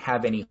wouldn't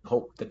have any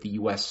hope that the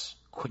U.S.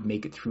 could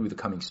make it through the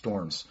coming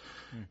storms.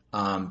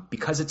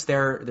 Because it's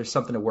there's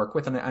something to work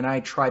with. And I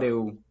try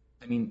to,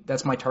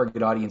 that's my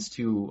target audience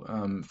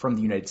too, from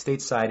the United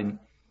States side, and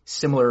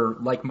similar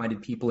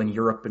like-minded people in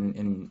Europe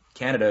and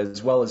Canada,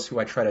 as well as who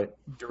I try to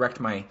direct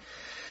my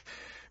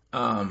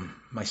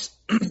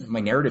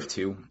narrative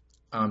to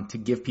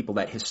give people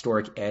that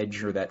historic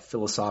edge or that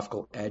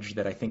philosophical edge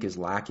that I think is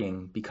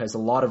lacking, because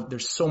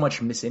there's so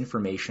much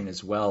misinformation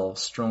as well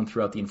strewn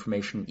throughout the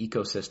information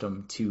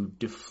ecosystem to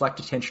deflect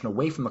attention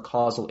away from the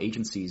causal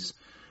agencies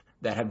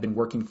that have been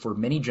working for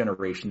many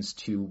generations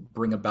to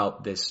bring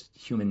about this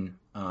human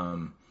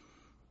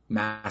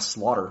mass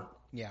slaughter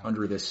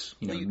under this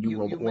New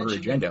World Order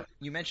agenda.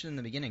 You mentioned in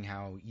the beginning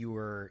how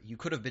you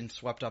could have been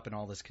swept up in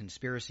all this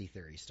conspiracy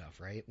theory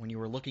stuff, right? When you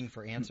were looking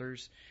for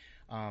answers.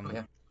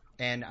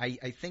 And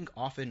I think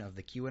often of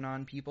the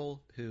QAnon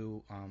people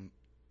who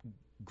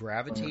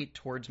gravitate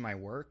towards my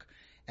work,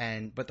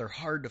 but they're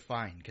hard to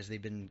find because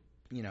they've been,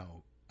 the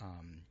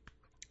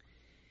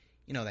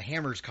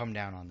hammers come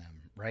down on them,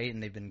 right?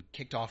 And they've been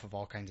kicked off of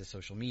all kinds of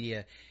social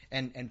media.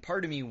 And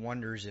part of me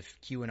wonders if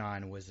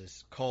QAnon was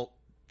this cult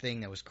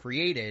thing that was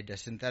created, a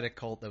synthetic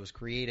cult that was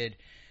created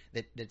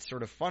that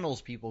sort of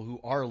funnels people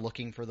who are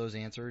looking for those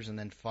answers and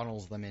then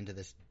funnels them into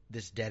this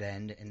dead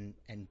end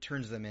and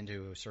turns them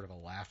into sort of a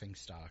laughing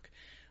stock.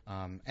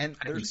 And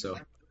there's,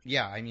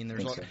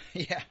 there's,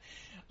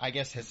 I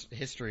guess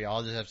history,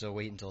 I'll just have to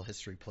wait until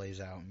history plays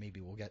out and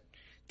maybe we'll get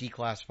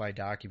declassified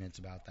documents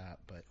about that.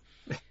 But,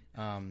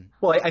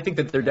 well, I think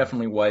that there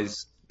definitely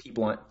was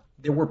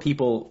there were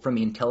people from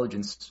the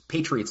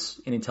patriots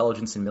in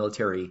intelligence and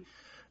military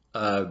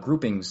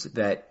groupings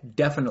that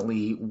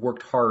definitely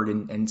worked hard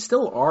and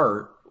still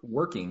are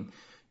working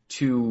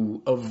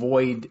to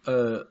avoid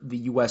the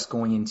U.S.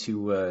 going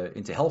into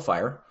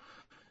hellfire.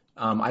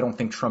 I don't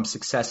think Trump's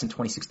success in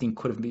 2016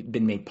 could have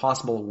been made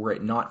possible were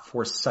it not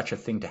for such a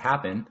thing to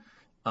happen.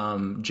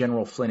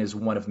 General Flynn is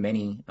one of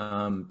many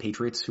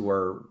patriots who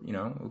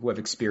have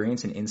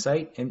experience and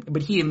insight,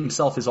 but he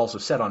himself has also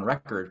said on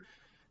record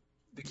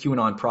the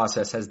QAnon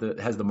process has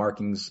the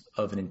markings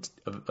of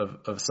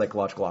a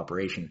psychological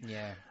operation.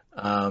 Yeah.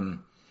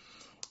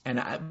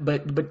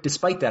 But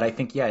despite that, I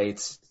think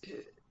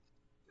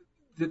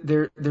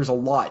there's a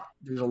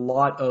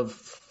lot of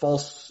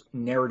false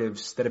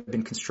narratives that have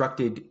been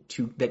constructed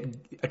that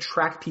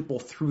attract people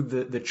through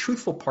the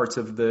truthful parts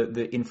of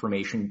the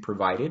information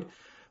provided.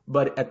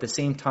 But at the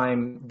same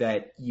time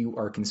that you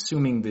are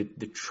consuming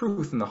the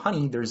truth and the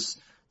honey, there's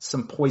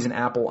some poison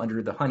apple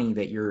under the honey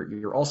that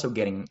you're also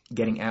getting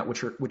at,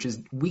 which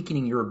is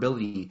weakening your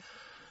ability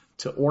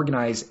to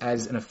organize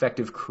as an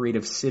effective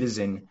creative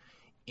citizen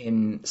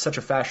in such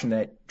a fashion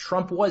that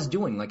Trump was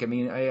doing. Like, I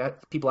mean,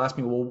 people ask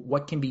me, well,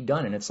 what can be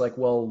done? And it's like,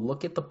 well,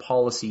 look at the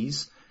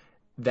policies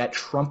that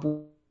Trump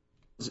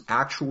was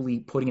actually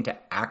putting into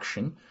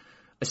action,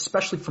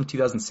 especially from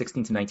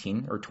 2016 to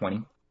 19 or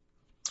 20.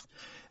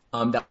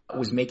 That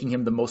was making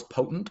him the most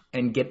potent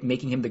and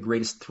making him the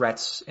greatest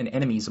threats and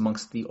enemies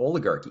amongst the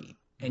oligarchy.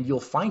 And you'll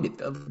find it.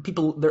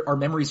 Our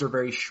memories are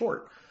very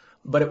short,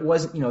 but it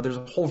wasn't, there's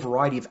a whole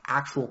variety of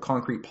actual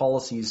concrete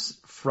policies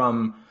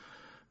from,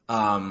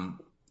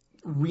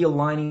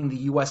 realigning the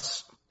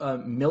U.S.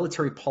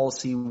 Military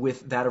policy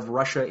with that of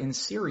Russia in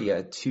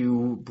Syria,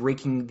 to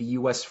breaking the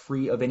U.S.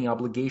 free of any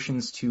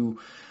obligations to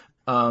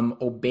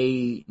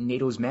obey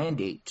NATO's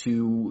mandate,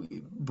 to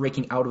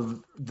breaking out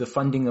of the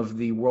funding of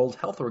the World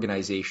Health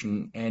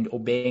Organization and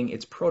obeying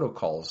its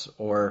protocols.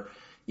 Or,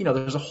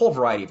 there's a whole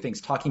variety of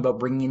things, talking about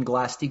bringing in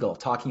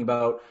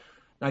Glass-Steagall,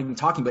 not even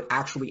talking, but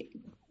actually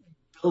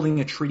building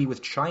a treaty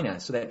with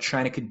China so that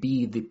China could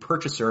be the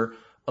purchaser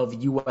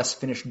of U.S.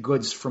 finished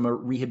goods from a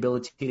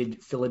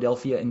rehabilitated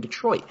Philadelphia and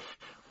Detroit,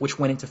 which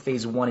went into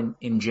phase one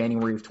in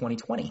January of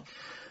 2020.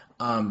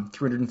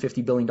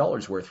 $350 billion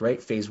worth,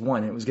 right? Phase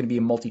one. It was going to be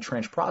a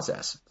multi-tranche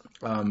process.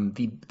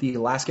 The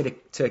Alaska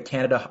to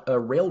Canada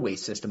railway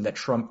system that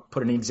Trump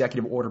put an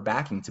executive order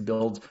backing to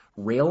build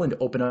rail and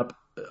open up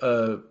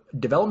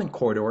development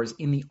corridors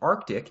in the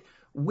Arctic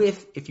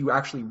with, if you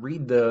actually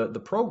read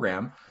the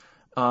program,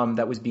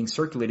 that was being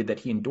circulated that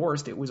he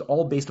endorsed, it was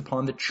all based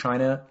upon the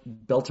China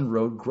Belt and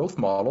Road growth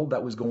model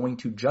that was going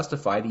to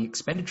justify the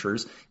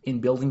expenditures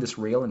in building this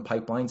rail and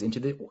pipelines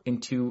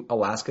into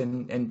Alaska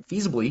and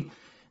feasibly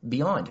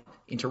beyond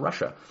into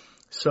Russia.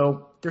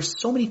 So there's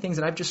so many things,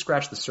 and I've just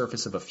scratched the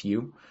surface of a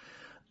few,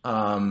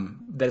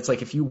 that it's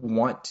like, if you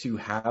want to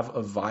have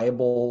a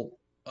viable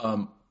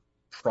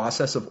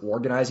process of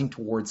organizing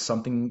towards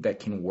something that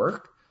can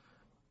work,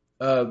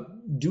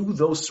 do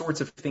those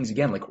sorts of things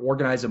again, like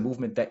organize a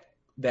movement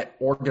that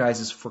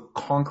organizes for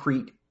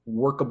concrete,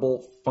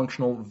 workable,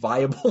 functional,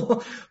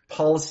 viable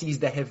policies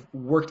that have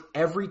worked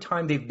every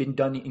time they've been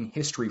done in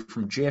history,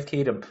 from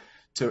JFK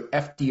to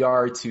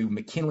FDR to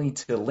McKinley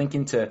to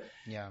Lincoln to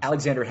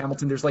Alexander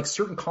Hamilton. There's like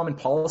certain common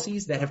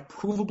policies that have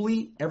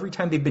provably, every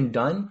time they've been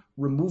done,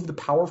 removed the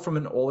power from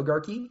an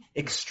oligarchy,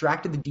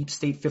 extracted the deep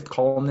state fifth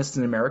columnists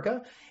in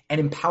America, and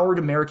empowered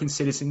American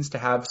citizens to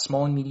have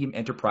small and medium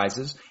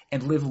enterprises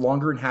and live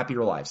longer and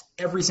happier lives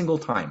every single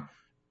time.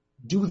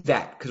 Do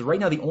that, because right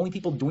now the only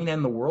people doing that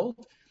in the world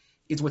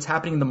is what's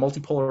happening in the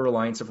multipolar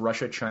alliance of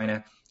Russia,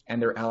 China,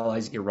 and their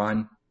allies,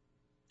 Iran.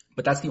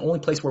 But that's the only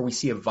place where we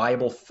see a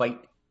viable fight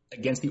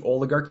against the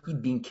oligarchy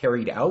being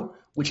carried out,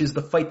 which is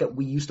the fight that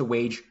we used to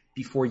wage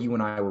before you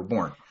and I were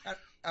born.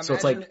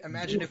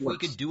 Imagine if we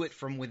could do it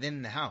from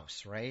within the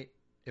house, right?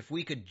 If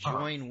we could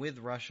join with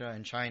Russia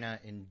and China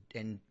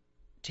in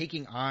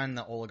taking on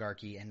the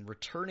oligarchy and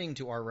returning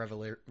to our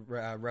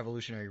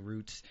revolutionary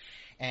roots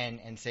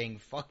and saying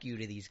fuck you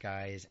to these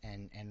guys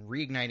and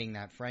reigniting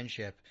that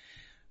friendship,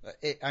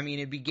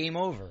 it'd be game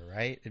over,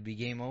 right? It'd be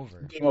game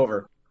over. Game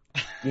over.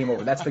 Game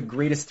over. That's the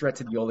greatest threat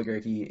to the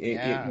oligarchy.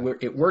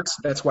 It works.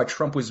 That's why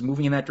Trump was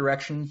moving in that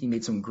direction. He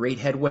made some great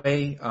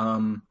headway.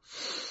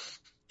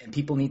 And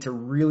people need to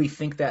really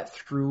think that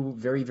through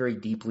very, very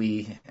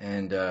deeply.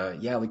 And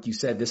like you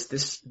said, this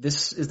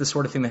is the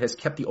sort of thing that has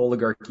kept the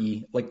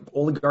oligarchy, like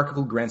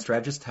oligarchical grand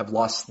strategists have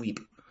lost sleep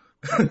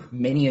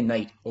many a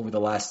night over the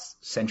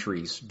last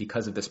centuries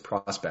because of this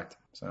prospect.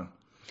 So,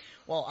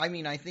 well,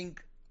 I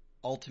think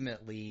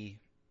ultimately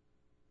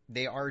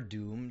they are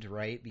doomed,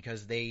 right?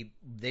 Because they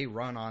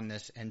run on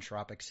this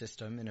entropic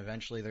system, and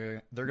eventually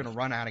they're going to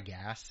run out of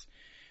gas,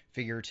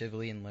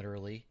 figuratively and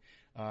literally.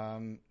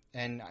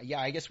 And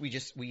I guess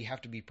we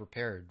have to be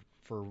prepared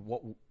for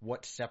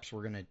what steps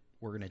we're gonna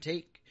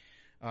take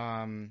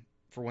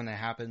for when that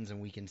happens,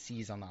 and we can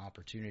seize on the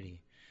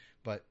opportunity.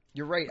 But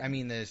you're right.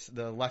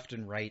 The left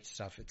and right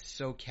stuff, it's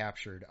so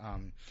captured.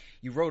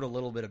 You wrote a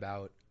little bit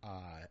about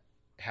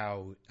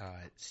how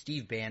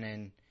Steve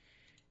Bannon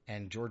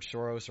and George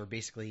Soros are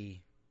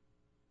basically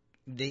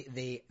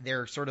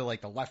they're sort of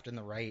like the left and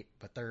the right,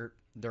 but they're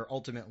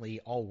ultimately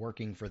all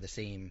working for the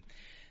same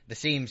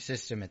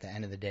system at the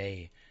end of the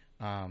day.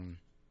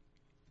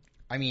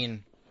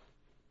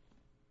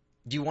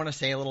 Do you want to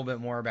say a little bit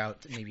more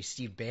about maybe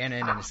Steve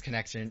Bannon and his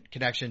connection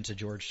to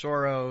George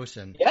Soros?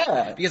 And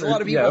because a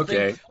lot of people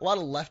think, a lot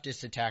of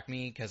leftists attack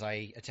me because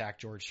I attack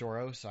George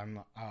Soros. I'm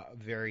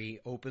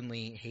very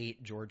openly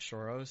hate George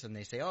Soros, and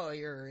they say, "Oh,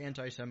 you're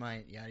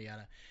anti-Semite, yada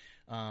yada."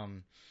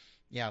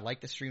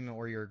 Like the stream,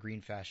 or you're a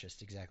green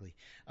fascist, exactly.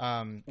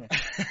 But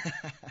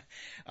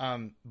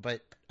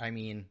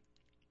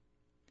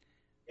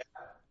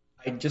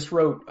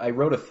I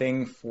wrote a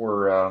thing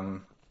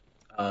for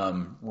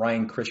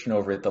Ryan Christian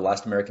over at The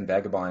Last American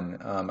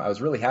Vagabond. I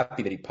was really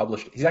happy that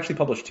he's actually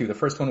published two. The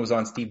first one was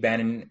on Steve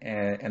Bannon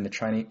and the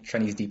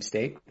Chinese deep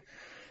state,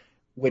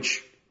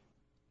 which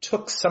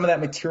took some of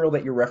that material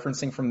that you're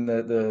referencing from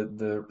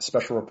the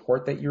special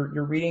report that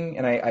you're reading,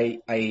 and I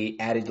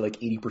added like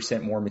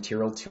 80% more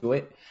material to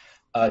it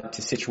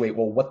to situate,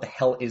 well, what the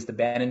hell is the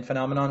Bannon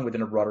phenomenon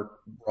within a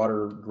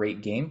broader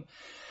great game.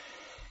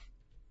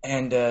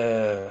 And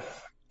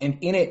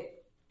in it,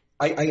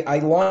 I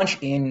launch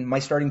in, my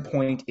starting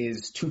point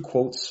is two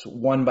quotes,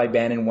 one by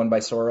Bannon, one by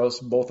Soros,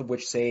 both of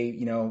which say,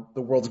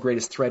 the world's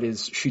greatest threat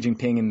is Xi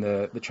Jinping and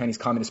the Chinese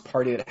Communist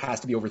Party that has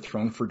to be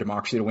overthrown for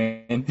democracy to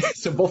win.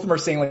 So both of them are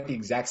saying like the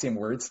exact same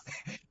words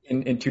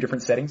in two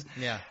different settings.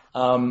 Yeah.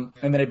 And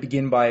then I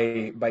begin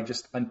by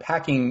just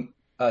unpacking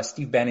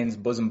Steve Bannon's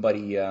bosom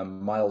buddy,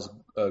 Miles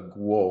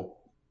Guo,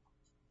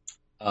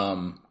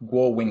 Guo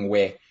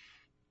Wingwei.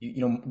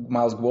 You know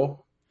Miles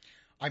Guo?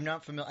 I'm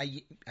not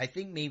familiar. I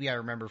think maybe I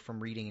remember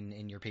from reading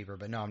in your paper,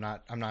 but no,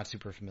 I'm not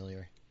super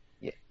familiar.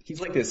 Yeah, he's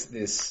like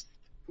this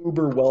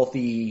uber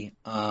wealthy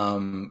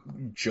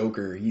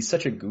joker. He's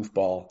such a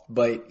goofball,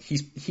 but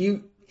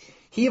he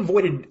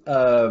avoided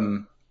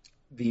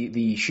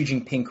the Xi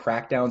Jinping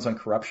crackdowns on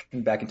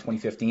corruption back in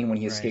 2015 when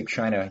he escaped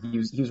China. He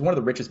was one of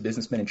the richest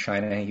businessmen in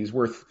China. He was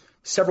worth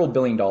several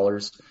 $billion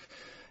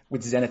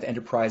with Zenith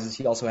Enterprises.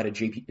 He also had a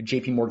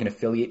JP Morgan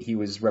affiliate he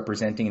was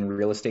representing in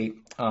real estate.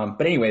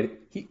 But anyway,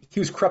 he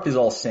was corrupt as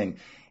all sin.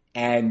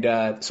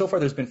 And so far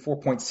there's been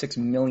 4.6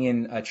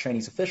 million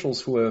Chinese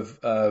officials who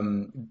have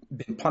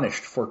been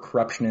punished for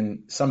corruption,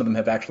 and some of them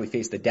have actually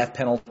faced the death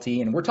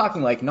penalty. And we're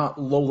talking like not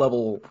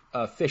low-level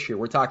fish here.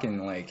 We're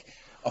talking like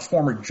a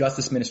former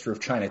justice minister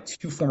of China,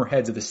 two former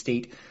heads of the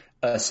state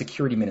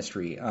security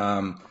ministry,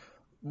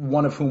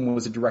 one of whom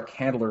was a direct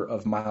handler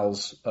of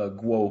Miles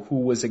Guo, who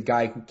was a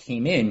guy who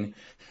came in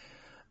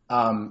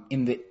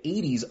the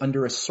 80s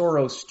under a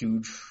Soros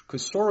stooge,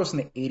 because Soros in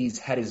the 80s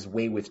had his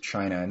way with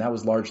China, and that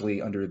was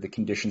largely under the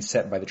conditions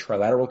set by the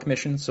Trilateral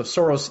Commission. So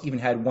Soros even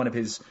had one of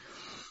his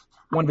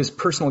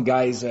personal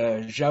guys,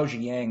 Zhao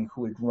Ziyang,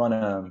 who would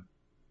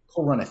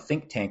co-run a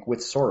think tank with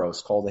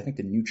Soros called, I think,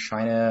 the New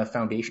China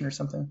Foundation or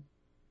something,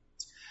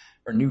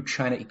 or New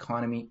China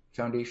Economy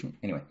Foundation.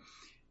 Anyway.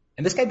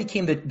 And this guy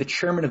became the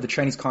chairman of the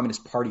Chinese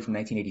Communist Party from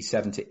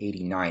 1987 to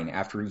 89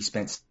 after he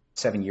spent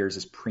 7 years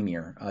as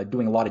premier,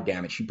 doing a lot of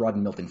damage. He brought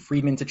in Milton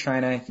Friedman to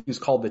China. He was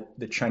called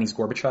the Chinese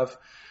Gorbachev.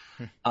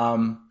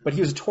 But he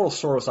was a total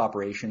Soros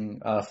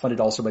operation, funded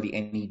also by the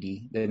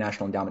NED, the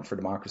National Endowment for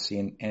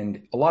Democracy.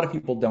 And a lot of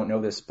people don't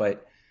know this,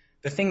 but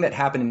the thing that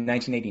happened in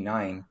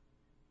 1989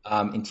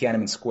 in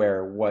Tiananmen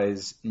Square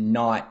was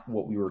not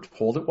what we were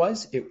told it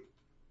was.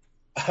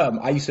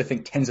 I used to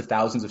think tens of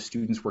thousands of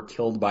students were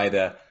killed by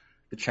the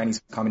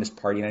Chinese Communist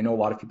Party, and I know a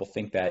lot of people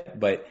think that,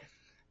 but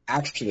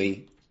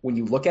actually, when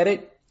you look at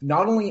it,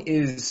 not only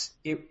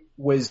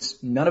was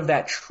none of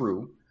that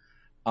true,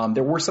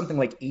 there were something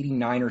like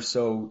 89 or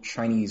so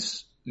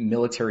Chinese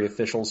military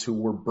officials who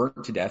were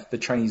burnt to death. The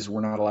Chinese were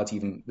not allowed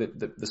to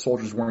the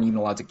soldiers weren't even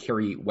allowed to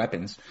carry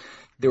weapons.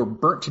 They were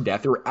burnt to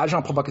death. They were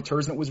agents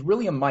provocateurs, and it was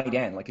really a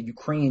Maidan, like a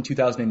Ukrainian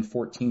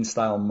 2014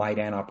 style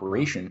Maidan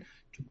operation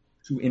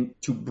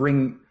to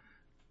bring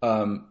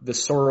the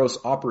Soros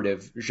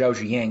operative, Zhao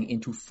Ziyang,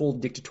 into full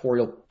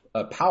dictatorial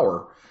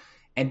power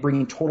and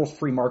bringing total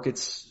free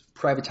markets,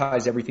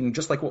 privatize everything,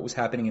 just like what was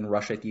happening in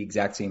Russia at the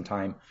exact same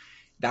time.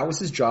 That was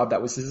his job.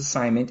 That was his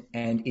assignment,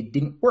 and it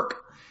didn't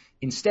work.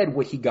 Instead,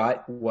 what he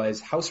got was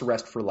house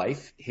arrest for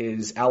life.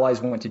 His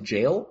allies went to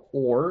jail,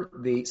 or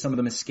some of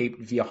them escaped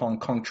via Hong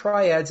Kong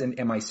triads and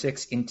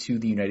MI6 into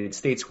the United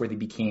States, where they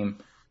became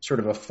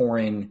sort of a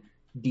foreign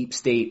deep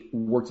state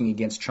working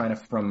against China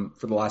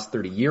for the last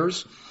 30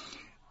 years.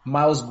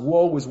 Miles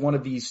Guo was one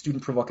of these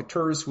student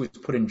provocateurs who was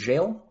put in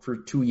jail for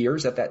 2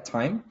 years at that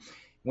time.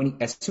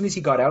 As soon as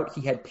he got out,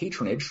 he had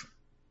patronage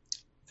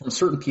from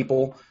certain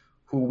people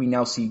who we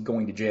now see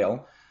going to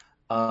jail.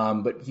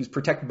 But he was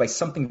protected by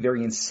something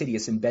very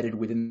insidious embedded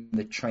within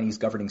the Chinese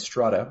governing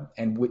strata,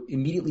 and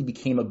immediately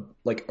became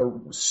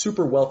a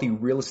super wealthy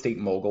real estate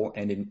mogul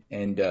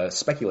and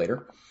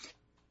speculator.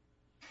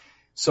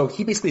 So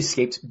he basically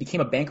escaped,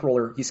 became a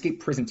bankroller. He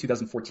escaped prison in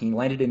 2014,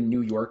 landed in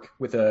New York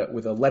with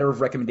a letter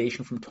of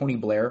recommendation from Tony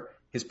Blair,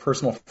 his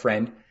personal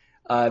friend,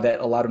 that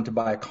allowed him to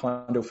buy a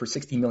condo for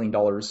 $60 million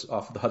off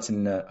of the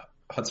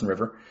Hudson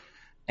River.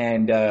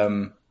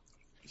 And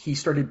he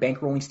started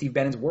bankrolling Steve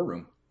Bannon's War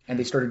Room. And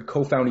they started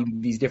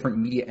co-founding these different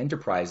media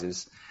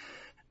enterprises,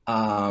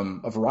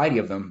 a variety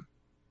of them,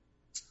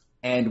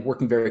 and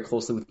working very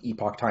closely with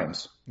Epoch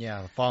Times.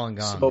 Yeah, Falun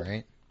Gong,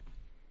 right?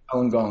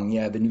 Falun Gong,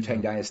 yeah, the New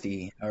Tang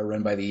Dynasty,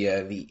 run by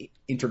the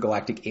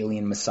intergalactic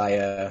alien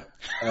messiah,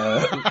 Li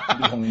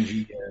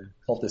Hongji,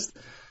 cultist.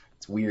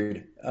 It's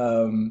weird.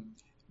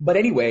 But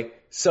anyway,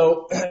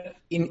 so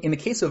in the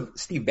case of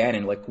Steve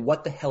Bannon, like,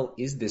 what the hell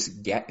is this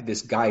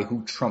guy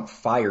who Trump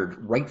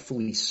fired,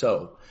 rightfully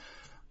so?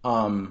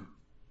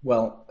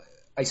 Well,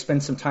 I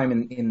spent some time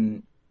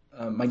in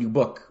my new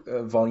book,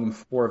 Volume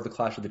 4 of The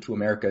Clash of the Two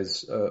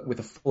Americas, with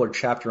a fuller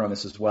chapter on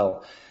this as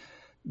well.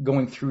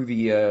 Going through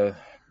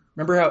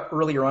remember how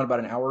earlier on, about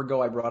an hour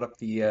ago, I brought up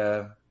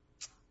the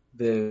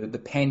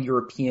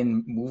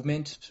pan-European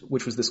movement,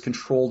 which was this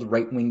controlled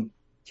right-wing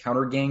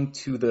counter-gang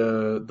to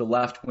the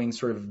left-wing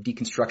sort of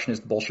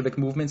deconstructionist Bolshevik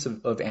movements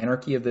of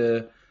anarchy of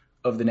the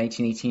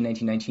 1918,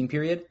 1919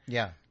 period.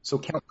 Yeah.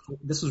 So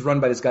this was run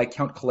by this guy,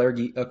 Count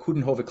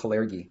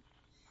Coudenhove-Kalergi.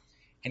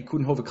 And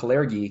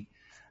Coudenhove-Kalergi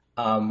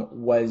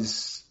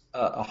was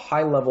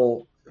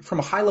from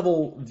a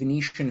high-level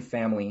Venetian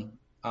family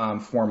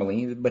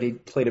formerly, but he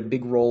played a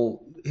big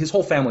role. His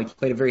whole family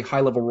played a very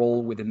high-level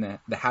role within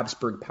the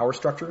Habsburg power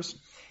structures.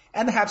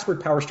 And the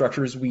Habsburg power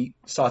structures, we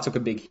saw, took a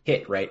big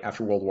hit, right,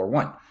 after World War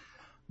I.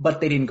 But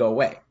they didn't go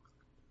away.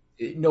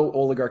 No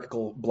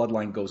oligarchical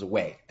bloodline goes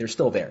away. They're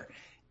still there.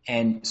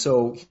 And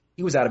so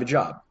he was out of a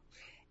job.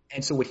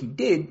 And so what he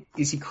did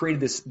is he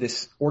created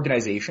this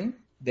organization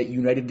that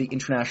united the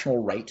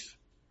international right,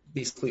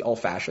 basically all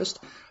fascist,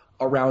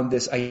 around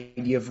this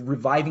idea of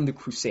reviving the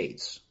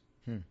Crusades.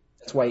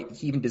 That's why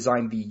he even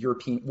designed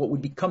what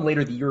would become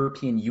later the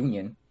European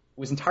Union. It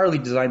was entirely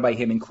designed by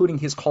him, including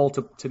his call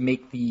to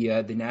make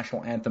the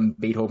national anthem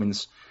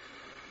Beethoven's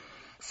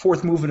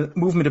fourth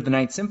movement of the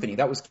Ninth Symphony.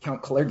 That was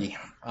Count Kalergi,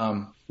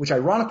 which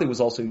ironically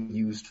was also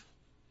used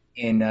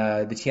in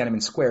the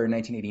Tiananmen Square in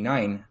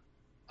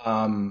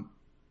 1989,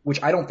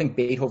 which I don't think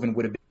Beethoven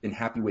would have been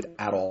happy with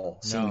at all,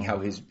 seeing how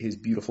his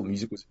beautiful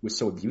music was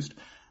so abused.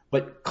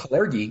 But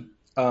Kalergi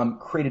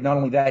created not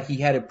only that, he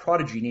had a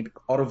prodigy named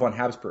Otto von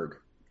Habsburg.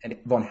 And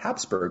von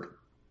Habsburg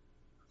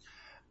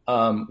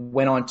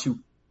went on to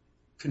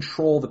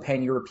control the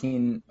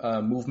pan-European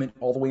movement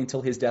all the way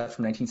until his death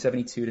from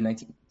 1972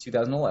 to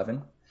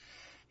 2011.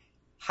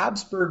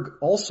 Habsburg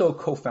also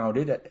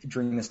co-founded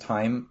during this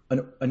time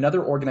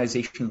another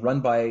organization run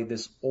by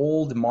this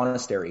old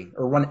monastery,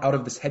 or run out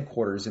of this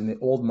headquarters in the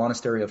old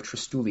monastery of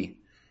Trastulli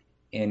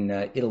in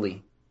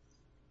Italy.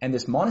 And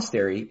this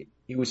monastery,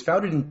 it was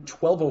founded in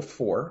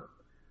 1204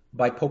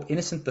 by Pope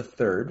Innocent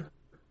III,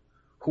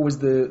 who was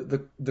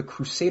the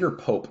Crusader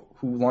Pope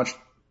who launched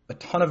a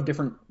ton of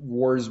different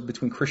wars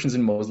between Christians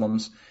and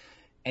Muslims.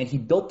 And he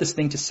built this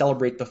thing to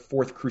celebrate the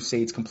Fourth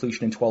Crusade's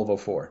completion in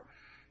 1204,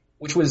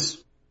 which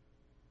was,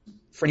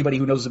 for anybody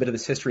who knows a bit of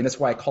this history, and that's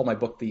why I call my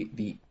book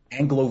the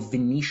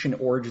Anglo-Venetian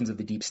Origins of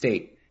the Deep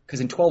State. Because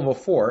in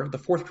 1204, the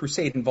Fourth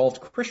Crusade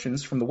involved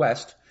Christians from the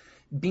West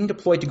being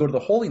deployed to go to the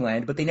Holy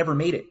Land, but they never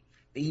made it.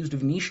 They used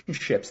Venetian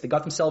ships. They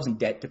got themselves in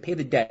debt. To pay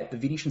the debt, the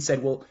Venetians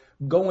said, well,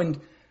 go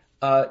and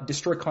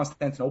destroy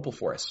Constantinople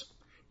for us.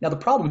 Now, the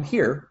problem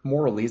here,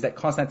 morally, is that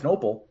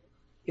Constantinople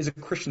is a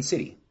Christian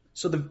city.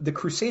 So the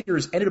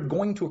Crusaders ended up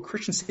going to a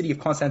Christian city of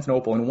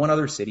Constantinople and one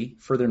other city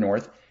further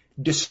north,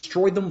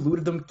 destroyed them,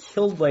 looted them,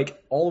 killed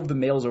like all of the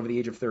males over the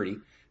age of 30,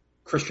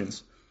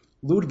 Christians,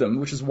 looted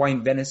them, which is why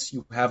in Venice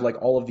you have like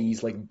all of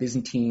these like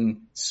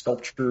Byzantine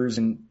sculptures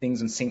and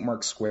things in St.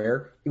 Mark's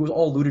Square. It was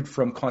all looted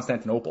from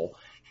Constantinople.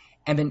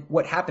 And then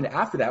what happened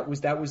after that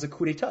was a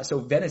coup d'etat. So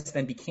Venice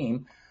then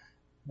became,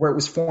 where it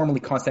was formerly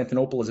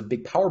Constantinople as a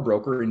big power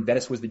broker, and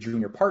Venice was the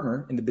junior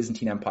partner in the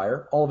Byzantine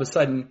Empire, all of a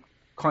sudden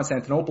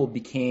Constantinople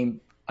became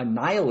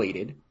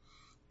annihilated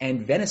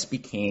and Venice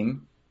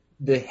became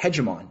the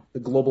hegemon, the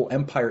global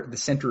empire, the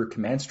center of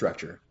command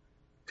structure,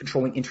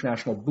 controlling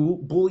international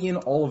bullion,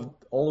 all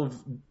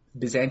of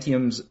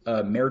Byzantium's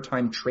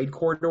maritime trade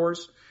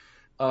corridors,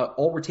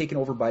 all were taken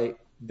over by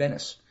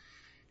Venice.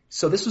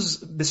 So this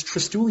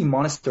Trastulli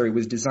monastery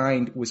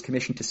was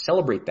commissioned to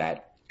celebrate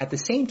that. At the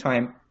same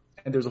time,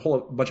 and there's a whole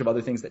bunch of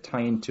other things that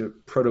tie into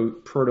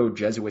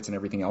proto-Jesuits and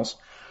everything else.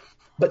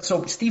 But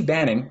so Steve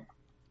Bannon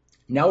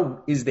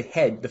now is the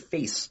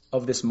face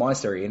of this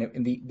monastery,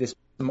 and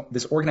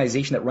this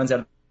organization that runs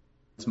out of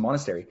this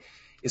monastery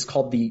is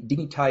called the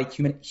Dignitae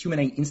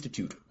Humanae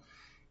Institute,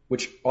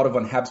 which Otto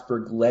von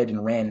Habsburg led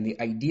and ran. And the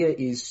idea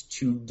is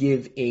to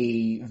give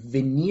a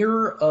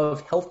veneer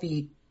of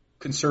healthy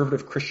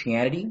conservative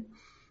Christianity,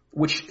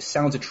 which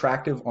sounds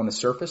attractive on the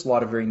surface. A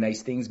lot of very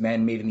nice things,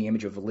 man made in the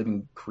image of a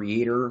living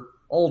creator,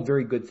 all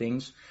very good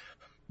things.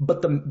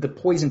 But the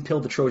poison pill,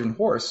 the Trojan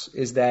horse,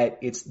 is that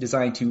it's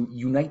designed to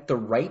unite the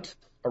right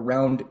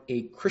around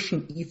a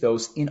Christian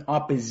ethos in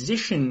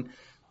opposition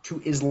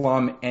to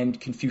Islam and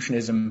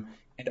Confucianism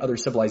and other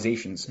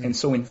civilizations. And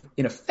so in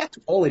effect,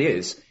 all it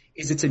is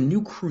it's a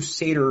new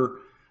crusader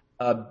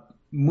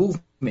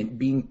movement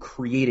being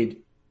created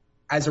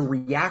as a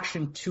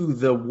reaction to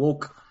the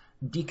woke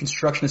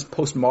deconstructionist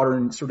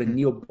postmodern sort of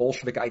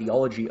neo-Bolshevik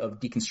ideology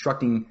of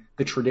deconstructing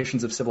the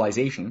traditions of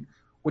civilization,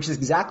 which is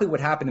exactly what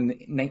happened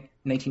in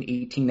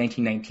 1918,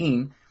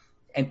 1919.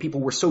 And people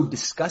were so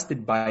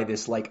disgusted by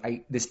this,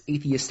 this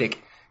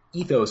atheistic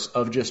ethos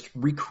of just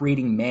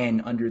recreating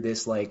man under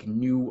this like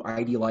new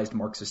idealized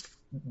Marxist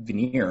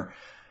veneer,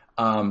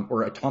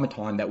 or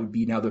automaton that would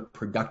be now the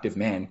productive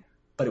man.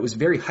 But it was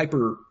very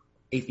hyper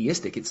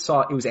atheistic. It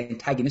was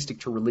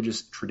antagonistic to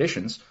religious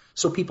traditions.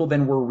 So people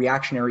then were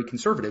reactionary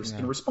conservatives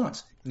in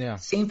response. Yeah.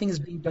 Same thing is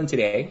being done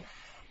today.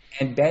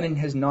 And Bannon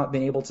has not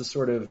been able to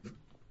sort of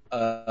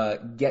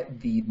get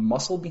the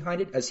muscle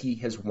behind it as he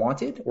has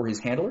wanted, or his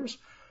handlers,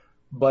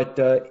 but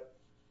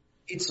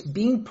it's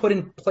being put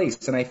in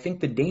place. And I think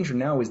the danger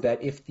now is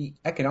that if the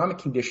economic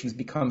conditions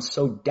become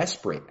so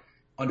desperate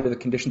under the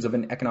conditions of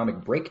an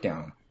economic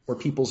breakdown, where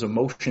people's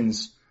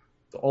emotions,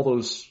 all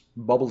those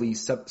bubbly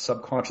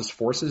subconscious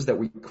forces that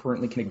we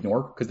currently can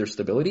ignore because there's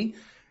stability,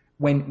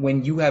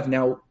 when you have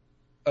now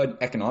an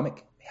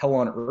economic hell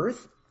on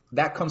earth,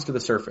 that comes to the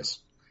surface.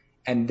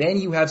 And then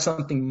you have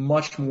something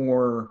much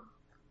more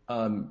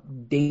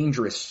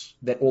dangerous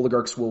that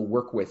oligarchs will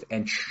work with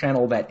and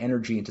channel that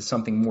energy into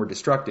something more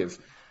destructive,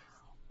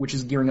 which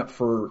is gearing up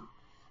for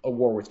a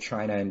war with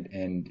China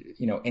and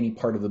any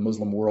part of the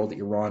Muslim world,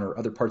 Iran, or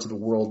other parts of the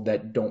world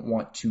that don't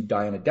want to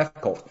die on a death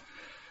cult.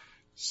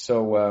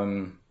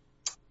 So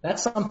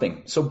that's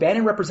something. So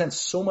Bannon represents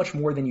so much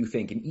more than you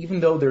think. And even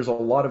though there's a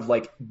lot of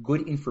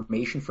good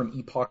information from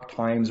Epoch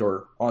Times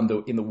or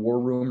in the war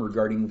room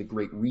regarding the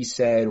Great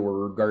Reset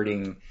or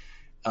regarding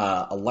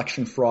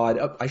election fraud,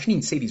 I shouldn't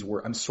even say these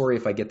words. I'm sorry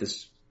if I get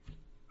this.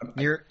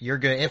 You're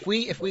good. If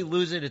we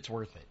lose it, it's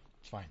worth it.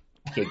 It's fine.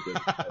 Okay, good.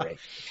 All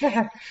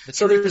right.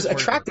 So there's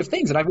attractive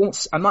things, and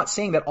I'm not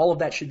saying that all of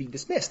that should be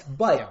dismissed,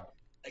 but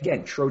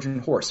again, Trojan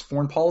horse,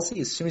 foreign policy,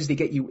 as soon as they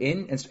get you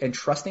in and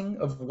trusting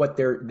of what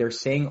they're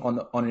saying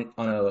on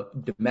a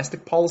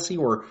domestic policy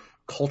or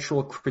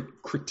cultural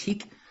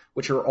critique,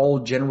 which are all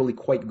generally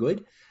quite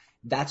good,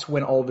 that's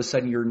when all of a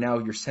sudden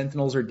your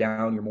sentinels are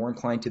down, you're more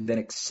inclined to then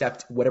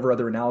accept whatever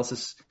other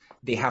analysis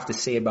they have to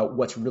say about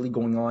what's really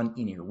going on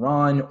in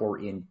Iran or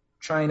in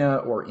China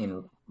or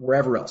in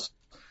wherever else.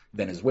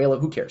 Venezuela,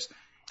 who cares?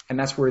 And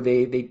that's where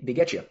they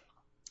get you.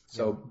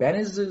 So Ben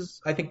is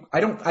I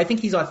think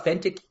he's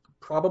authentic,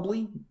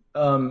 probably,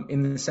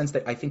 in the sense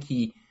that I think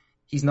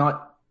he's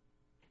not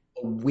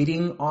a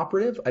witting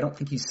operative. I don't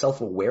think he's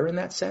self-aware in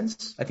that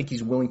sense. I think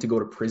he's willing to go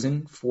to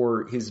prison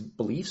for his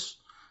beliefs.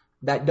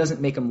 That doesn't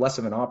make him less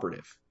of an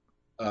operative.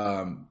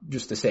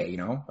 Just to say,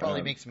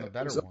 probably makes him a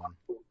better one.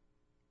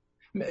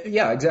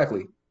 Yeah,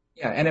 exactly.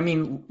 Yeah, and I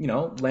mean,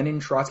 Lenin,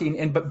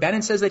 Trotsky, but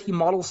Bannon says that he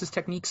models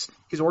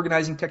his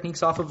organizing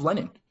techniques off of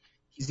Lenin.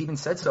 He's even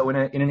said so in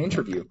an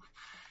interview.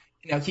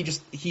 Now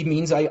he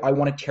means I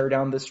want to tear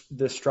down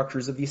the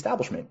structures of the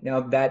establishment.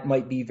 Now that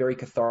might be very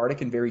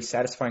cathartic and very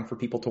satisfying for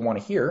people to want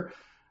to hear,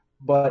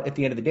 but at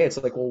the end of the day, it's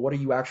like, well, what are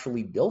you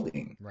actually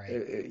building?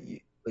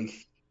 Right.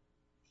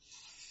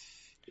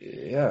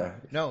 Yeah.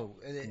 No,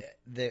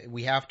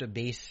 we have to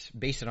base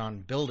it on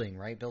building,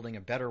 right? Building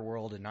a better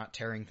world and not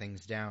tearing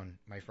things down.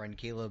 My friend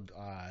Caleb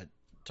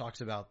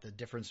talks about the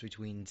difference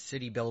between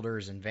city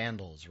builders and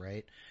vandals,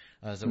 right?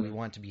 So we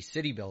want to be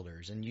city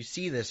builders. And you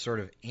see this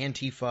sort of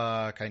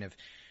Antifa kind of,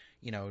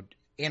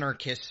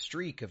 anarchist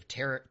streak of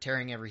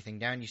tearing everything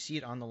down. You see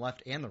it on the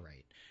left and the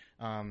right.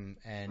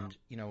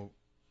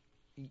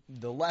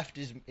 The left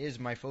is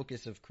my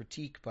focus of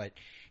critique, but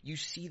you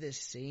see this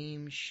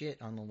same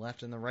shit on the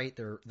left and the right.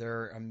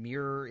 They're a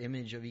mirror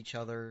image of each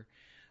other.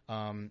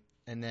 And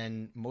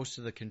then most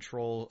of the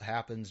control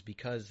happens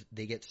because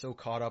they get so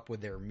caught up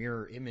with their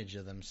mirror image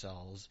of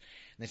themselves.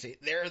 And they say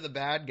they're the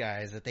bad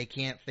guys that they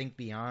can't think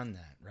beyond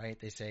that, right?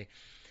 They say,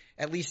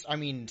 at least,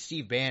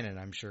 Steve Bannon,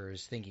 I'm sure,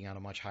 is thinking on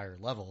a much higher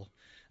level.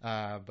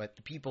 But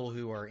the people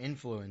who are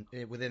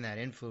within that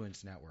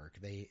influence network,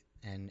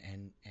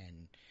 and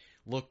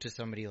look to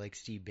somebody like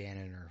Steve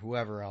Bannon or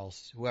whatever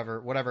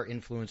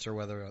influencer,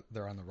 whether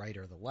they're on the right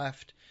or the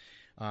left,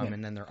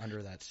 and then they're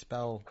under that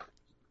spell.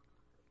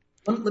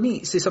 Let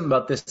me say something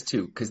about this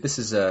too, because this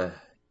is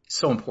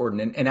so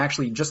important. And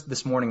actually, just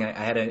this morning,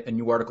 I had a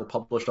new article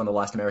published on The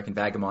Last American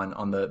Vagabond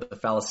on the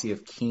fallacy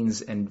of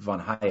Keynes and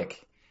von Hayek.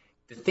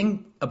 The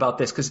thing about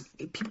this, because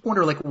people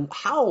wonder,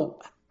 how,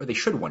 or they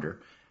should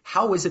wonder,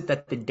 how is it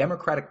that the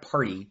Democratic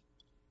Party,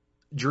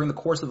 during the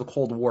course of the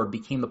Cold War,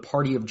 became the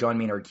party of John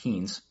Maynard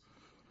Keynes,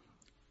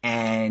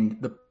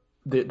 and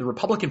the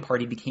Republican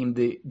Party became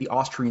the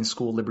Austrian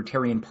school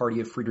libertarian party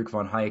of Friedrich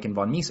von Hayek and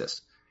von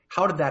Mises?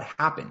 How did that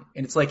happen?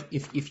 And it's like,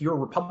 if you're a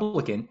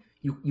Republican,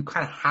 you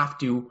kind of have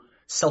to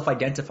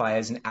self-identify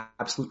as an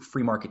absolute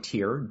free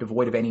marketeer,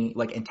 devoid of any,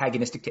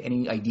 antagonistic to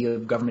any idea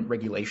of government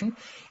regulation.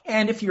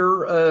 And if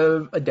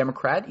you're a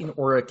Democrat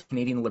or a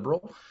Canadian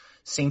liberal,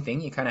 same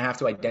thing. You kind of have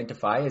to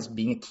identify as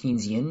being a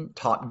Keynesian,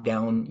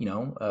 top-down,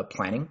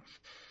 planning,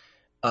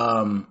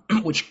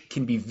 which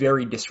can be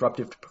very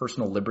disruptive to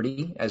personal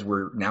liberty, as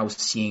we're now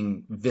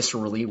seeing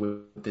viscerally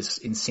with this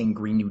insane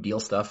Green New Deal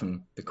stuff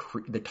and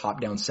the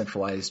top-down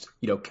centralized,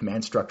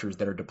 command structures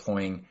that are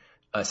deploying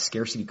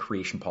scarcity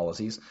creation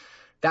policies.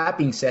 That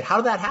being said, how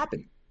did that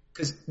happen?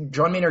 Because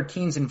John Maynard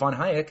Keynes and von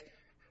Hayek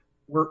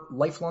were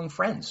lifelong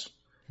friends.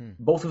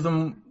 Both of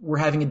them were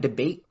having a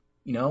debate,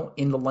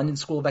 in the London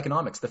School of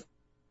Economics, the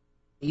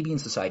Fabian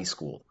Society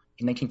School,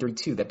 in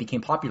 1932, that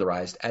became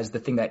popularized as the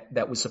thing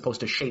that was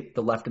supposed to shape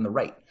the left and the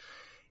right.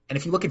 And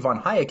if you look at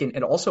von Hayek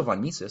and also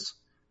von Mises,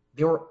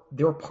 they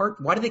were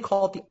part. Why do they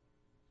call it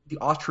the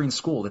Austrian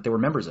school that they were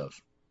members of?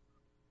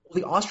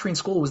 Well, the Austrian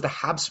school was the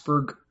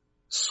Habsburg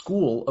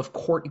school of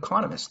court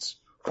economists,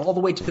 all the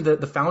way to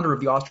the founder of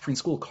the Austrian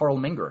school, Karl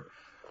Menger,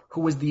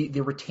 who was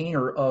the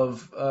retainer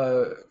of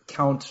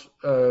Count,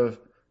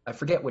 I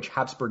forget which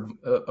Habsburg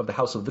of the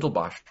House of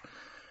Wittelsbach,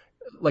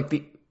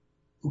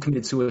 who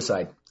committed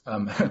suicide.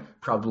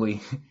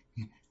 Probably,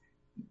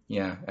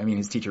 yeah. I mean,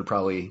 his teacher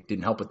probably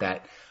didn't help with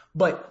that.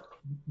 But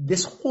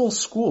this whole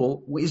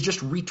school is just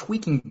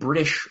retweaking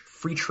British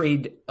free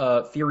trade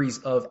theories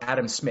of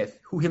Adam Smith,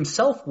 who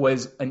himself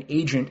was an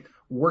agent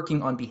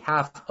working on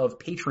behalf of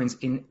patrons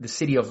in the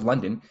city of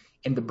London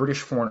and the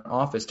British Foreign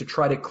Office to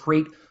try to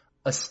create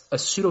a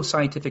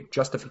pseudoscientific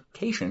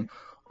justification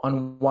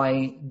on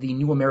why the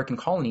new American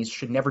colonies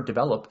should never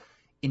develop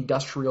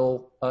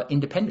industrial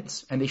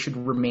independence, and they should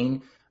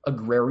remain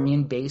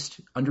agrarian-based,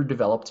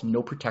 underdeveloped,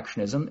 no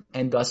protectionism,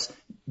 and thus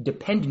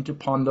dependent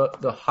upon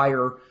the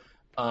higher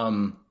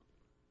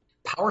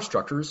power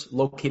structures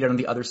located on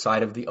the other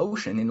side of the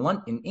ocean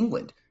in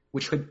England,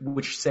 which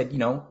said,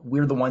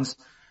 we're the ones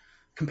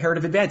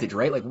comparative advantage,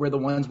 right? Like we're the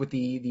ones with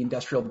the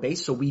industrial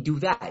base, so we do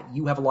that.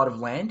 You have a lot of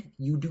land,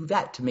 you do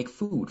that to make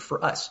food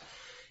for us.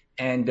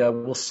 And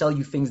we'll sell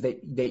you things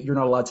that you're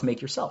not allowed to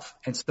make yourself.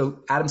 And so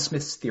Adam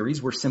Smith's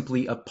theories were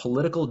simply a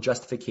political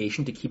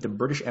justification to keep the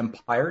British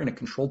Empire in a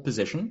controlled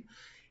position.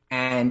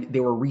 And they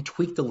were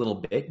retweaked a little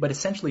bit, but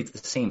essentially it's the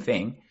same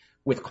thing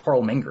with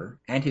Karl Menger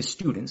and his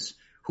students,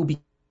 who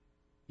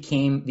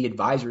became the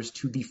advisors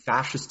to the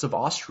fascists of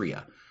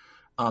Austria.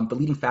 The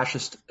leading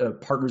fascist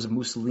partners of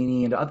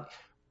Mussolini and others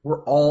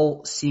were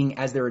all seeing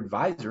as their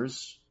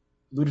advisors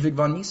Ludwig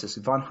von Mises,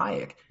 von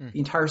Hayek, the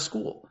entire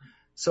school.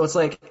 So it's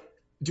like,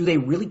 do they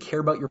really care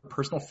about your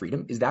personal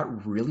freedom? Is that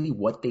really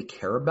what they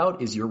care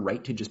about? Is your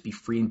right to just be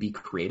free and be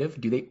creative?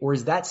 Or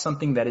is that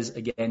something that is,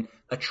 again,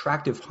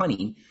 attractive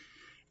honey?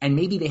 And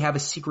maybe they have a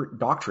secret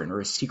doctrine or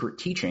a secret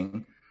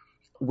teaching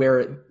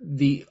where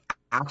the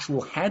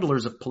actual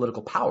handlers of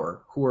political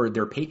power, who are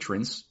their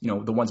patrons,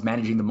 the ones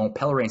managing the Mont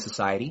Pelerin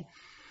Society,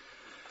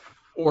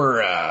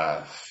 or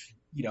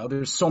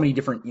there's so many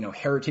different,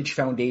 Heritage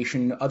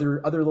Foundation,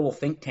 other little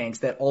think tanks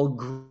that all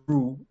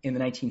grew in the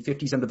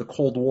 1950s under the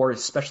Cold War,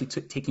 especially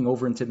taking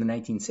over into the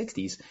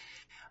 1960s.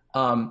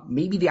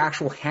 Maybe the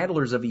actual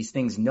handlers of these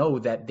things know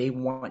that they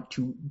want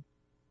to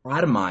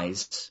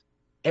atomize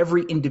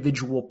every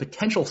individual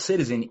potential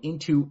citizen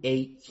into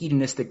a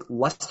hedonistic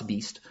lust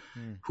beast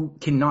who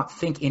cannot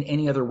think in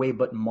any other way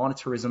but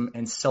monetarism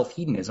and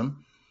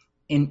self-hedonism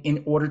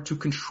in order to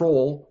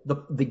control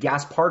the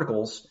gas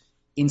particles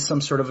in some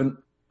sort of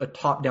a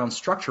top-down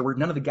structure where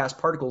none of the gas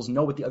particles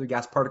know what the other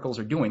gas particles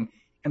are doing,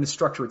 and the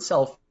structure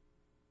itself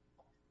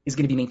is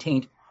going to be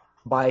maintained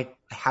by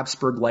a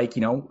Habsburg-like,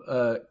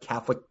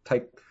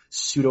 Catholic-type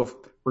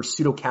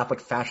pseudo-Catholic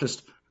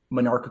fascist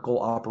monarchical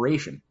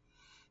operation,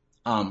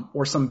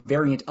 or some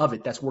variant of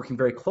it that's working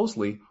very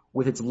closely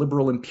with its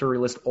liberal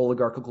imperialist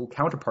oligarchical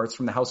counterparts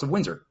from the House of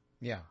Windsor.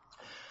 Yeah.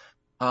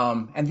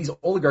 And these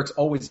oligarchs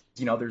always,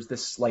 there's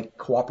this like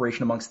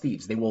cooperation amongst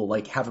thieves. They will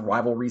like have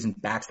rivalries and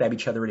backstab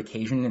each other at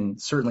occasion.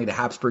 And certainly the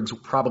Habsburgs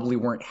probably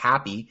weren't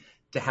happy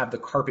to have the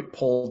carpet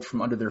pulled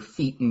from under their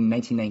feet in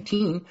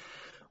 1919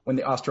 when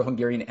the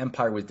Austro-Hungarian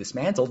Empire was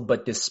dismantled.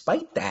 But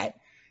despite that,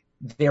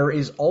 there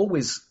is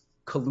always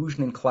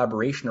collusion and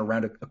collaboration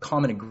around a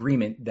common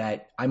agreement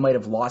that I might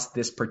have lost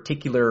this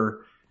particular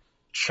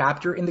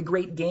chapter in the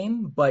great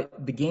game,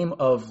 but the game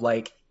of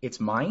like, it's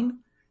mine.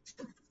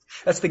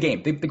 That's the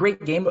game. The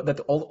great game that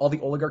all the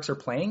oligarchs are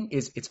playing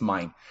is it's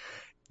mine.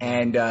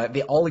 And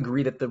they all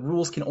agree that the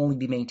rules can only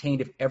be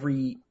maintained if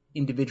every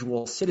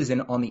individual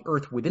citizen on the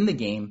earth within the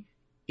game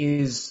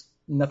is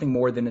nothing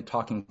more than a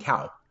talking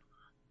cow.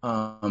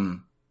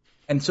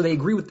 And so they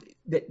agree with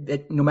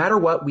that no matter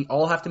what, we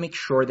all have to make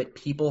sure that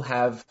people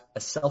have a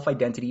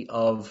self-identity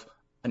of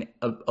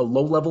a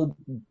low-level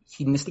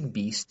hedonistic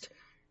beast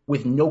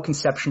with no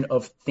conception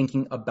of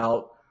thinking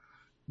about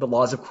the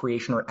laws of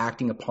creation or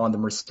acting upon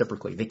them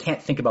reciprocally. They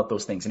can't think about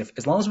those things. And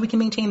as long as we can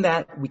maintain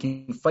that, we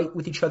can fight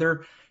with each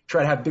other,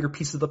 try to have bigger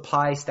pieces of the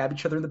pie, stab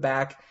each other in the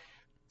back.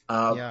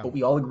 But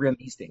we all agree on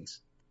these things.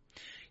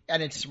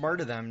 And it's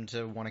smart of them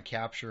to want to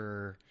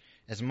capture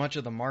as much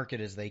of the market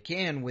as they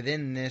can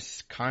within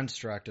this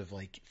construct of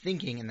like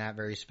thinking in that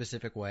very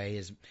specific way.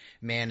 Is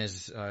man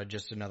is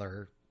just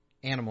another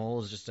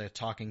animal, is just a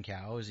talking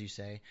cow, as you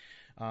say.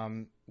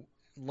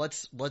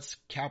 Let's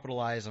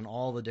capitalize on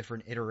all the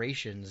different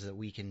iterations that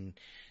we can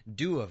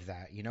do of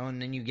that,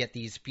 and then you get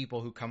these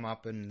people who come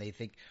up and they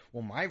think,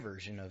 well, my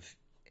version of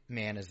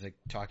man as a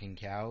talking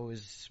cow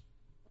is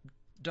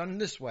done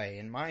this way,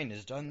 and mine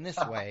is done this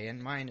way,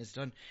 and mine is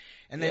done,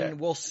 and then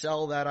we'll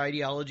sell that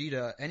ideology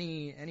to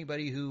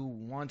anybody who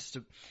wants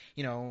to,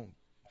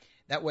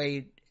 that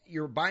way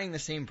you're buying the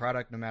same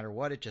product no matter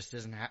what. It just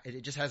doesn't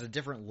it just has a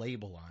different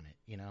label on it.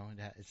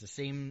 It's the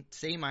same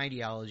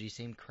ideology,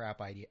 same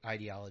crap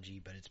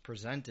ideology, but it's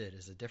presented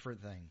as a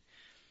different thing.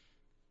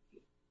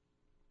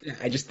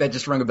 That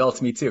just rung a bell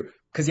to me too.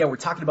 Cause we're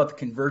talking about the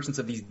convergence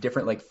of these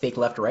different like fake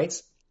left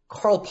rights.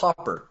 Karl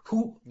Popper,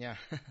 who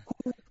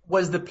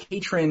was the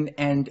patron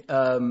and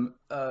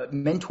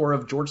mentor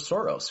of George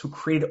Soros, who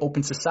created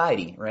Open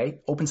Society,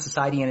 right? Open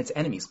Society and its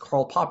enemies.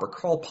 Karl Popper.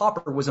 Karl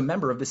Popper was a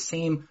member of the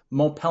same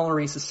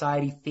Montpellier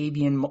Society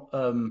Fabian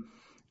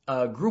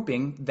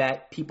grouping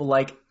that people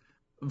like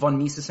von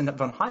Mises and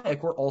von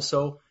Hayek were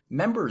also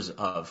members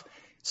of.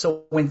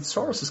 So when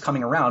Soros is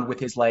coming around with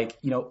his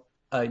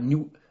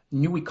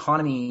new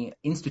economy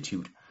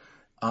institute,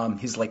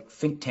 his like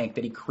think tank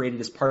that he created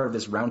as part of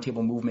this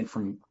roundtable movement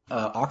from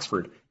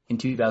Oxford in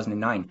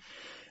 2009.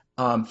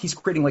 He's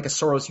creating like a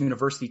Soros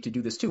University to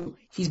do this too.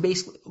 He's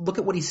basically, look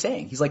at what he's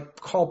saying. He's like,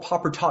 Karl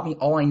Popper taught me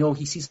all I know.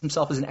 He sees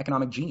himself as an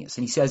economic genius.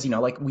 And he says,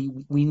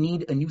 we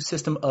need a new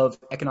system of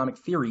economic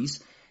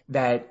theories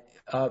that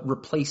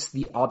replace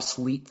the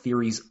obsolete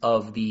theories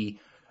of the,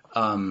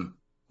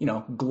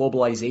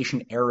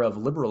 globalization era of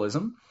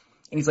liberalism.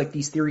 And he's like,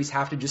 these theories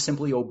have to just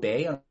simply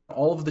obey. And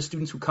all of the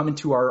students who come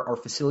into our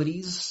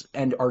facilities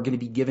and are going to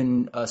be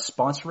given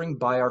sponsoring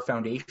by our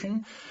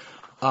foundation,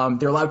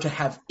 they're allowed to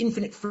have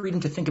infinite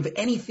freedom to think of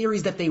any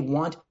theories that they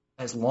want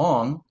as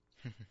long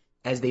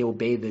as they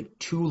obey the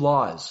two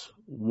laws.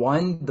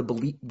 One,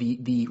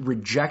 the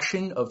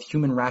rejection of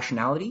human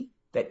rationality,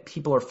 that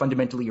people are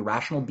fundamentally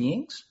irrational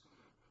beings,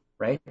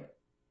 right?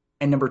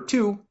 And number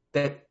two,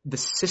 that the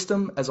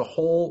system as a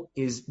whole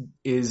is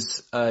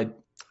entropic.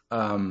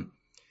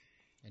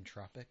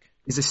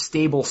 Is a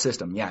stable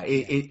system. Yeah,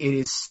 it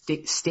is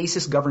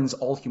stasis governs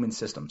all human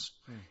systems.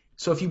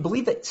 So if you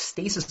believe that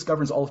stasis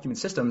governs all human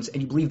systems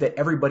and you believe that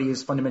everybody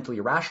is fundamentally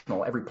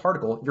irrational, every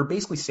particle, you're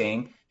basically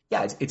saying,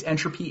 yeah, it's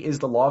entropy is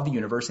the law of the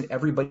universe and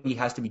everybody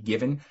has to be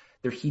given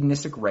their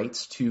hedonistic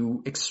rights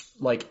to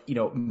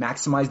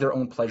maximize their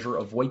own pleasure,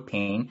 avoid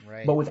pain,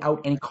 right, but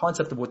without any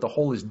concept of what the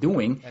whole is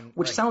doing,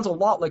 which sounds a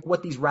lot like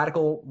what these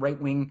radical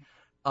right-wing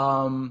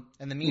and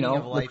the meaning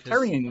of life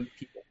libertarian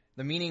people.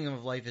 The meaning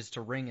of life is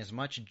to wring as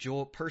much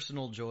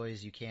personal joy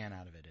as you can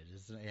out of it.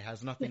 It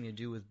has nothing to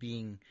do with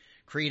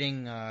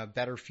creating a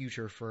better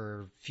future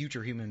for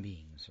future human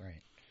beings,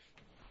 right?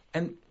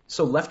 And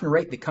so left and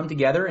right, they come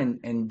together,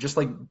 and just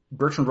like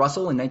Bertrand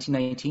Russell in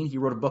 1919, he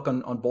wrote a book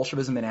on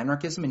Bolshevism and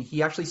anarchism, and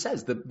he actually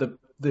says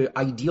the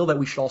ideal that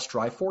we should all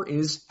strive for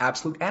is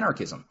absolute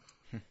anarchism.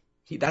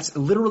 That's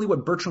literally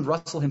what Bertrand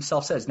Russell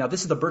himself says. Now,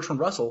 this is the Bertrand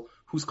Russell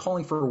who's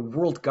calling for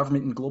world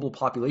government and global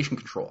population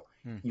control.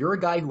 You're a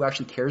guy who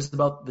actually cares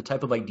about the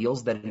type of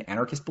ideals that an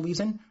anarchist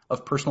believes in,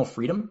 of personal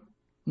freedom?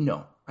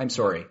 No, I'm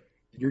sorry.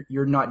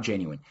 You're not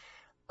genuine.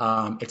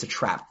 It's a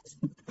trap.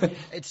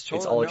 It's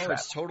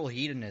total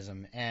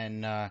hedonism.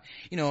 And, I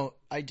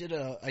did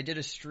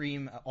a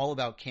stream all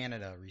about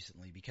Canada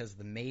recently because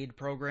the MAID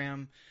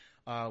program,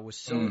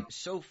 was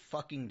so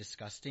fucking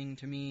disgusting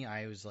to me.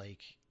 I was like,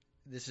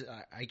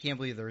 I can't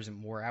believe there isn't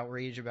more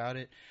outrage about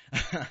it.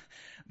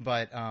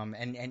 But,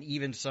 and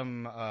even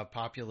some,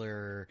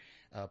 popular,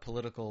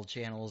 political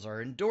channels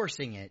are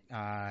endorsing it,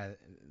 that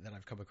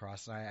I've come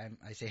across. I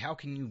say, how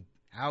can you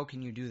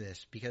do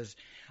this? Because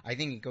I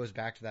think it goes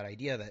back to that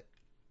idea that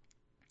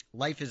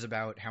life is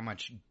about how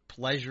much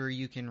pleasure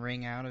you can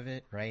wring out of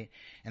it, right?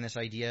 And this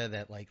idea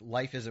that like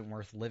life isn't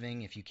worth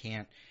living if you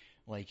can't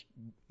like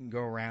go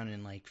around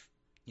and like,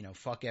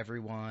 fuck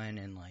everyone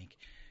and like,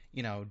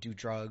 do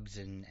drugs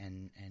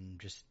and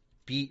just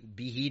be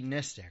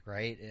hedonistic,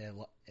 right?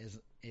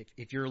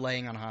 If you're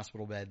laying on a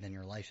hospital bed, then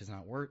your life is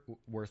not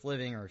worth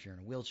living, or if you're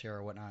in a wheelchair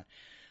or whatnot.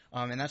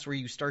 And that's where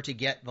you start to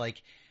get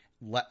like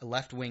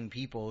left-wing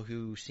people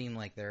who seem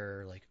like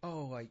they're like,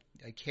 oh,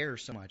 I care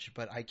so much,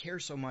 but I care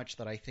so much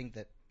that I think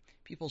that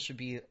people should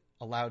be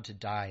allowed to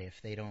die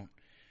if they don't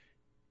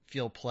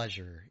feel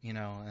pleasure,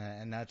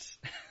 and that's,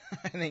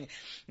 I think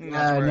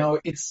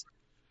that's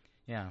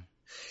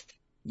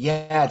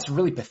it's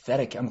really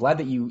pathetic. I'm glad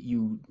that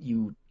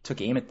you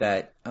took aim at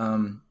that.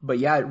 But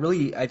yeah,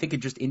 I think it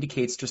just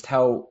indicates just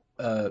how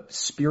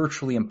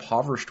spiritually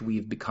impoverished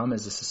we've become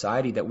as a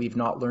society, that we've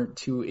not learned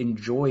to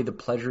enjoy the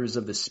pleasures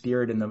of the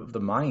spirit and the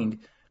mind,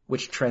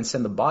 which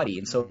transcend the body.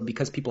 And so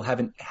because people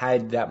haven't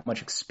had that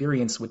much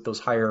experience with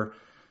those higher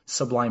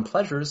sublime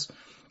pleasures,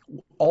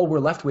 all we're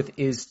left with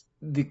is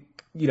the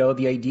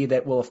idea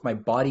that, well, if my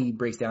body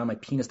breaks down, my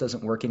penis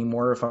doesn't work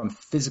anymore, if I'm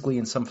physically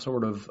in some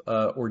sort of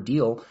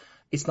ordeal,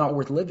 it's not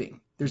worth living.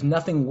 There's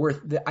nothing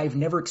worth that. I've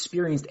never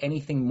experienced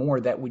anything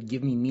more that would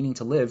give me meaning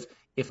to live,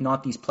 if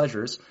not these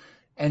pleasures.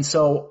 And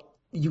so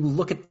you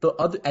look at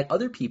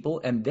other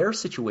people and their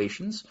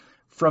situations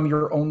from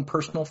your own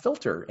personal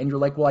filter, and you're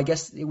like, well, I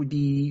guess it would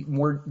be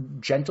more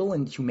gentle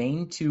and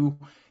humane to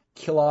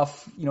kill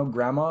off,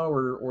 grandma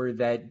or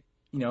that,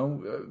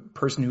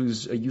 person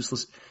who's a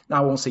useless. Now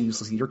I won't say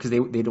useless eater because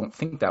they don't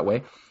think that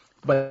way,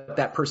 but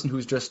that person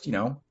who's just,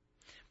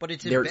 but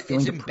they're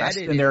feeling depressed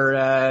and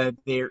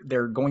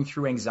they're going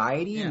through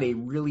anxiety and they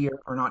really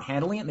are not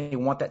handling it and they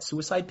want that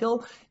suicide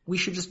pill. We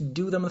should just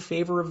do them a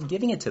favor of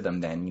giving it to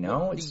them then,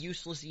 The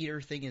useless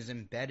eater thing is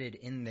embedded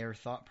in their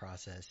thought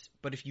process.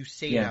 But if you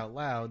say it out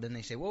loud, then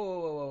they say,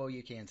 whoa,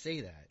 you can't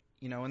say that.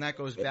 And that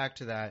goes back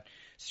to that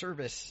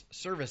service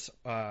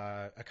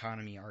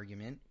economy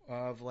argument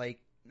of like,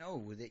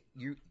 No, that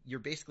you're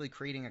basically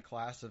creating a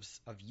class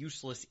of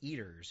useless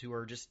eaters who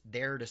are just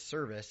there to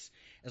service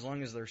as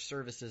long as their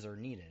services are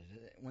needed.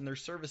 When their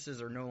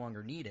services are no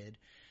longer needed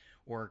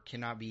or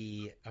cannot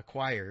be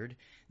acquired,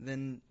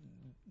 then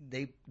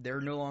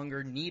they're no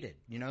longer needed.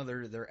 You know,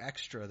 they're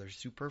extra, they're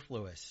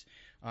superfluous.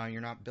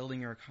 You're not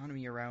building your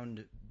economy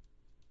around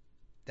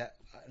that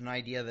an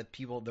idea that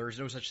there's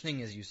no such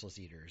thing as useless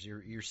eaters.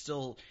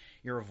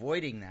 You're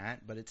avoiding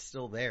that, but it's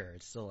still there.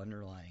 It's still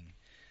underlying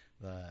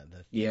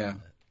the Yeah.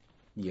 theme.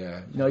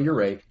 Yeah. No, you're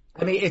right.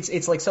 I mean,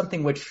 it's like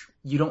something which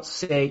you don't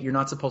say, you're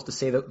not supposed to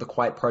say the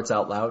quiet parts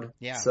out loud.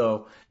 Yeah.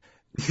 So,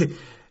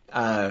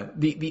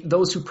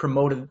 those who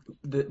promoted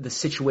the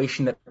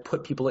situation that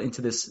put people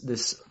into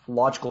this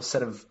logical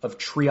set of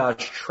triage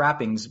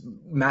trappings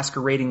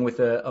masquerading with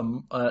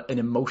an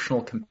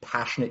emotional,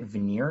 compassionate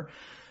veneer,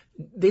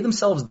 they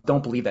themselves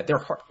don't believe that.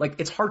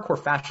 It's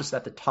hardcore fascists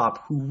at the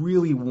top who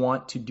really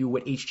want to do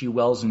what H.G.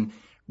 Wells and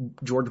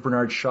George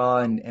Bernard Shaw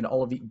and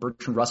all of the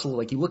Bertrand Russell,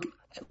 like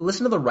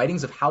listen to the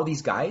writings of how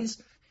these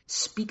guys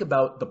speak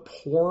about the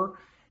poor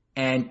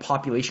and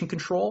population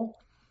control,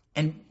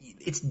 and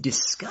it's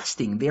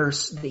disgusting.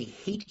 They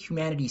hate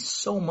humanity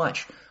so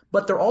much,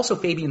 but they're also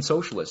Fabian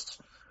socialists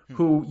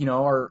who,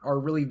 are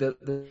really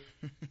the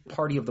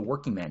party of the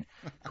working men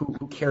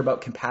who care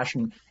about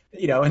compassion,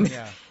 and,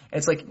 Yeah. and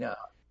it's like, no,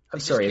 I'm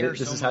sorry, this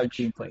is how it's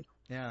being played.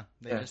 Yeah,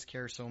 they just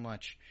care so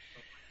much.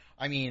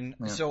 I mean,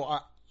 Yeah. so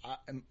a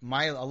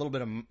little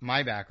bit of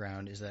my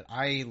background is that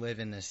I live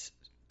in this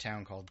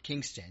town called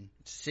Kingston,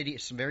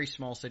 it's a very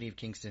small city of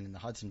Kingston in the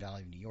Hudson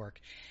Valley of New York,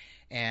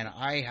 and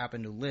I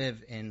happen to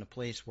live in a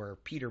place where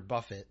Peter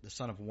Buffett, the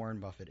son of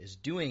Warren Buffett,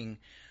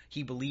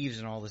 he believes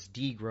in all this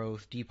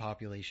degrowth,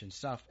 depopulation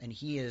stuff, and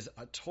he is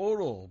a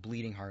total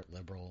bleeding heart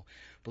liberal,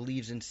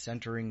 believes in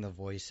centering the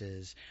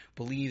voices,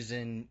 believes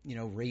in,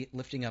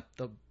 lifting up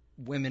the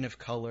women of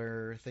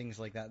color, things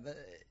like that.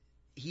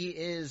 He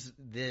is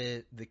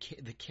the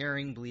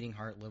caring, bleeding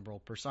heart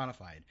liberal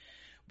personified.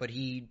 But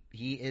he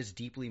is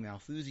deeply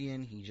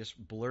Malthusian. He just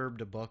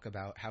blurbed a book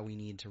about how we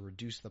need to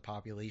reduce the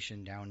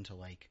population down to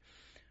like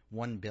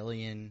 1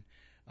 billion.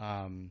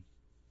 And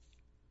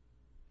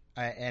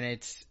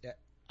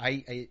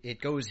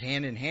it goes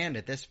hand in hand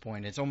at this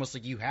point. It's almost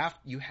like you have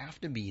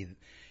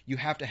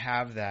to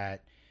have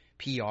that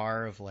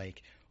PR of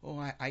like, oh,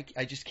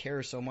 I just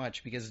care so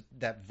much, because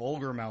that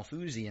vulgar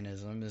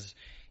Malthusianism is,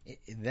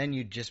 then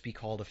you'd just be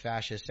called a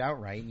fascist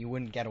outright, and you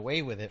wouldn't get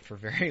away with it for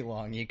very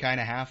long. You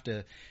kind of have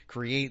to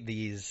create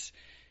these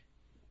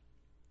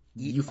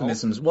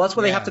euphemisms. Well, that's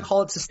why they have to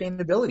call it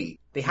sustainability.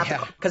 They have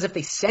to, because if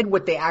they said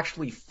what they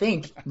actually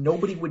think,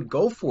 nobody would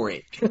go for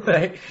it.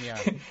 Right?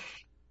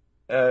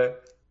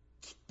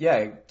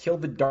 Yeah. Kill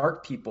the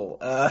dark people.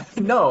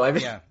 No, I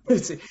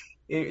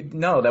mean,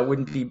 no, that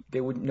wouldn't be.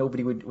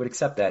 Nobody would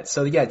accept that.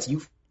 So yeah, it's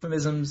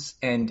euphemisms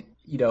and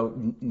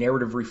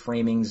narrative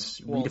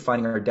reframings,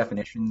 redefining our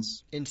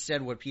definitions.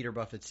 Instead, what Peter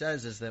Buffett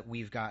says is that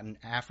we've gotten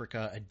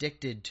Africa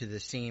addicted to the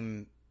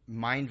same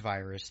mind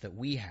virus that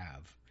we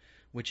have,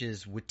 which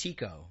is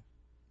Wetiko.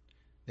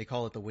 They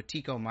call it the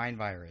Wetiko mind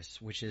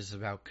virus, which is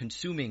about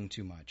consuming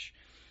too much.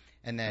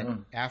 And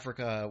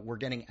that we're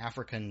getting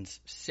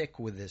Africans sick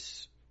with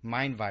this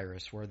mind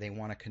virus where they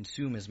want to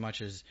consume as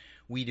much as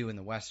we do in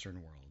the Western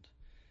world.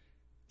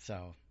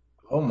 So...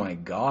 Oh my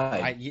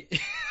God.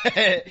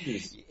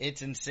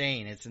 It's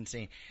insane. It's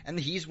insane. And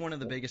he's one of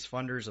the biggest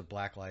funders of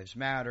Black Lives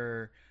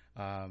Matter,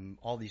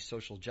 all these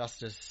social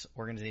justice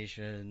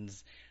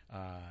organizations.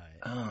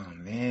 Oh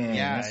man,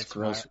 that's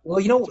gross.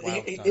 Wild. Well,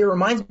 it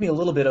reminds me a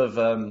little bit of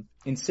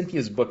in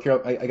Cynthia's book.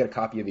 Here, I got a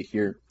copy of it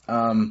here.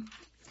 I'm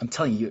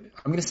telling you,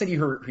 I'm going to send you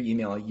her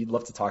email. You'd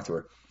love to talk to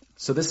her.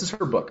 So this is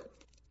her book.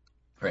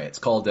 All right, it's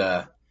called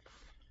The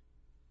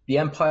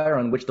Empire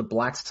on Which the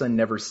Black Sun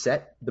Never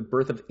Set, The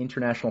Birth of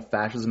International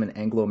Fascism and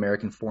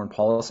Anglo-American Foreign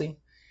Policy.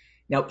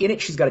 Now, in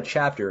it, she's got a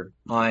chapter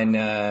on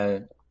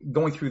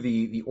going through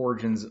the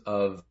origins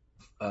of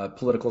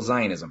political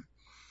Zionism.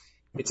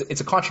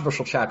 It's a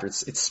controversial chapter.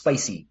 It's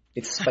spicy.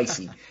 It's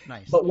spicy.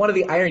 Nice. But one of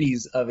the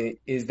ironies of it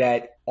is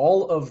that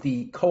all of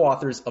the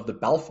co-authors of the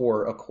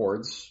Balfour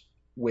Accords,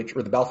 or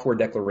the Balfour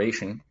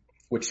Declaration,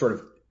 which sort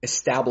of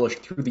established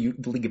through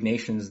the League of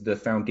Nations the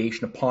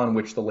foundation upon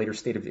which the later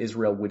state of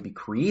Israel would be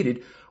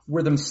created,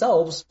 were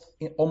themselves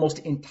almost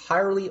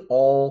entirely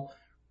all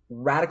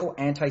radical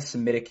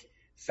anti-Semitic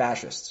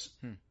fascists,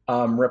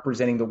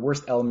 representing the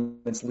worst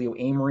elements. Leo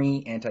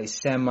Amory,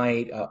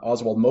 anti-Semite.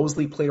 Oswald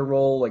Mosley played a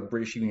role, like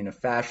British Union of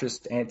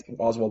Fascists.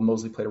 Oswald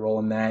Mosley played a role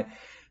in that.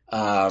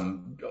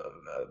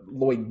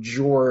 Lloyd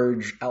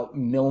George, Alt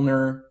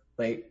Milner,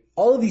 like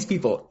all of these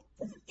people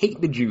hate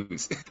the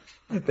Jews.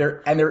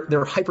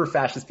 They're hyper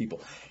fascist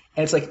people.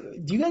 And it's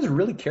like, do you guys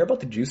really care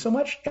about the Jews so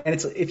much? And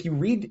it's, if you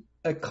read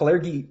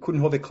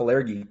Coudenhove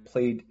Kalergi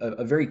played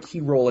a very key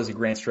role as a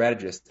grand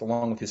strategist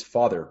along with his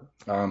father,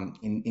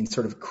 in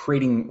sort of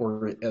creating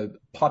or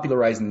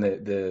popularizing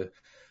the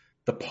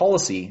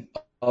policy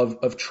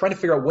of trying to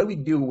figure out what we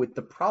do with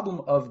the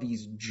problem of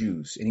these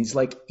Jews. And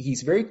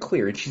he's very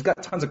clear, and she's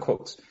got tons of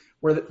quotes,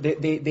 where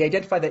they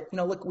identify that,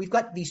 look, we've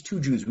got these two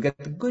Jews. We've got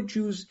the good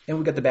Jews and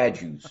we've got the bad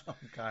Jews. Oh,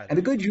 God. And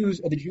the good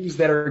Jews are the Jews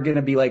that are going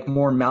to be like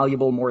more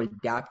malleable, more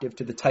adaptive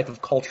to the type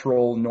of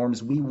cultural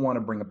norms we want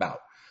to bring about.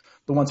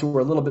 The ones who are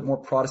a little bit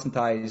more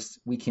Protestantized,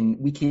 we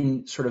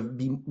can sort of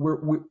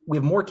we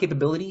have more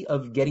capability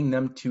of getting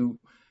them to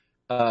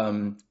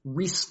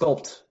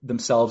resculpt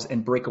themselves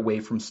and break away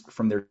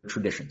from their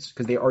traditions,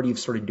 because they already have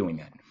started doing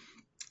that.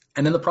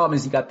 And then the problem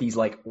is you got these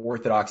like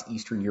Orthodox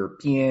Eastern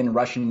European,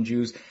 Russian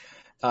Jews.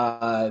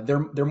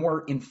 They're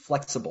more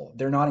inflexible.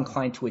 They're not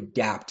inclined to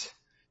adapt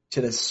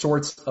to the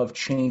sorts of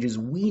changes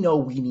we know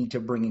we need to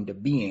bring into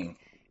being.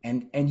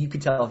 And you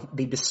could tell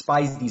they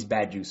despise these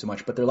bad Jews so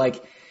much, but they're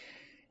like,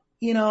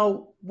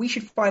 we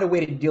should find a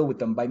way to deal with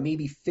them by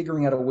maybe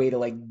figuring out a way to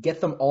like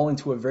get them all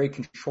into a very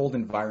controlled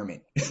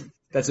environment.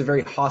 That's a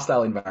very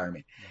hostile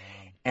environment.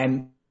 Wow.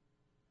 And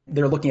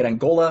they're looking at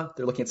Angola.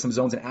 They're looking at some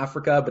zones in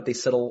Africa, but they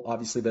settle,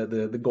 obviously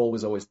the goal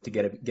was always to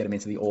get them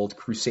into the old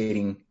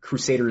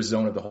crusader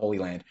zone of the Holy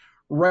Land,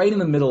 right in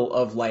the middle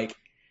of like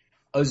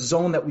a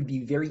zone that would be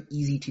very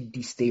easy to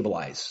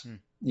destabilize,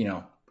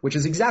 which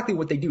is exactly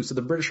what they do. So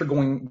the British are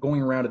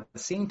going around at the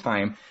same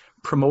time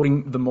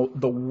promoting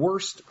the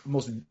worst,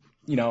 most,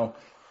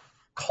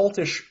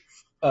 cultish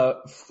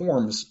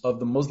forms of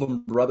the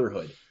Muslim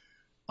Brotherhood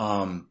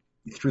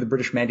through the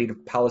British Mandate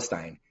of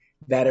Palestine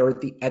that are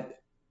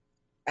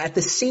at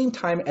the same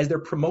time as they're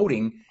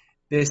promoting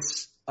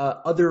this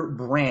other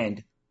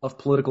brand of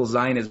political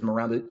Zionism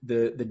around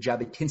the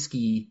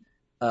Jabotinsky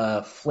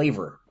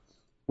flavor,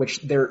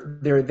 which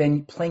they're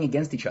then playing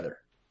against each other.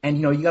 And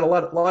you got a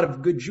lot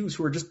of good Jews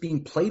who are just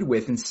being played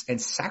with and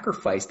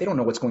sacrificed. They don't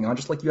know what's going on,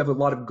 just like you have a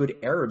lot of good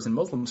Arabs and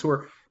Muslims who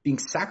are being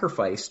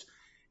sacrificed,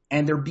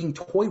 and they're being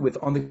toyed with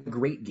on the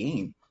great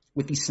game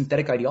with these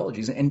synthetic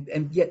ideologies.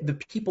 And yet the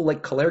people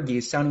like Kalergi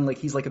is sounding like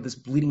he's like this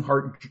bleeding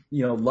heart,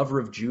 lover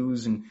of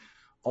Jews, and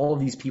all of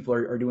these people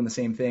are doing the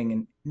same thing.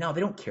 And no,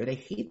 they don't care. They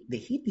hate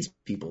these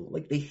people.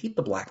 Like they hate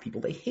the black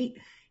people. They hate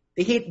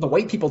the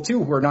white people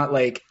too, who are not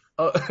like,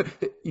 of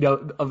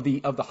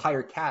the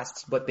higher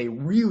castes, but they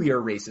really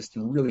are racist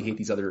and really hate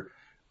these other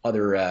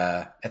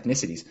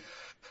ethnicities.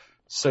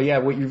 So yeah,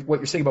 what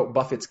you're saying about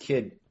Buffett's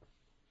kid,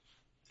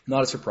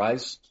 not a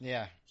surprise.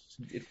 Yeah.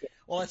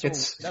 Well,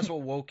 that's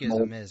what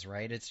wokeism is,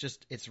 right? It's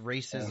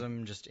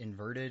racism just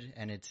inverted,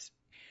 and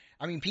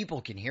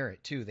people can hear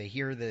it too. They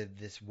hear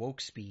this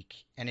woke speak,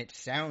 and it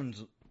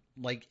sounds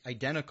like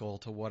identical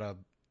to what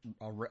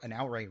an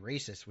outright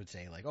racist would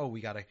say, like, oh,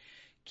 we got to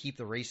keep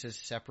the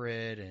racists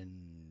separate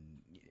and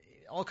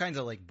all kinds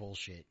of like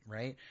bullshit,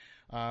 right?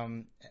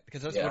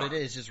 Because that's what it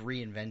is, just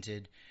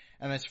reinvented.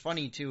 And it's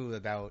funny too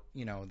about,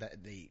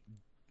 that the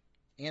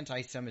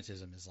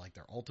anti-Semitism is like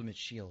their ultimate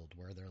shield,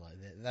 where they're like,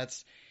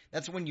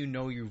 that's when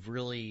you've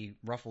really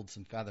ruffled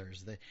some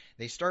feathers.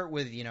 They start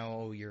with,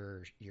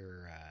 your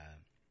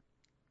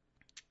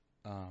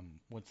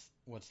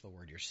what's the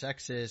word? You're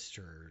sexist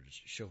or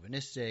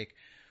chauvinistic.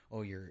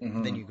 Oh,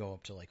 then you go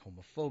up to like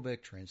homophobic,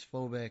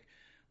 transphobic,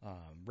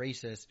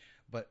 racist.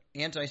 But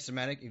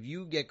anti-Semitic, if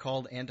you get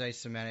called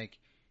anti-Semitic,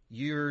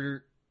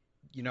 you're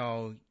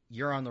on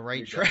the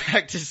right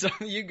track to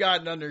something. You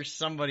gotten under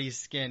somebody's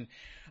skin,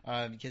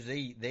 because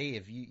they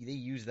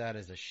use that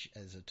as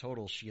a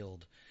total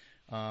shield.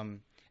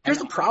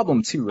 There's a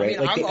problem too, right?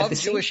 I'm of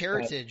Jewish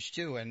heritage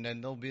too, and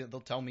then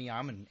they'll tell me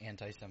I'm an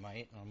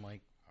anti-Semite. I'm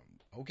like,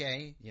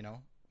 okay,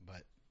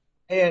 but.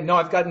 Yeah, no,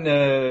 I've gotten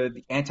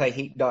the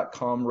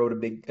antihate.com wrote a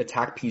big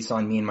attack piece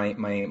on me and my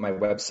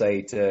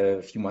website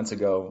a few months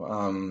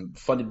ago,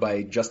 funded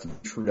by Justin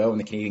Trudeau and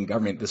the Canadian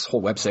government. This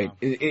whole website, wow.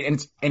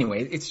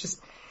 It's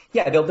just,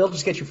 yeah, they'll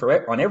just get you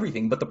on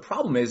everything. But the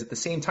problem is, at the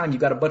same time,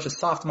 you've got a bunch of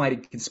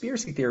soft-minded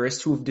conspiracy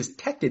theorists who have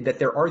detected that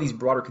there are these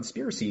broader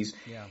conspiracies,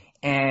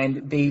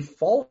 and they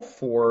fall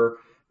for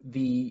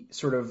the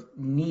sort of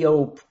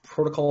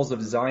neo-protocols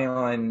of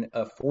Zion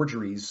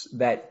forgeries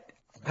that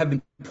have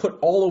been put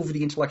all over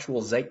the intellectual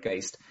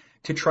zeitgeist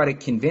to try to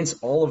convince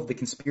all of the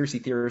conspiracy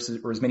theorists,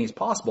 or as many as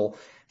possible,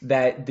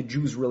 that the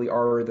Jews really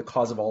are the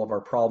cause of all of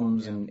our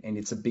problems, and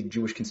it's a big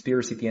Jewish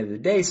conspiracy at the end of the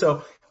day.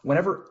 So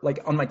whenever, like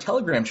on my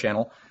Telegram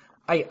channel,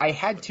 I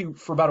had to,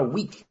 for about a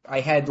week,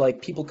 I had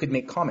like people could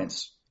make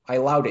comments. I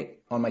allowed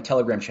it on my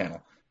Telegram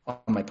channel,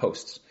 on my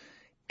posts.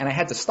 And I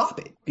had to stop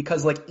it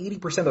because like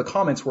 80% of the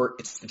comments were,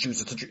 it's the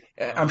Jews, it's the Jews.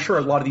 I'm sure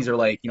a lot of these are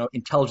like,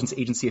 intelligence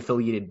agency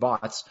affiliated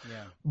bots,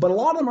 but a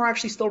lot of them are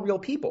actually still real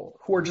people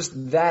who are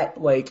just that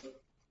like,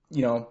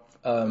 and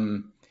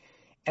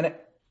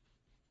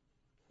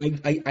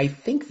I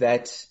think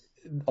that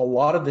a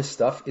lot of this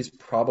stuff is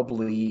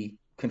probably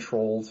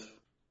controlled,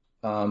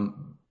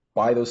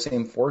 by those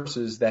same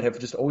forces that have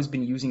just always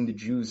been using the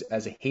Jews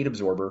as a hate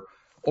absorber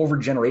over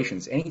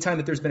generations. Anytime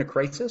that there's been a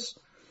crisis,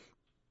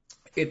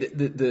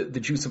 the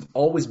Jews have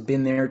always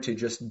been there to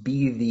just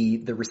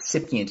be the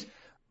recipient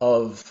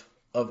of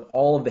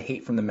all of the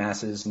hate from the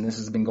masses, and this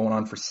has been going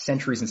on for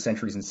centuries and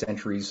centuries and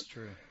centuries.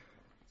 True.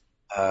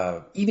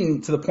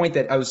 Even to the point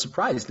that I was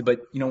surprised,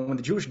 but when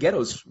the Jewish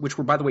ghettos, which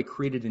were by the way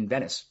created in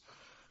Venice,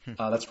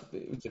 that's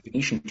the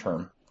Venetian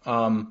term,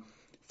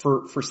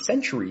 for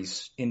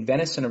centuries in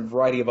Venice and a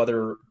variety of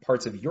other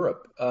parts of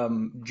Europe,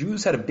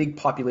 Jews had a big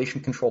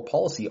population control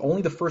policy.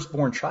 Only the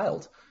firstborn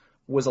child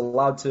was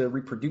allowed to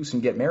reproduce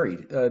and get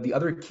married. The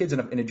other kids in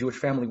a Jewish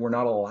family were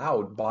not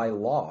allowed by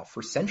law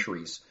for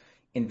centuries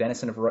in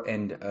Venice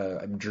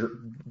and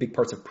big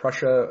parts of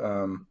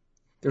Prussia.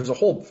 There's a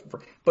whole,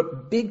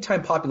 but big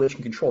time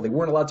population control. They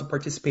weren't allowed to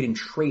participate in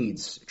trade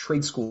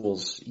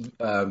schools,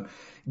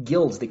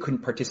 guilds. They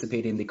couldn't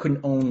participate in. They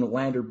couldn't own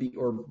land or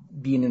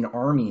be in an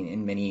army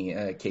in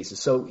many cases.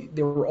 So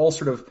they were all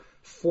sort of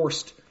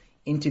forced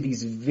into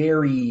these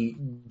very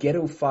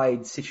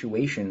ghettofied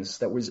situations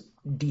that was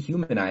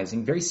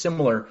dehumanizing, very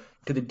similar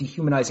to the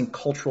dehumanizing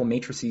cultural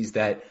matrices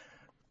that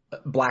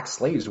black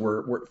slaves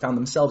found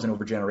themselves in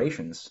over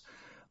generations.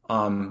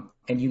 And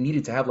you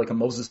needed to have like a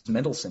Moses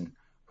Mendelssohn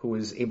who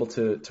was able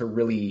to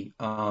really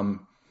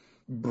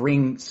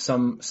bring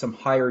some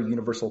higher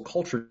universal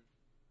culture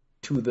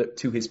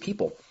to his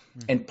people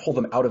and pull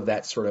them out of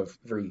that sort of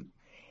very.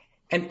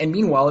 And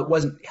meanwhile, it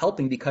wasn't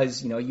helping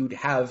because you'd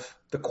have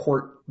the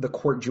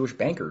court Jewish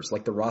bankers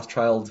like the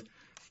Rothschild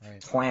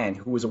clan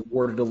who was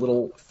awarded a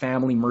little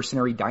family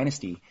mercenary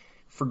dynasty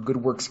for good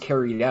works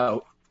carried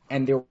out,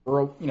 and they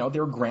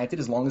were granted,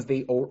 as long as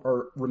they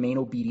remain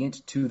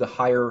obedient to the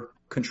higher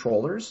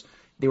controllers,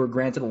 they were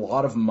granted a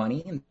lot of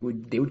money, and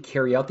they would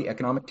carry out the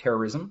economic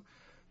terrorism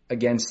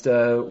against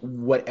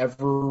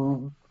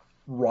whatever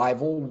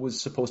rival was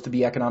supposed to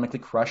be economically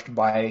crushed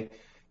by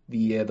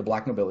the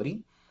black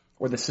nobility,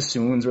 or the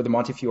Sassoons, or the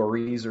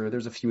Montefiores, or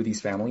there's a few of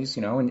these families,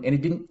 and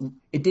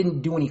it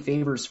didn't do any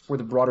favors for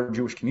the broader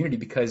Jewish community,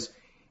 because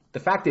the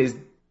fact is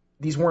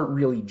these weren't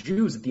really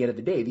Jews at the end of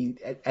the day.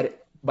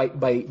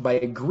 By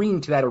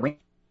agreeing to that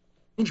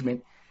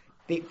arrangement,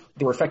 they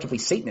were effectively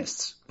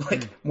Satanists,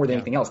 more than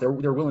anything else. They're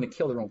willing to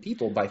kill their own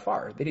people by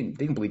far. They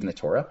didn't believe in the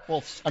Torah.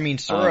 Well, I mean,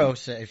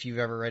 Soros, if you've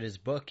ever read his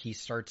book, he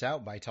starts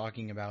out by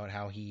talking about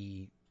how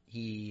he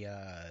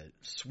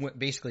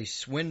basically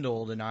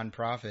swindled a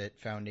nonprofit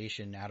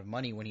foundation out of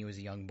money when he was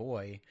a young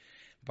boy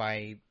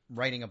by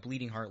writing a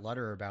bleeding heart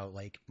letter about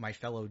like my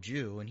fellow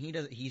Jew, and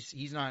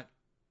he's not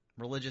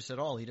religious at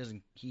all.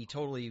 He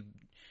totally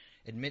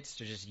admits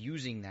to just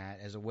using that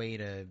as a way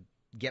to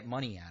get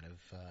money out of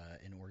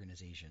an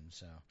organization.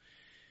 So,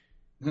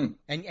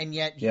 and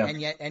yet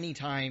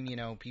anytime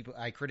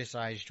I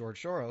criticize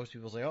George Soros,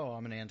 people say, "Oh,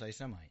 I'm an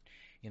anti-Semite."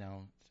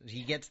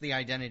 He gets the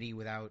identity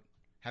without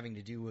having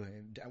to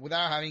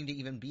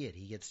even be it.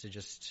 He gets to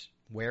just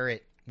wear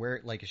it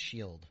like a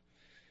shield.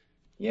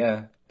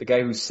 Yeah, the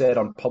guy who said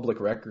on public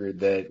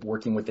record that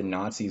working with the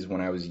Nazis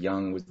when I was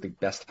young was the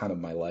best time of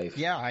my life.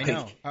 Yeah, I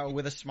know.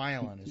 With a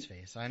smile on his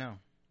face, I know.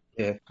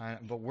 Yeah.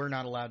 But we're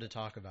not allowed to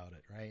talk about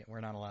it, right? We're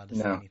not allowed to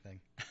say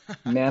anything.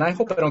 Man, I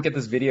hope I don't get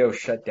this video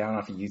shut down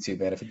off of YouTube,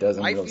 man. If it does,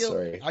 I'm real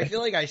sorry. I feel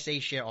like I say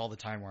shit all the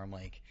time where I'm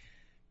like,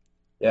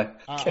 yeah,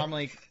 I'm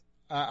like,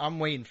 I'm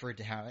waiting for it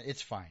to happen.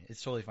 It's fine.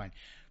 It's totally fine.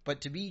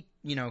 But to be,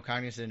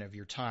 cognizant of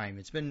your time,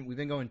 we've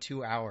been going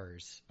 2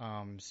 hours.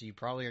 So you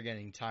probably are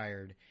getting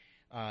tired.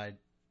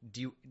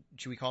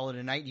 Should we call it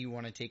a night? Do you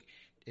want to take,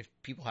 if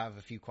people have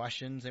a few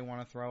questions they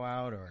want to throw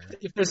out, or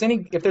if there's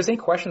any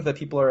questions that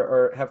people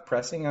have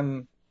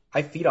pressing,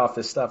 I feed off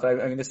this stuff. I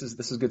mean, this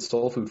is good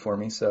soul food for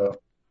me.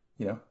 So,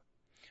 Well,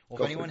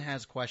 if anyone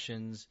has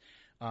questions,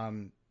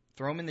 throw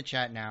them in the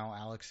chat now.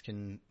 Alex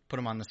can put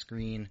them on the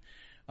screen.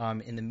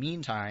 In the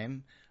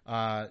meantime,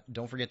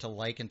 don't forget to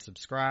like and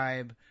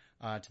subscribe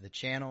to the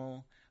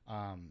channel.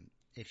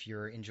 If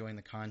you're enjoying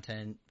the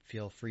content,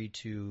 feel free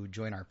to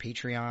join our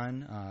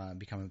Patreon,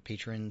 become a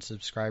patron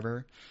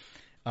subscriber.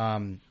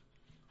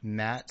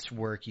 Matt's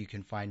work, you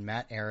can find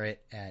Matt Ehret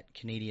at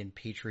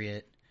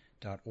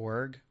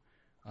CanadianPatriot.org.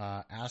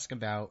 Ask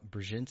about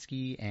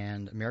Brzezinski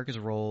and America's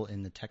role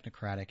in the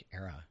technocratic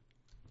era.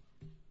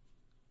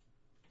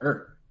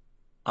 Sure.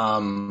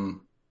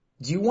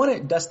 Do you want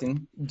to,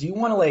 Dustin,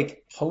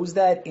 pose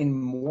that in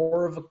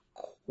more of a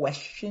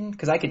question?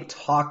 Because I could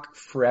talk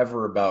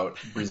forever about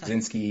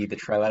Brzezinski, the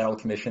Trilateral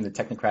Commission, the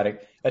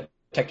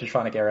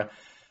technocratic era.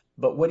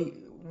 But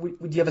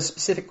would you have a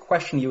specific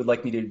question you would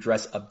like me to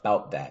address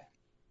about that?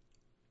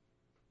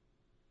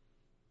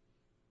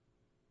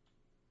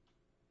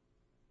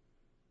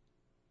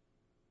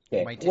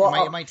 Okay.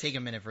 It might take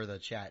a minute for the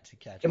chat to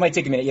catch up. It might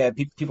take a minute. Yeah,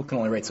 people can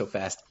only write so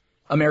fast.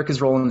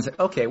 America's role in this.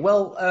 Okay,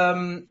 well,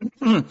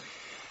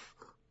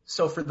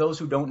 so for those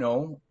who don't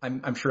know,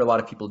 I'm sure a lot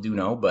of people do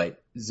know,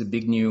 but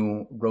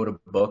Zbigniew wrote a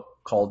book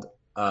called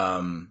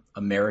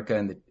America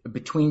and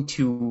Between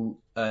Two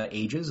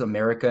Ages,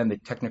 America and the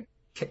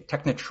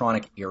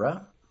Technotronic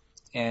Era.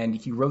 And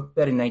he wrote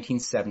that in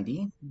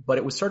 1970, but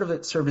it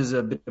served as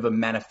a bit of a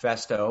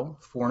manifesto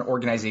for an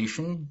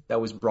organization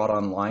that was brought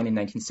online in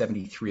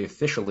 1973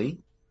 officially,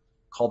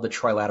 called the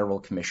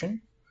Trilateral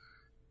Commission.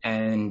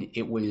 And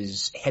it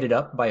was headed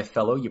up by a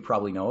fellow you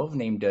probably know of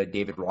named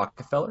David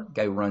Rockefeller,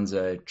 guy who runs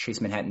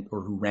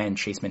who ran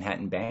Chase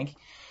Manhattan Bank.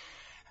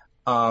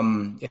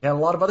 It had a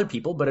lot of other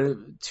people,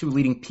 but two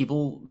leading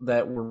people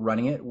that were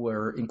running it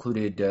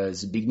included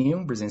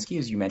Zbigniew Brzezinski,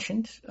 as you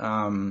mentioned,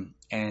 and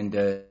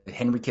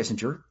Henry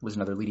Kissinger was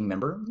another leading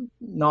member.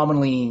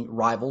 Nominally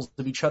rivals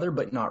of each other,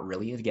 but not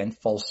really. Again,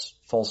 false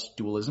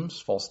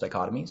dualisms, false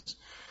dichotomies.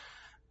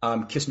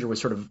 Kissinger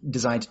was sort of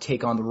designed to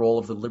take on the role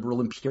of the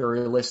liberal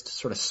imperialist,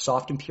 sort of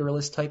soft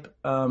imperialist type,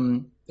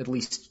 at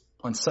least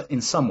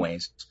in some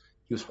ways.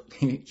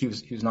 He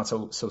was not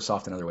so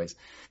soft in other ways.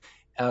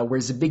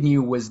 Whereas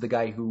Zbigniew was the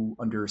guy who,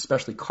 under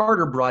especially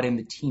Carter, brought in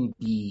the Team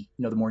B,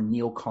 the more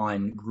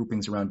neocon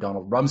groupings around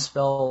Donald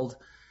Rumsfeld.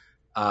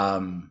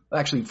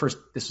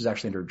 This was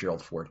actually under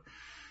Gerald Ford.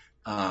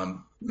 But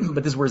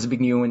this is where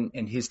Zbigniew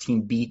and his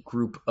Team B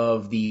group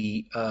of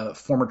the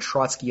former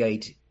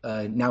Trotskyite,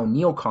 now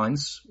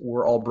neocons,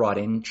 were all brought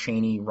in.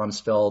 Cheney,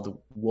 Rumsfeld,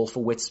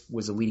 Wolfowitz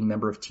was a leading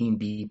member of Team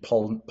B,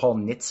 Paul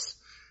Nitz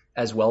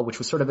as well, which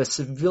was sort of a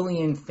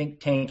civilian think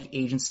tank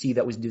agency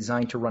that was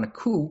designed to run a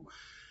coup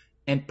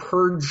and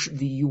purge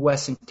the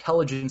U.S.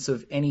 intelligence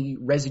of any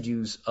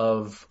residues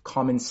of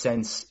common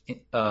sense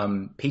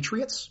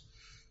patriots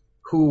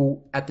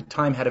who at the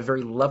time had a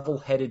very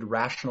level-headed,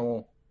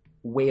 rational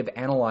way of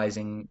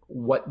analyzing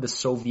what the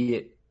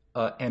Soviet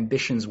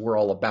ambitions were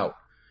all about.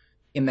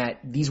 In that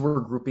these were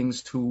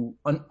groupings who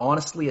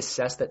honestly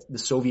assessed that the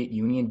Soviet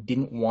Union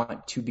didn't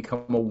want to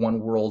become a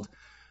one-world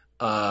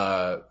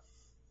unipolar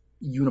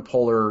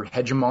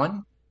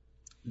hegemon.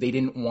 They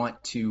didn't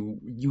want to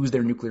use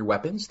their nuclear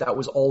weapons. That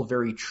was all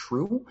very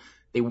true.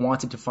 They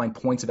wanted to find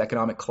points of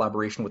economic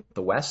collaboration with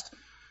the West.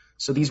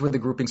 So these were the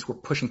groupings who were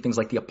pushing things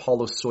like the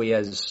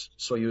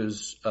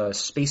Apollo-Soyuz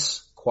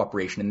space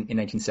cooperation in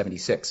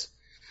 1976.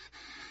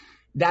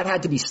 That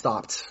had to be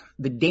stopped.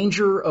 The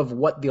danger of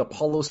what the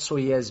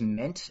Apollo-Soyuz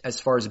meant as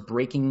far as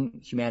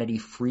breaking humanity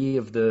free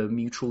of the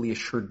mutually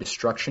assured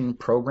destruction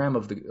program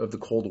of the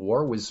Cold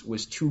War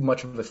was too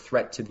much of a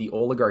threat to the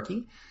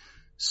oligarchy.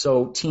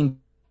 So Team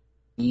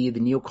B, the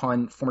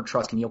neocon, former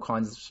Trotsky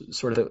neocons,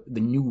 sort of the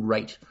new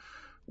right,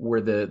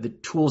 were the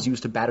tools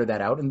used to batter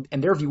that out.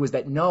 And their view was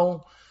that,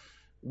 no,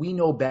 we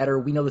know better.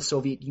 We know the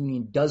Soviet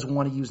Union does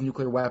want to use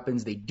nuclear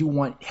weapons. They do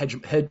want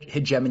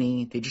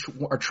hegemony. They just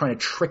are trying to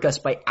trick us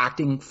by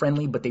acting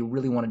friendly, but they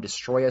really want to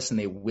destroy us, and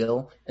they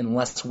will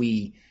unless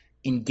we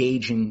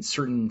engage in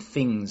certain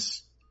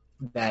things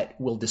that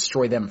will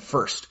destroy them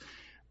first.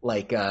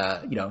 Like,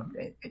 Zbigniew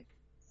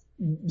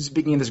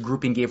and this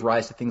grouping gave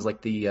rise to things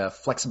like the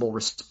flexible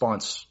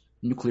response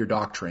nuclear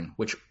doctrine,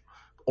 which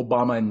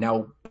Obama and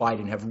now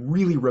Biden have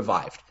really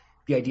revived.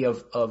 The idea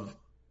of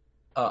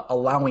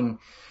allowing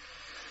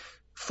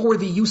for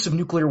the use of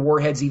nuclear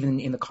warheads, even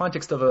in the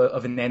context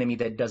of an enemy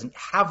that doesn't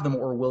have them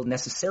or will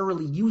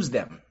necessarily use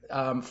them.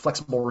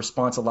 Flexible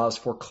response allows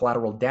for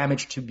collateral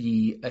damage to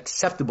be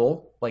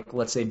acceptable, like,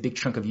 let's say, a big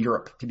chunk of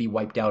Europe to be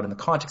wiped out in the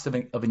context of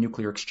a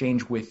nuclear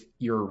exchange with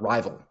your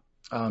rival.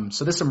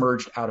 So this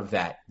emerged out of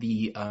that.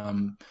 The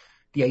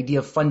idea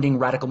of funding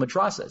radical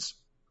madrasas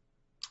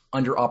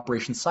under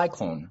Operation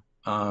Cyclone,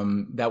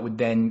 that would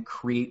then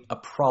create a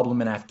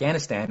problem in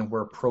Afghanistan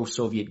where a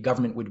pro-Soviet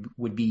government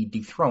would be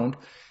dethroned,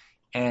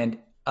 and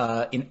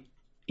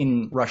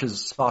in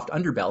Russia's soft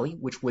underbelly,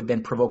 which would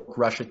then provoke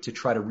Russia to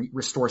try to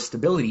restore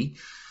stability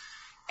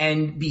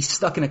and be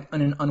stuck in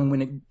an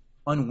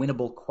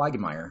unwinnable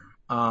quagmire.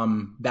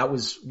 That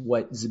was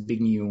what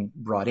Zbigniew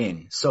brought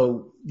in.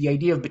 So the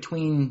idea of the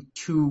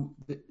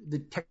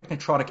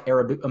technocratic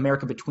era,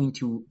 America between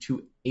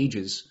two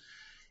ages,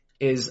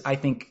 is, I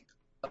think,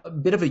 a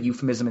bit of a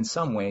euphemism in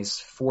some ways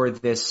for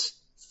this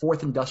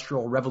fourth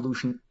industrial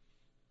revolution,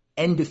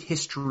 end of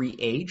history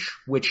age,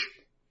 which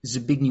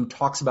Zbigniew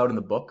talks about in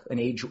the book, an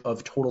age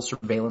of total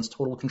surveillance,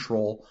 total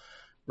control,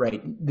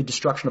 right? The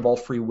destruction of all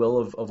free will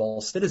of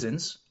all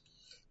citizens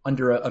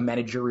under a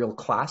managerial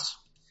class,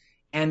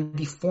 and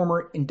the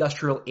former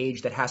industrial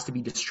age that has to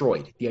be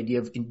destroyed. The idea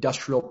of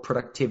industrial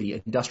productivity,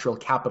 industrial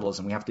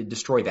capitalism, we have to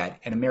destroy that.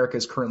 And America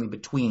is currently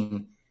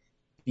between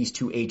these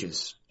two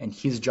ages. And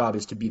his job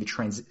is to be the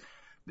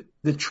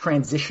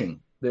transition,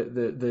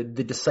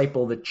 the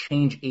disciple, the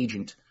change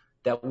agent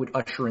that would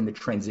usher in the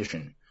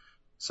transition.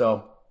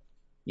 So,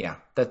 yeah,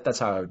 that's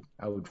how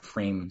I would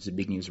frame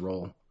Zbignew's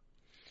role.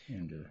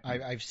 And,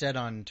 I've said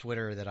on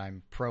Twitter that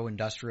I'm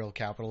pro-industrial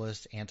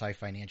capitalist,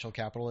 anti-financial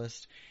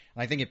capitalist.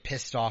 And I think it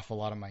pissed off a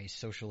lot of my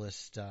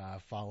socialist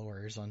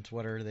followers on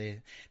Twitter.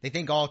 They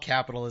think all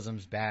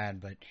capitalism's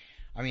bad, but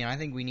I mean, I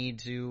think we need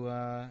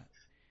to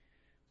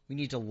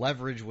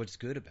leverage what's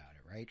good about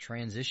it, right?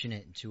 Transition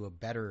it into a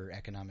better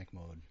economic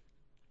mode.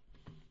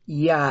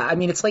 Yeah, I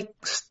mean, it's like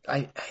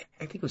I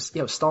think it was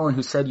Stalin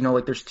who said,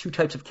 like, there's two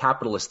types of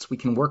capitalists. We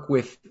can work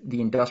with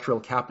the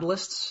industrial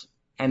capitalists,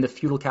 and the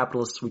feudal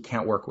capitalists we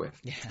can't work with.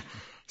 Yeah.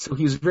 So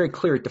he was very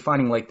clear at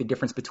defining, like, the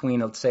difference between,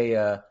 let's say,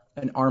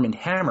 an Arm and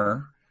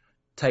Hammer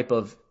type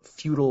of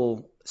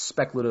feudal,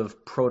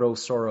 speculative,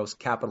 proto-Soros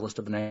capitalist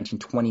of the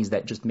 1920s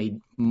that just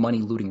made money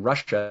looting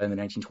Russia in the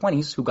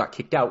 1920s, who got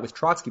kicked out with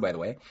Trotsky, by the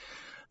way,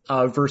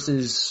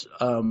 versus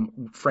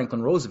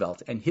Franklin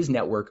Roosevelt and his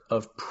network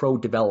of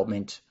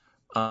pro-development,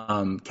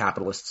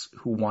 capitalists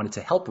who wanted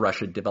to help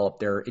Russia develop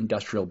their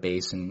industrial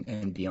base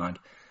and beyond.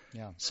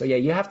 Yeah, So yeah,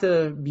 you have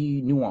to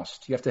be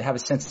nuanced. You have to have a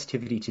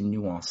sensitivity to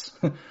nuance.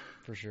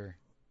 for sure.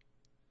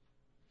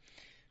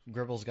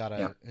 Gribble's got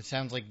Yeah. a. It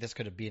sounds like this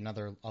could be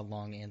a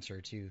long answer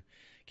too.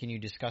 Can you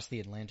discuss the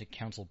Atlantic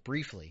Council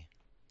briefly?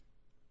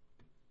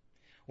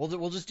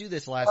 We'll just do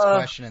this last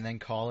question and then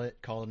call it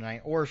a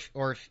night. Or if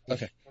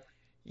Okay.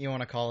 you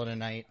want to call it a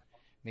night,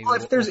 maybe Well,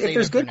 we'll if save there's it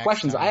for good next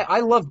questions, time. I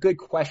love good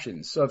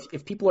questions. So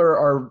if people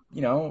are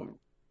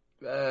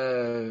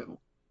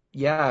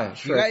yeah, You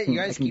sure, guys, you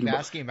I guys can keep do.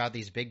 asking about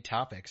these big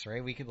topics,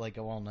 right? We could like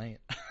go all night.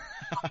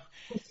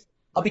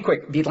 I'll be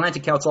quick. The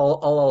Atlantic Council,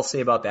 all I'll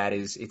say about that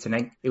is it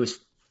was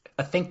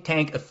a think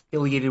tank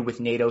affiliated with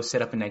NATO,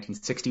 set up in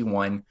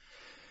 1961,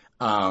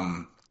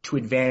 to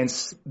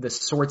advance the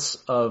sorts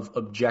of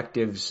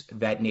objectives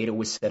that NATO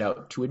was set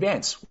out to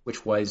advance,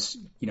 which was,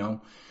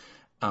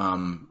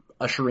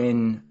 usher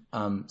in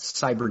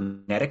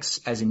cybernetics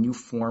as a new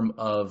form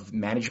of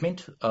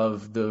management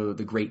of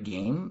the great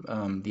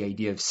game, the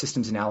idea of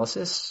systems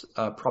analysis,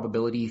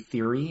 probability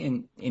theory,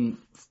 and in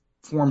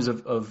forms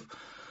of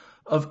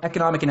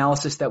economic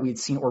analysis that we had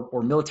seen,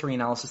 or military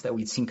analysis that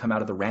we'd seen come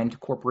out of the Rand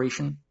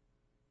Corporation,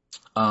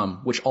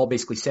 which all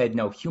basically said,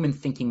 no, human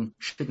thinking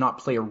should not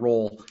play a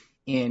role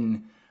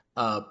in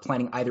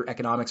planning either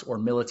economics or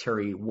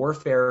military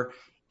warfare.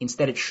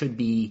 Instead, it should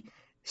be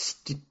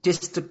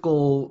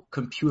statistical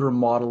computer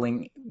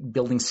modeling,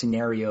 building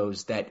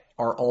scenarios that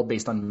are all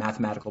based on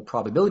mathematical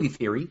probability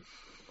theory.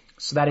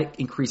 So that it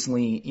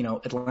increasingly,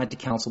 Atlantic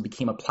Council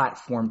became a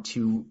platform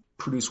to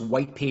produce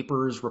white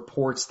papers,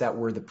 reports that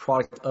were the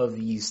product of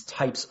these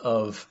types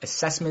of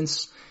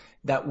assessments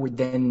that would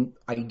then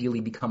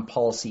ideally become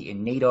policy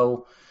in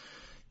NATO.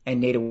 And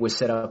NATO was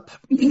set up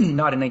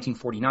not in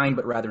 1949,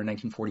 but rather in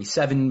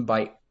 1947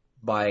 by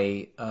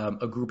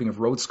a grouping of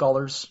Rhodes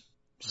Scholars,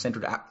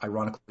 centered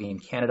ironically in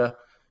Canada,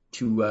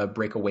 to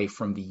break away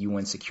from the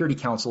UN Security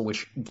Council,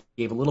 which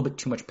gave a little bit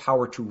too much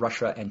power to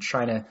Russia and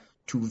China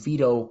to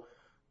veto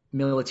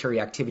military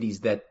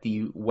activities that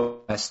the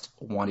West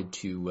wanted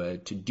to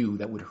do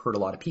that would hurt a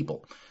lot of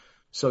people.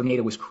 So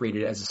NATO was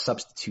created as a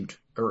substitute,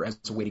 or as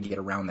a way to get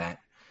around that.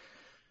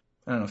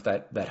 I don't know if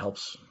that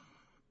helps.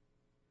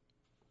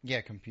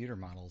 Yeah, computer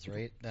models,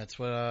 right? That's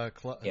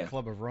what Yeah.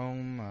 Club of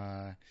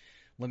Rome,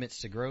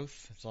 limits to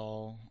growth. It's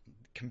all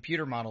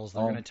computer models.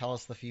 They're Oh, going to tell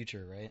us the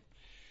future, right?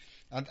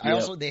 I yeah.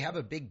 also they have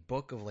a big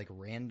book of like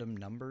random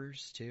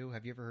numbers too.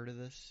 Have you ever heard of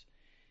this?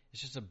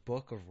 It's just a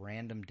book of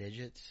random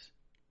digits.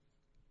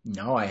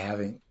 No, I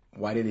haven't.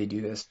 Why do they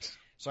do this?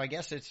 So I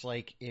guess it's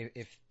like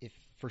if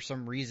for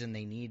some reason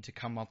they need to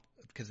come up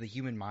because the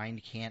human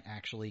mind can't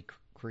actually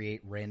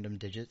create random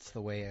digits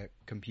the way a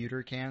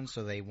computer can,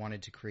 so they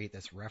wanted to create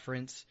this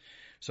reference.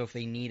 So if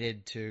they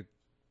needed to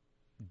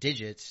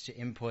digits to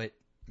input,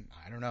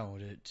 I don't know,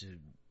 to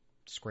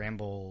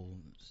scramble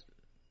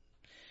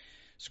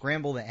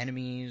the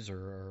enemies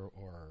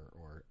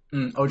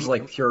Just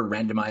like pure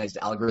randomized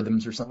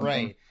algorithms or something.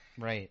 right,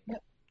 right.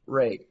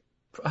 Right.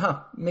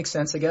 Makes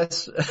sense, I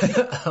guess,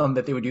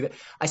 that they would do that.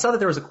 I saw that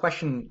there was a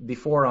question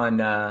before on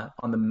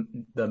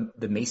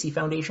the Macy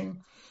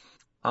Foundation,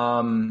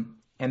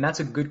 and that's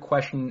a good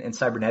question in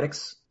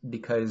cybernetics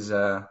because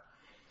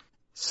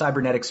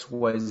cybernetics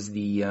was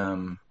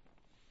the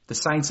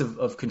science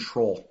of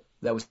control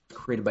that was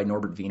created by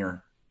Norbert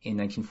Wiener in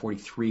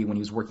 1943 when he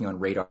was working on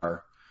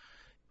radar.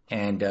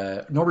 And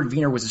Norbert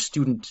Wiener was a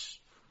student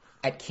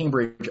at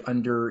Cambridge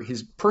under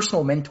his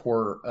personal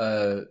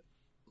mentor,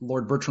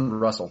 Lord Bertrand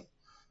Russell,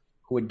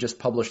 who had just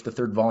published the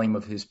third volume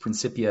of his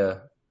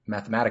Principia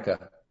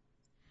Mathematica.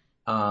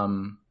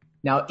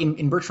 Now,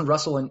 in Bertrand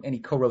Russell, and he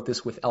co-wrote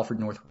this with Alfred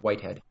North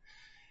Whitehead,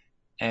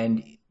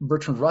 and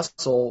Bertrand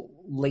Russell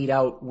laid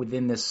out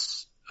within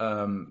this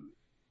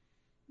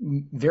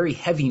very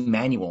heavy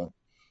manual,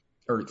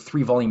 or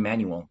 3-volume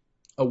manual,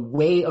 a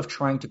way of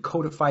trying to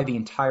codify the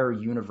entire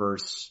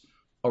universe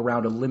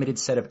around a limited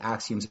set of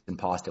axioms and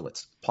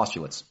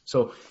postulates.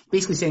 So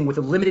basically saying with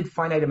a limited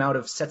finite amount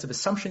of sets of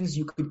assumptions,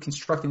 you could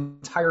construct an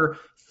entire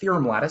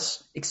theorem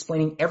lattice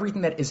explaining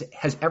everything that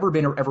has ever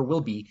been or ever will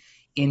be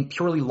in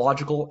purely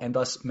logical and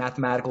thus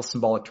mathematical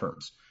symbolic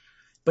terms.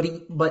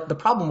 But the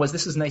problem was,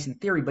 this is nice in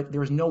theory, but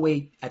there was no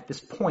way at this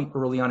point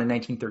early on in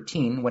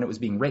 1913 when it was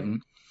being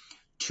written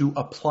to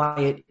apply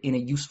it in a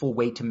useful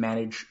way to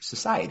manage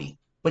society.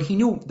 But he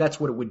knew that's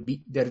what it would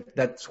be,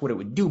 that's what it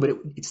would do, but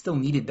it still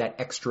needed that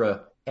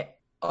extra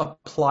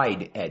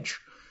applied edge.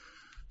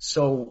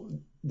 So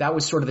that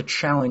was sort of the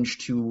challenge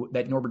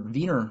that Norbert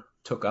Wiener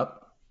took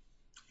up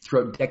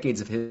throughout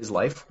decades of his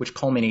life, which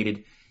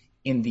culminated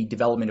in the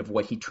development of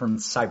what he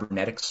termed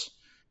cybernetics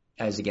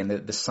as,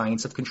 again, the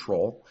science of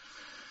control,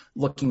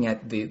 looking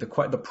at the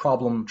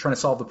problem, trying to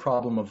solve the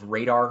problem of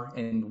radar.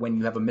 And when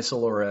you have a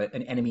missile or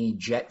an enemy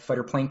jet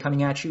fighter plane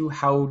coming at you,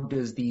 how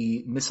does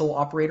the missile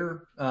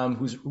operator,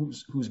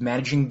 who's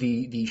managing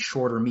the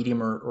short or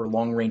medium or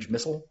long range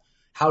missile,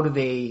 how do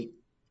they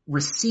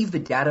receive the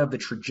data of the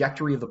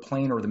trajectory of the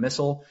plane or the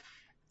missile,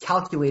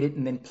 calculate it,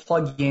 and then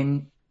plug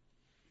in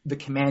the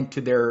command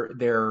to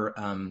their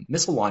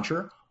missile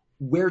launcher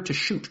where to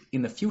shoot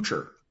in the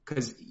future,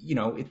 because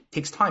it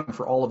takes time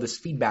for all of this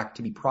feedback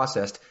to be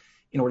processed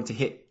in order to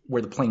hit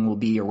where the plane will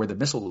be or where the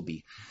missile will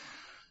be.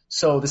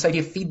 So this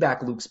idea of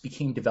feedback loops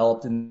became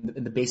developed in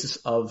the basis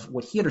of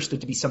what he understood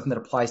to be something that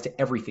applies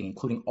to everything,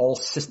 including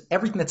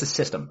everything that's a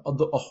system,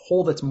 a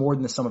whole that's more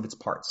than the sum of its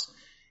parts.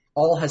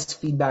 All has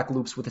feedback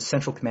loops with a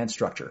central command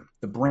structure.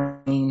 The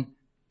brain,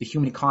 the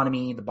human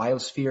economy, the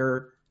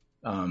biosphere,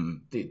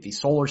 the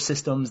solar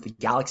systems, the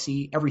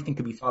galaxy, everything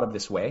could be thought of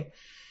this way.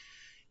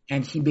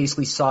 And he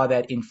basically saw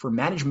that for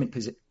management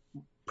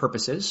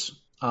purposes,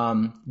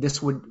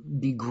 this would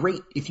be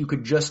great if you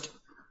could just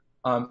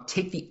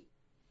take the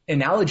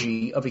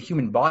analogy of a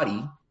human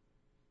body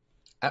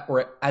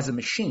or as a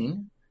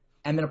machine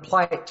and then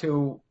apply it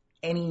to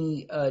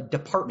any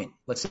department,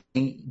 let's say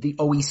the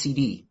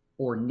OECD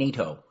or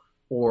NATO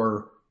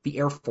or the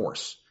Air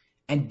Force,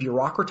 and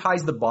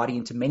bureaucratize the body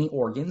into many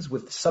organs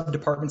with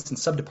subdepartments and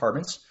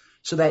subdepartments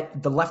so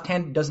that the left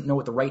hand doesn't know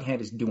what the right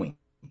hand is doing,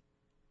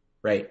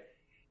 right?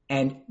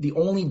 And the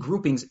only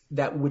groupings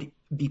that would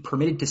be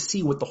permitted to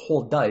see what the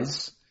whole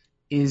does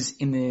is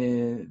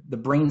in the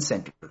brain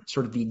center,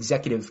 sort of the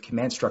executive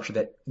command structure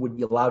that would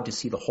be allowed to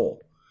see the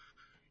whole.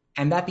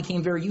 And that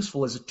became very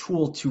useful as a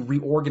tool to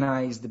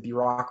reorganize the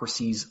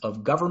bureaucracies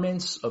of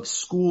governments, of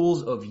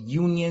schools, of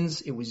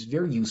unions. It was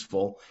very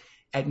useful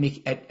at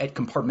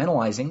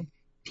compartmentalizing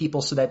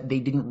people so that they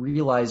didn't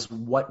realize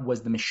what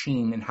was the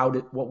machine and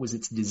what was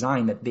its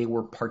design, that they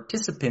were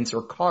participants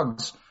or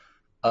cogs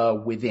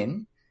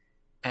within.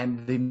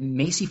 And the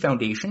Macy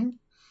Foundation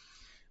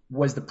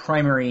was the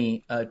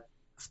primary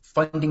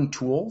funding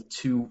tool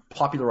to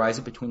popularize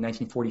it between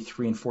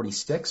 1943 and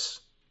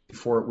 46,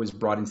 before it was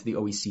brought into the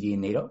OECD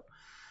and NATO.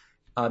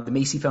 The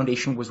Macy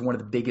Foundation was one of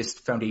the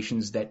biggest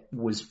foundations that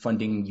was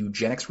funding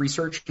eugenics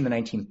research in the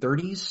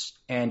 1930s,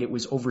 and it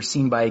was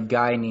overseen by a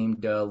guy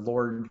named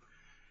Lord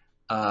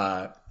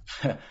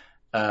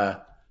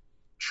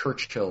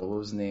Churchill. What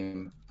was his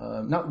name?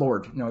 Not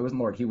Lord. No, he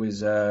wasn't Lord. He was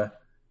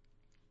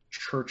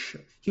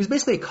Churchill. He was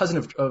basically a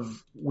cousin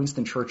of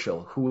Winston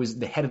Churchill, who was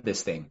the head of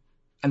this thing.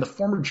 And the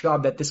former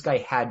job that this guy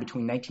had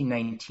between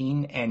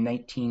 1919 and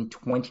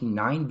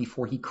 1929,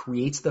 before he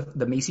creates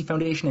the Macy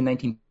Foundation in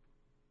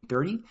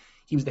 1930,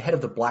 he was the head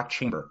of the Black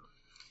Chamber.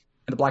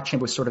 And the Black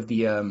Chamber was sort of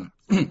the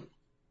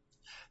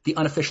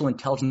unofficial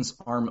intelligence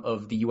arm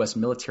of the U.S.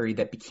 military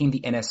that became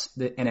the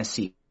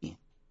NSA,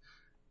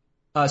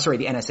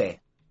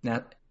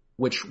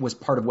 which was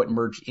part of what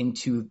merged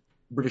into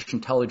British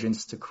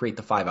intelligence to create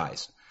the Five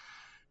Eyes.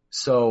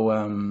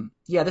 So,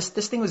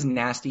 this thing was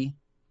nasty.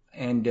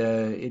 And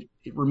it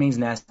remains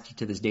nasty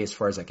to this day as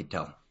far as I could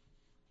tell.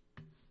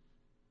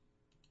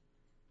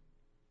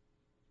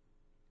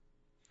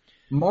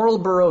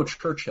 Marlborough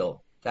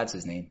Churchill. That's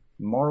his name.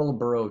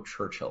 Marlborough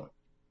Churchill.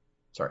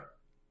 Sorry.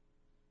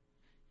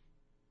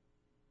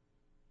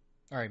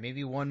 All right,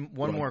 maybe one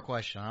more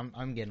question.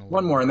 I'm getting a little,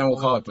 one more, and then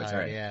we'll call it quits. All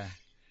right.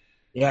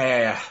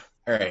 Yeah.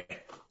 All right.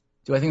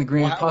 Do I think the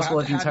green is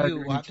possible at the entire?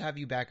 We'll have to have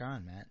you back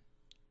on, Matt.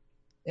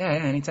 Yeah,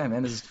 anytime,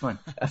 man. This is fun.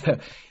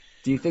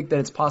 Do you think that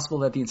it's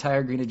possible that the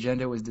entire green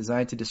agenda was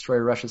designed to destroy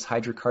Russia's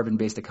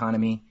hydrocarbon-based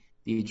economy?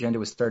 The agenda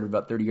was started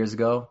about 30 years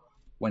ago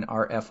when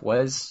RF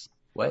was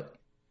what?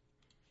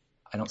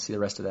 I don't see the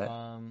rest of that.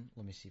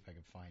 Let me see if I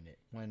can find it.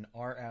 When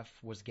RF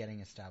was getting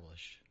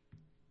established.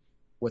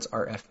 What's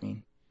RF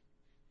mean?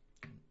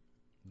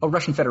 Oh,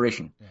 Russian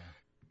Federation.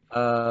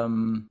 Yeah.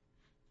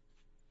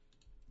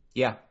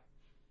 Yeah,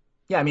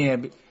 I mean,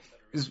 it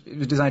was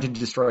designed to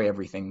destroy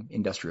everything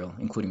industrial,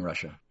 including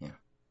Russia. Yeah.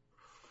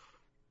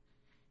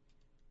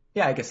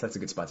 Yeah, I guess that's a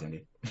good spot to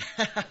end it.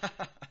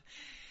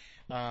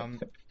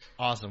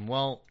 Awesome.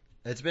 Well,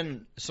 it's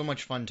been so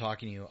much fun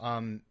talking to you.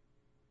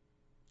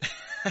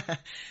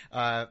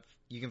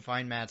 You can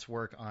find Matt's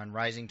work on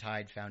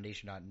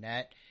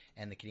risingtidefoundation.net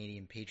and the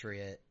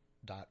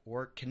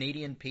CanadianPatriot.org.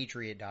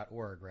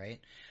 CanadianPatriot.org, right?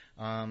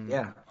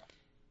 Yeah.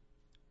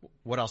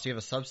 What else? You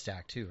have a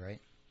Substack too,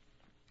 right?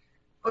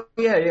 Oh,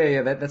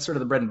 yeah. That's sort of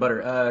the bread and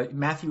butter.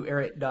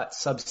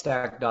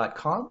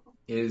 MatthewEhret.substack.com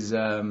is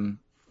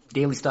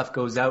daily stuff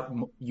goes out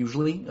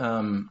usually.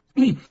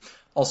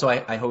 Also,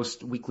 I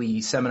host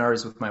weekly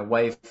seminars with my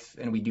wife,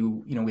 and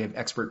we have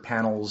expert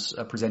panels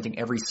presenting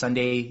every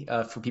Sunday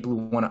for people who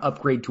want to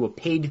upgrade to a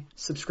paid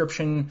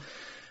subscription.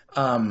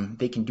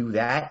 They can do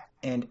that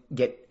and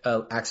get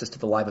access to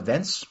the live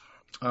events.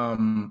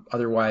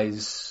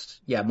 Otherwise,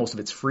 most of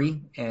it's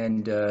free.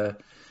 And the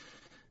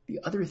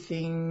other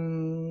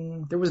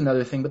thing, there was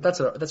another thing, but that's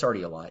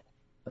already a lot.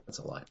 That's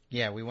a lot.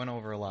 Yeah, we went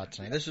over a lot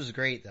tonight. This was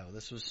great, though.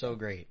 This was so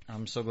great.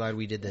 I'm so glad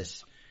we did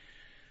this.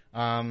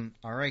 All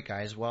right,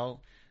 guys.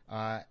 Well,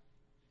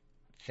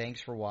 thanks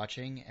for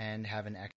watching, and have an excellent